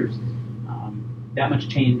 9 years, that much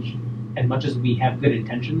change, as much as we have good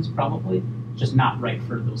intentions, probably, just not right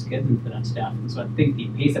for those kids and for that staff. And so I think the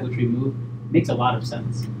pace at which we move makes a lot of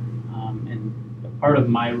sense. And part of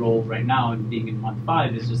my role right now in being in month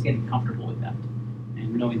 5 is just getting comfortable with that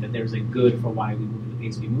and knowing that there's a good for why we move at the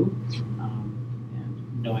pace we move,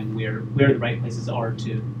 and knowing where the right places are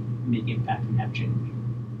to make impact and have change.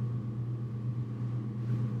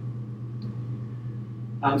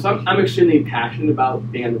 So I'm extremely passionate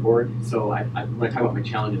about being on the board. So when I talk about my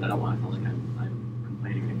challenges, I don't want to sound like I'm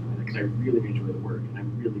complaining or anything like that, because I really enjoy the work and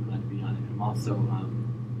I'm really glad to be on it. I'm also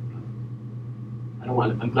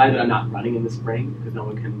I'm glad that I'm not running in the spring, because no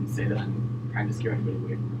one can say that I'm trying to scare anybody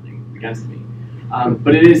away from running against me.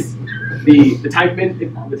 But it is the time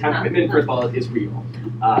commitment. The time commitment, first of all, is real.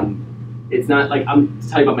 It's not like I'm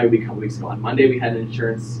telling you about my week a couple weeks ago. On Monday we had an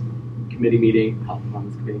insurance committee meeting, health and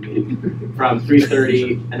wellness committee meeting from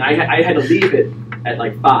 3:30, and I had to leave it at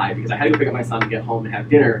like 5 because I had to go pick up my son to get home and have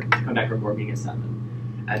dinner to come back for a board meeting at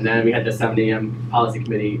 7. And then we had the 7 a.m. policy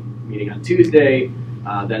committee meeting on Tuesday.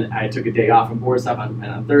 Then I took a day off from board stuff, and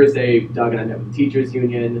on Thursday, Doug and I met with the teachers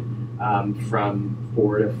union from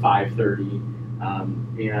 4 to 5:30,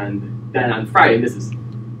 and then on Friday, this is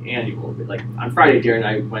annual, but like on Friday, Darren and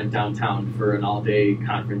I went downtown for an all-day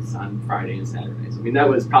conference on Friday and Saturday. So I mean, that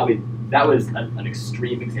was an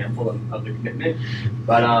extreme example of the commitment,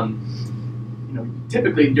 but you know,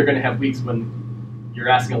 typically you're going to have weeks when you're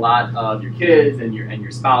asking a lot of your kids and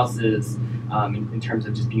your spouses in terms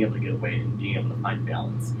of just being able to get away and being able to find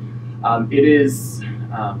balance. It is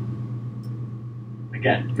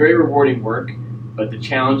again very rewarding work, but the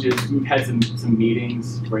challenge is we've had some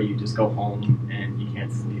meetings where you just go home and you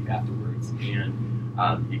can't sleep afterwards, and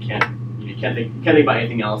you can't think about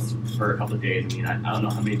anything else for a couple of days. I mean, I don't know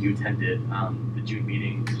how many of you attended the June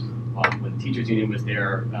meeting when the teachers union was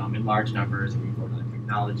there in large numbers, and we worked on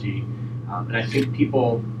technology. And I think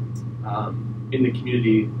people in the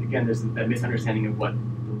community, again, there's that misunderstanding of what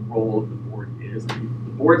the role of the board is. The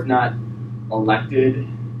board's not elected.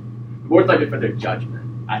 The board's elected for their judgment,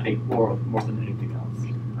 I think, more than anything else.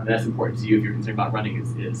 And that's important to you if you're concerned about running,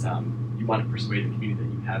 is you want to persuade the community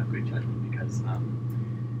that you have good judgment, because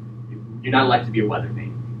you're not elected to be a weather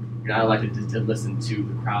vane. You're not elected to listen to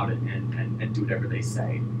the crowd and do whatever they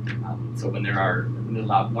say. So when there's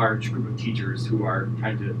a large group of teachers who are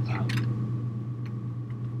trying to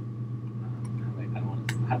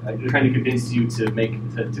they're trying to convince you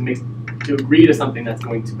to agree to something that's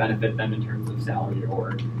going to benefit them in terms of salary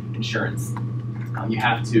or insurance, you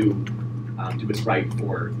have to do what's right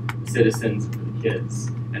for the citizens and for the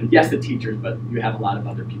kids, and yes, the teachers, but you have a lot of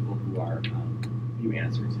other people who are you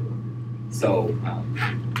answer to. So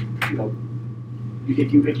you know,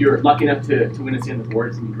 if you're lucky enough to win a seat on the board,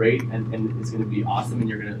 it's gonna be great, and it's gonna be awesome, and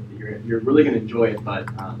you're really gonna enjoy it. But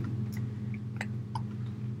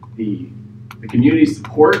the community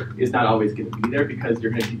support is not always going to be there, because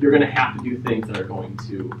you're going to have to do things that are going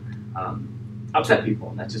to upset people,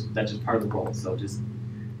 and that's just part of the role. So just,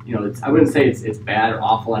 you know, I wouldn't say it's bad or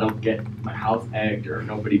awful. I don't get my house egged or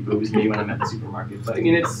nobody boos me when I'm at the supermarket. But I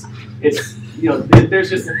mean, it's you know,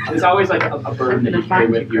 there's always like a burden that you carry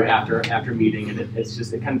with you after a meeting, and it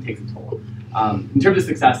kind of takes a toll. In terms of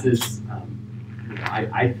successes, you know,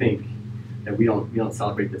 I think that we don't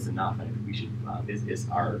celebrate this enough. I think we should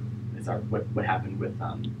what happened with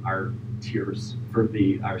our tiers for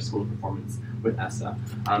our school performance with ESSA,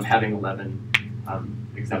 having 11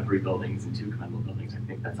 exemplary buildings and 2 commendable buildings. I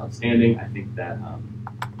think that's outstanding. I think that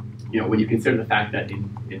you know, when you consider the fact that in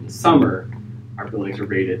the summer our buildings are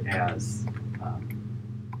rated as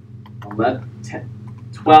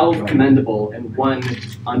 12 commendable and 1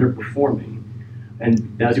 underperforming,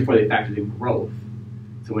 and that was before they factored in growth.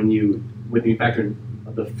 So when you factor in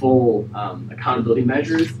the full accountability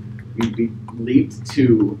measures, we leaped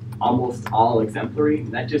to almost all exemplary,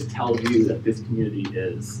 and that just tells you that this community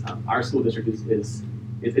is, our school district is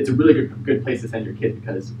it's a really good place to send your kid,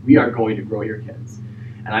 because we are going to grow your kids.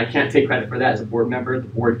 And I can't take credit for that as a board member. The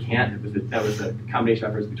board can't. That was a combination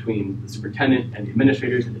of efforts between the superintendent and the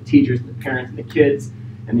administrators and the teachers and the parents and the kids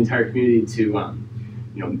and the entire community to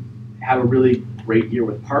you know, have a really great year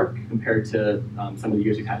with Park compared to some of the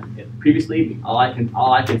years we've had previously. So my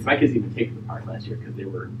kids even take the Park last year because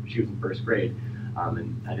she was in 1st grade,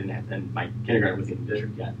 and my kindergarten wasn't in the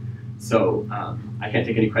district yet. So I can't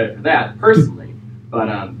take any credit for that personally. But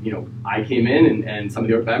you know, I came in, and some of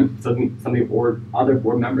the other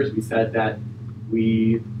board members, we said that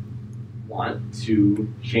we want to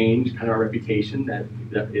change kind of our reputation that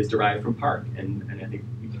is derived from Park, and I think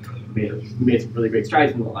we made some really great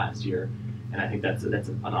strides in the last year, and I think that's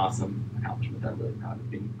an awesome accomplishment that I'm really proud of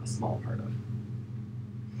being a small part of.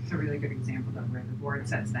 It's a really good example of where the board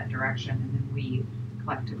sets that direction, and then we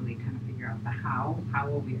collectively kind of figure out the how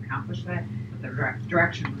will we accomplish that. But the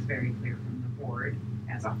direction was very clear from the board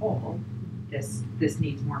as a whole. This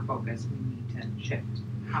needs more focus. We need to shift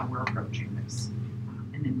how we're approaching this,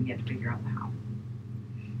 and then we get to figure out the how.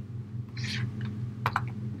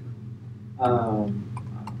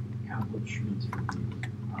 Accomplishments for me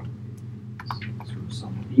probably sort of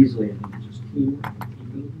somewhat easily. I think it's just team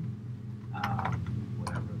building,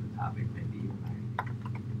 whatever the topic may be. When I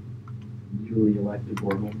newly elected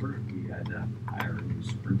board member, we had to hire a new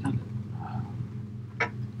superintendent.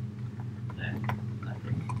 And I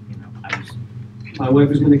think, my wife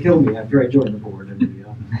was going to kill me after I joined the board, and we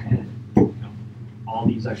had all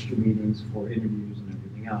these extra meetings for interviews and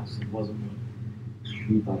everything else. It wasn't what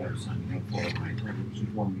we thought I was signing up for when I told her it was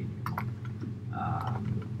just one meeting a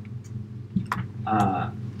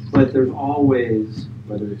month. But there's always,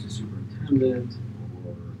 whether it's a superintendent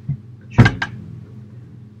or a change in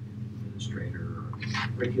administrator or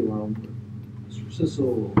curriculum with Mr.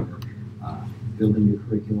 Sissel, or building new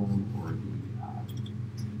curriculum, or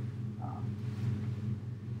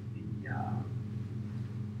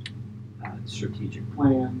the strategic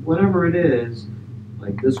plan, whatever it is.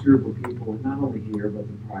 Like this group of people, not only here, but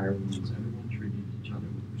the prior ones, everyone treated each other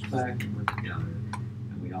with respect and worked together,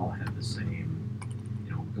 and we all had the same,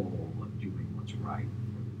 goal of doing what's right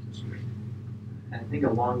for the district. And I think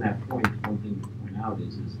along that point, one thing to point out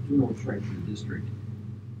is doing what's right for the district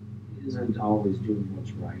isn't always doing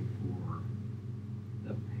what's right for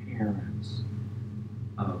the parents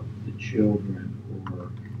of the children or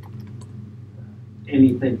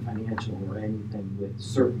anything financial or anything with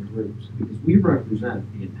certain groups, because we represent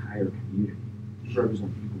the entire community. We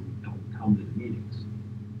represent people who don't come to the meetings.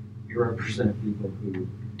 We represent people who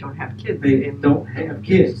don't have kids. They don't have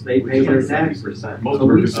kids. They pay their taxes.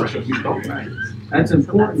 That's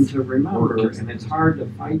important to remember, and it's hard to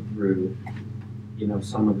fight through,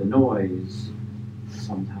 some of the noise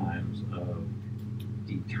sometimes of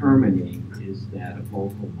determining, is that a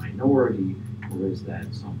vocal minority or is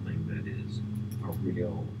that something that is a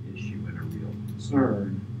real issue and a real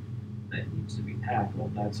concern that needs to be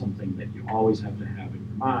tackled. That's something that you always have to have in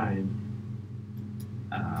your mind,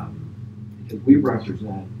 because we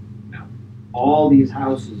represent all these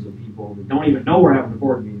houses of people that don't even know we're having a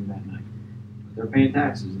board meeting that night. But they're paying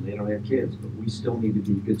taxes and they don't have kids, but we still need to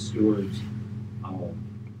be good stewards of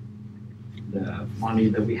the money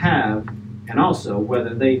that we have, and also,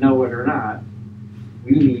 whether they know it or not,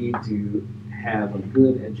 we need to have a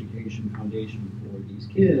good education foundation for these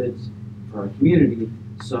kids, for our community,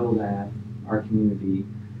 so that our community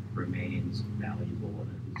remains valuable and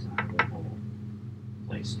a desirable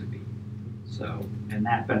place to be. So, and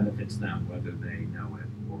that benefits them whether they know it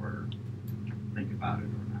or think about it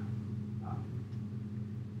or not.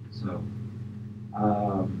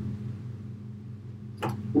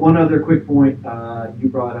 One other quick point, you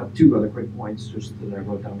brought up two other quick points, just that I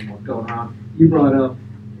wrote down what's going on. You brought up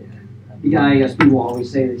the IASB will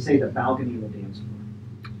always say, they say the balcony of the dance floor.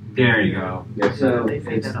 There you go. So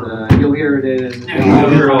it's you'll hear it in. You'll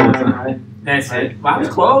hear it all the time. Right? That's it. Well, I was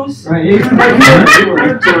close. Right, you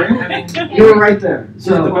were right there.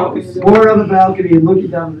 So we're on the balcony and looking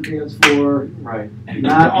down at the dance floor. Right.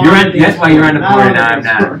 Not you're on, that's why you're on the board and I'm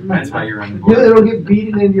not. That's why you're on the board. It'll get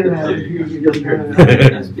beaten into your head.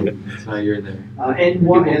 That's why you're there. And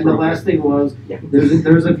the last thing was,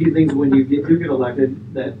 there's a few things when you do get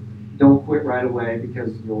elected that don't quit right away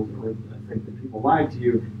because you'll think that people lied to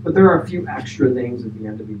you. But there are a few extra things at the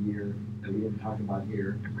end of the year that we didn't talk about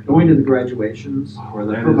here. Going to the graduations or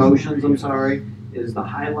the promotions, I'm sorry, is the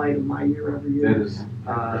highlight of my year every year. That is.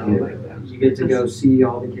 You get to go see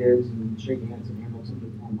all the kids and shake hands and hand out some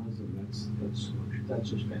diplomas, and that's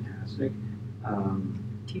just fantastic.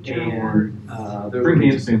 Teacher and bring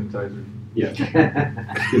hand sanitizer. Yeah.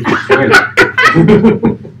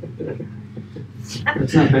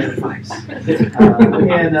 That's not bad advice.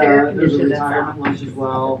 And there's a retirement lunch as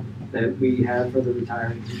well that we have for the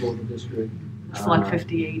retiring people in the district. Select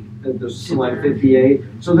 58. There's Select 58.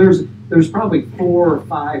 So there's probably 4 or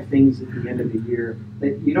 5 things at the end of the year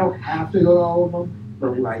that you don't have to go to all of them,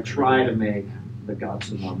 but I try to make the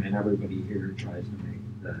guts of them, and everybody here tries to make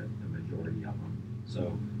the majority of them.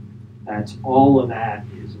 So that's all of that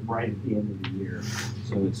is right at the end of the year.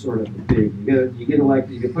 So it's sort of a big, you get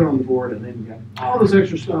elected, you get put on the board, and then you got all this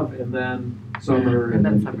extra stuff, and then summer, and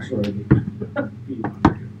then summer. Sort of feed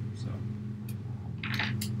under you. So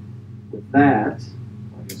with that,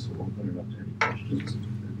 I guess we'll open it up to any questions. If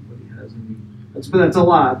anybody has any, that's a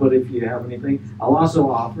lot, but if you have anything, I'll also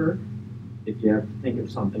offer, if you have to think of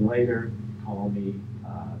something later, call me,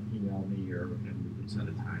 email me, and we can set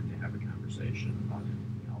a time to have a conversation about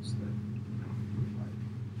anything else that,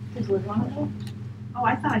 you know, Does Liz want to go? Oh,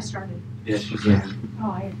 I thought I started. yeah, she's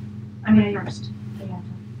Oh, I mean, first.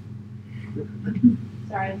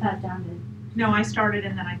 Sorry, I thought John did. No, I started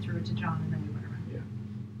and then I threw it to John and then we went around.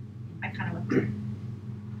 Yeah. I kind of went.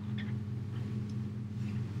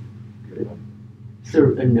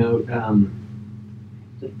 So a note,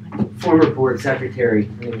 the former board secretary,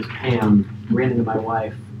 her name was Pam, ran into my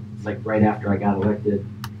wife, like right after I got elected,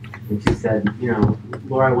 and she said, you know,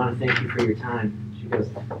 Laura, I want to thank you for your time. She goes,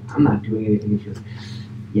 I'm not doing anything. And she goes,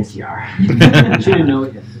 yes, you are. She didn't know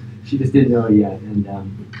it yet. She just didn't know it yet, and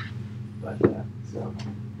so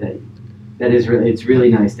that is really, it's really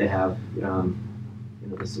nice to have you know,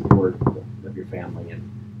 the support of your family, and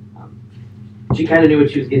she kind of knew what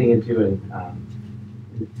she was getting into, and I'm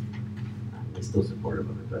still supportive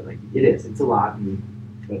of it, but like it's a lot,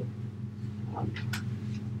 but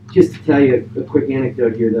just to tell you a quick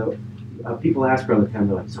anecdote here though, people ask her all the time,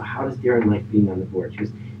 they're like, so how does Darren like being on the board? She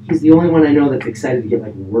goes, he's the only one I know that's excited to get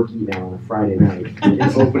like work email on a Friday night and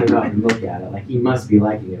just open it up and look at it. Like he must be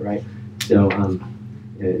liking it, right? So, you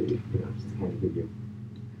know, just to kind of give you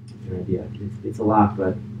an idea, it's a lot,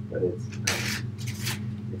 but it's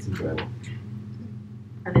enjoyable.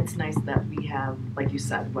 And it's nice that we have, like you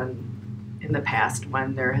said, when in the past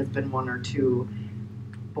when there has been one or two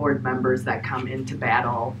board members that come into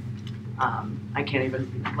battle, I can't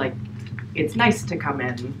even, like, it's nice to come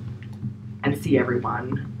in and see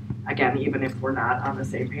everyone, again, even if we're not on the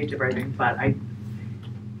same page of everything, but I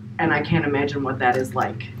can't imagine what that is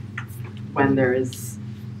like when there is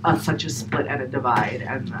such a split and a divide,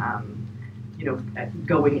 and you know,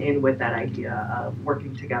 going in with that idea of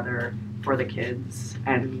working together for the kids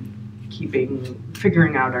and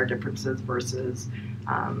figuring out our differences versus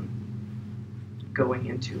going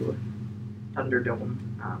into Thunderdome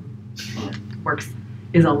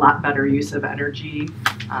is a lot better use of energy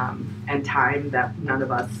and time that none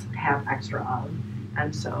of us have extra of,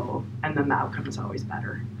 and then the outcome is always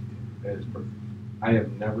better. That is perfect. I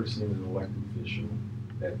have never seen an elected official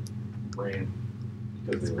that ran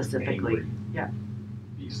because they were angry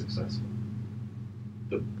be successful.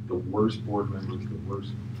 The worst board members, the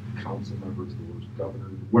worst council members, the worst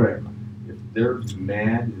governors, whatever. If they're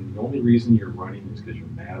mad and the only reason you're running is because you're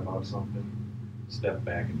mad about something, step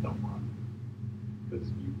back and don't run.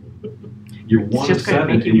 Because you're one of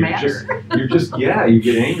seven and you're just you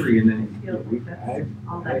get angry and then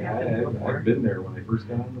I've been there when I first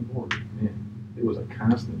got on the board. Man, it was a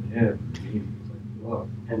constant ebb in the meeting. It was like, look.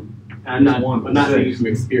 And I'm not saying from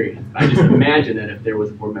experience. I just imagine that if there was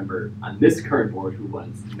a board member on this current board who was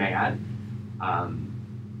mad,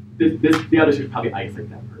 the others would probably isolate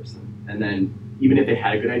that person. And then even if they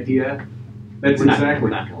had a good idea, that's exactly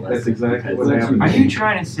what happened. Are you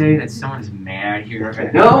trying to say that someone's mad here?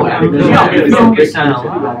 No, focus on a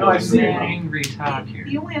lot of angry talk here.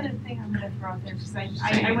 The only other thing I'm going to throw out there, because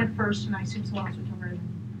I went first and I assume someone else would cover it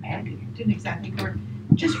and didn't exactly cover it.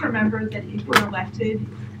 Just remember that if you're elected,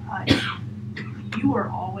 you are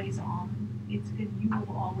always on. You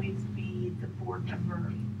will always be the board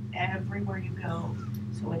member everywhere you go.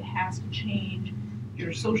 So it has to change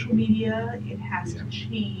your social media. It has to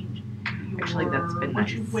change what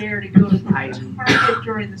you wear to go to the market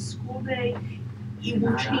during the school day. It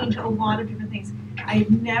will change a lot of different things. I've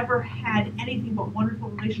never had anything but wonderful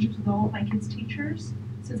relationships with all of my kids' teachers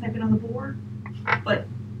since I've been on the board. But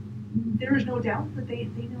there is no doubt that they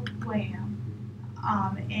know who I am.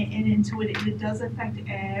 And so it does affect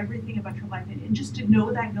everything about your life. And just to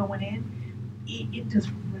know that going in, it does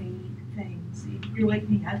great things. You're like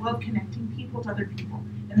me. I love connecting people to other people.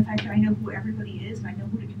 And the fact that I know who everybody is and I know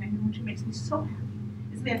who to connect with, which makes me so happy.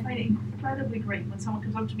 I find it incredibly great when someone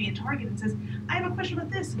comes up to me at Target and says, I have a question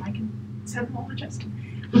about this, and I can send them all to Justin.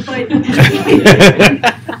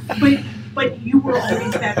 But you were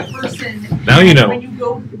always that person. Now you know. When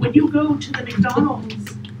you go to the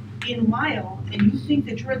McDonald's in Lyle and you think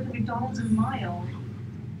that you're at the McDonald's in Lyle,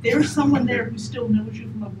 there's someone there who still knows you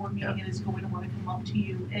from a board meeting and is going to want to come up to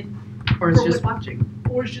you or is just watching,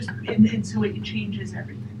 or is just and so it changes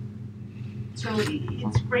everything. So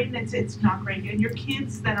it's great and it's not great, and your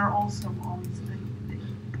kids that are also always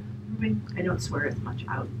I don't swear as much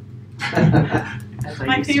out.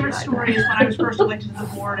 My favorite story is when I was first elected to the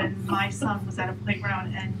board and my son was at a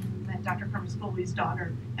playground and met Dr. Carmen Spoley's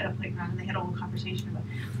daughter at a playground, and they had a little conversation about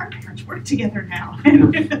our parents work together now.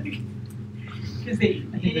 Because they,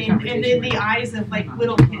 think the and in the eyes of like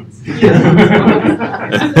little kids. Those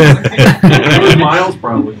miles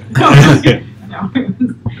probably.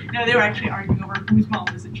 No, they were actually arguing over whose mom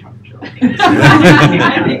was in charge. But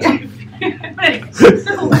anyway,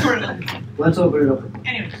 Let's open it up.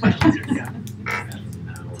 anyway, questions?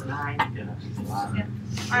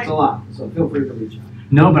 It's a lot, so feel free to reach out.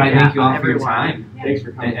 No, but I thank you all for your everyone. time. Thanks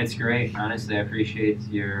for coming. It's great. Honestly, I appreciate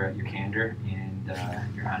your candor and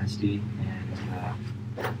your honesty,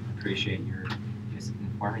 and appreciate your just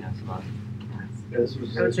informing us about it. This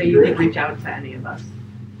was- I would say you can reach out to any of us.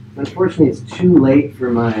 Unfortunately, it's too late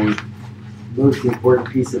for my most important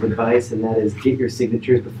piece of advice, and that is get your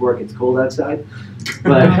signatures before it gets cold outside.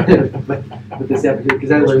 But this episode,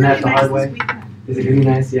 because I learned that the hard way. Is it gonna be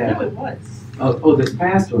nice? Yeah. No, it was. Oh, this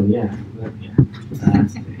past one, yeah. But,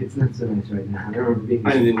 it's not so nice right now. I don't remember being.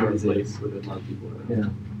 I didn't know this place with a lot of people. Yeah.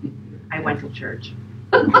 I went to church.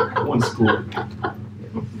 One school.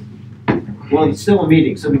 Well, it's still a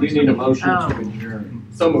meeting, so we do need a motion Oh. to adjourn.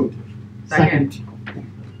 So moved. Second.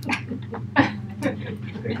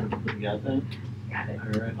 You got that? Got it.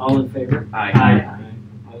 All right, all in favor? Aye.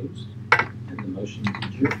 Opposed? And the motion is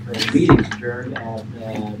adjourned, or the meeting is adjourned at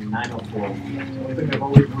 9:04. I think I've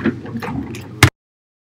always wanted one.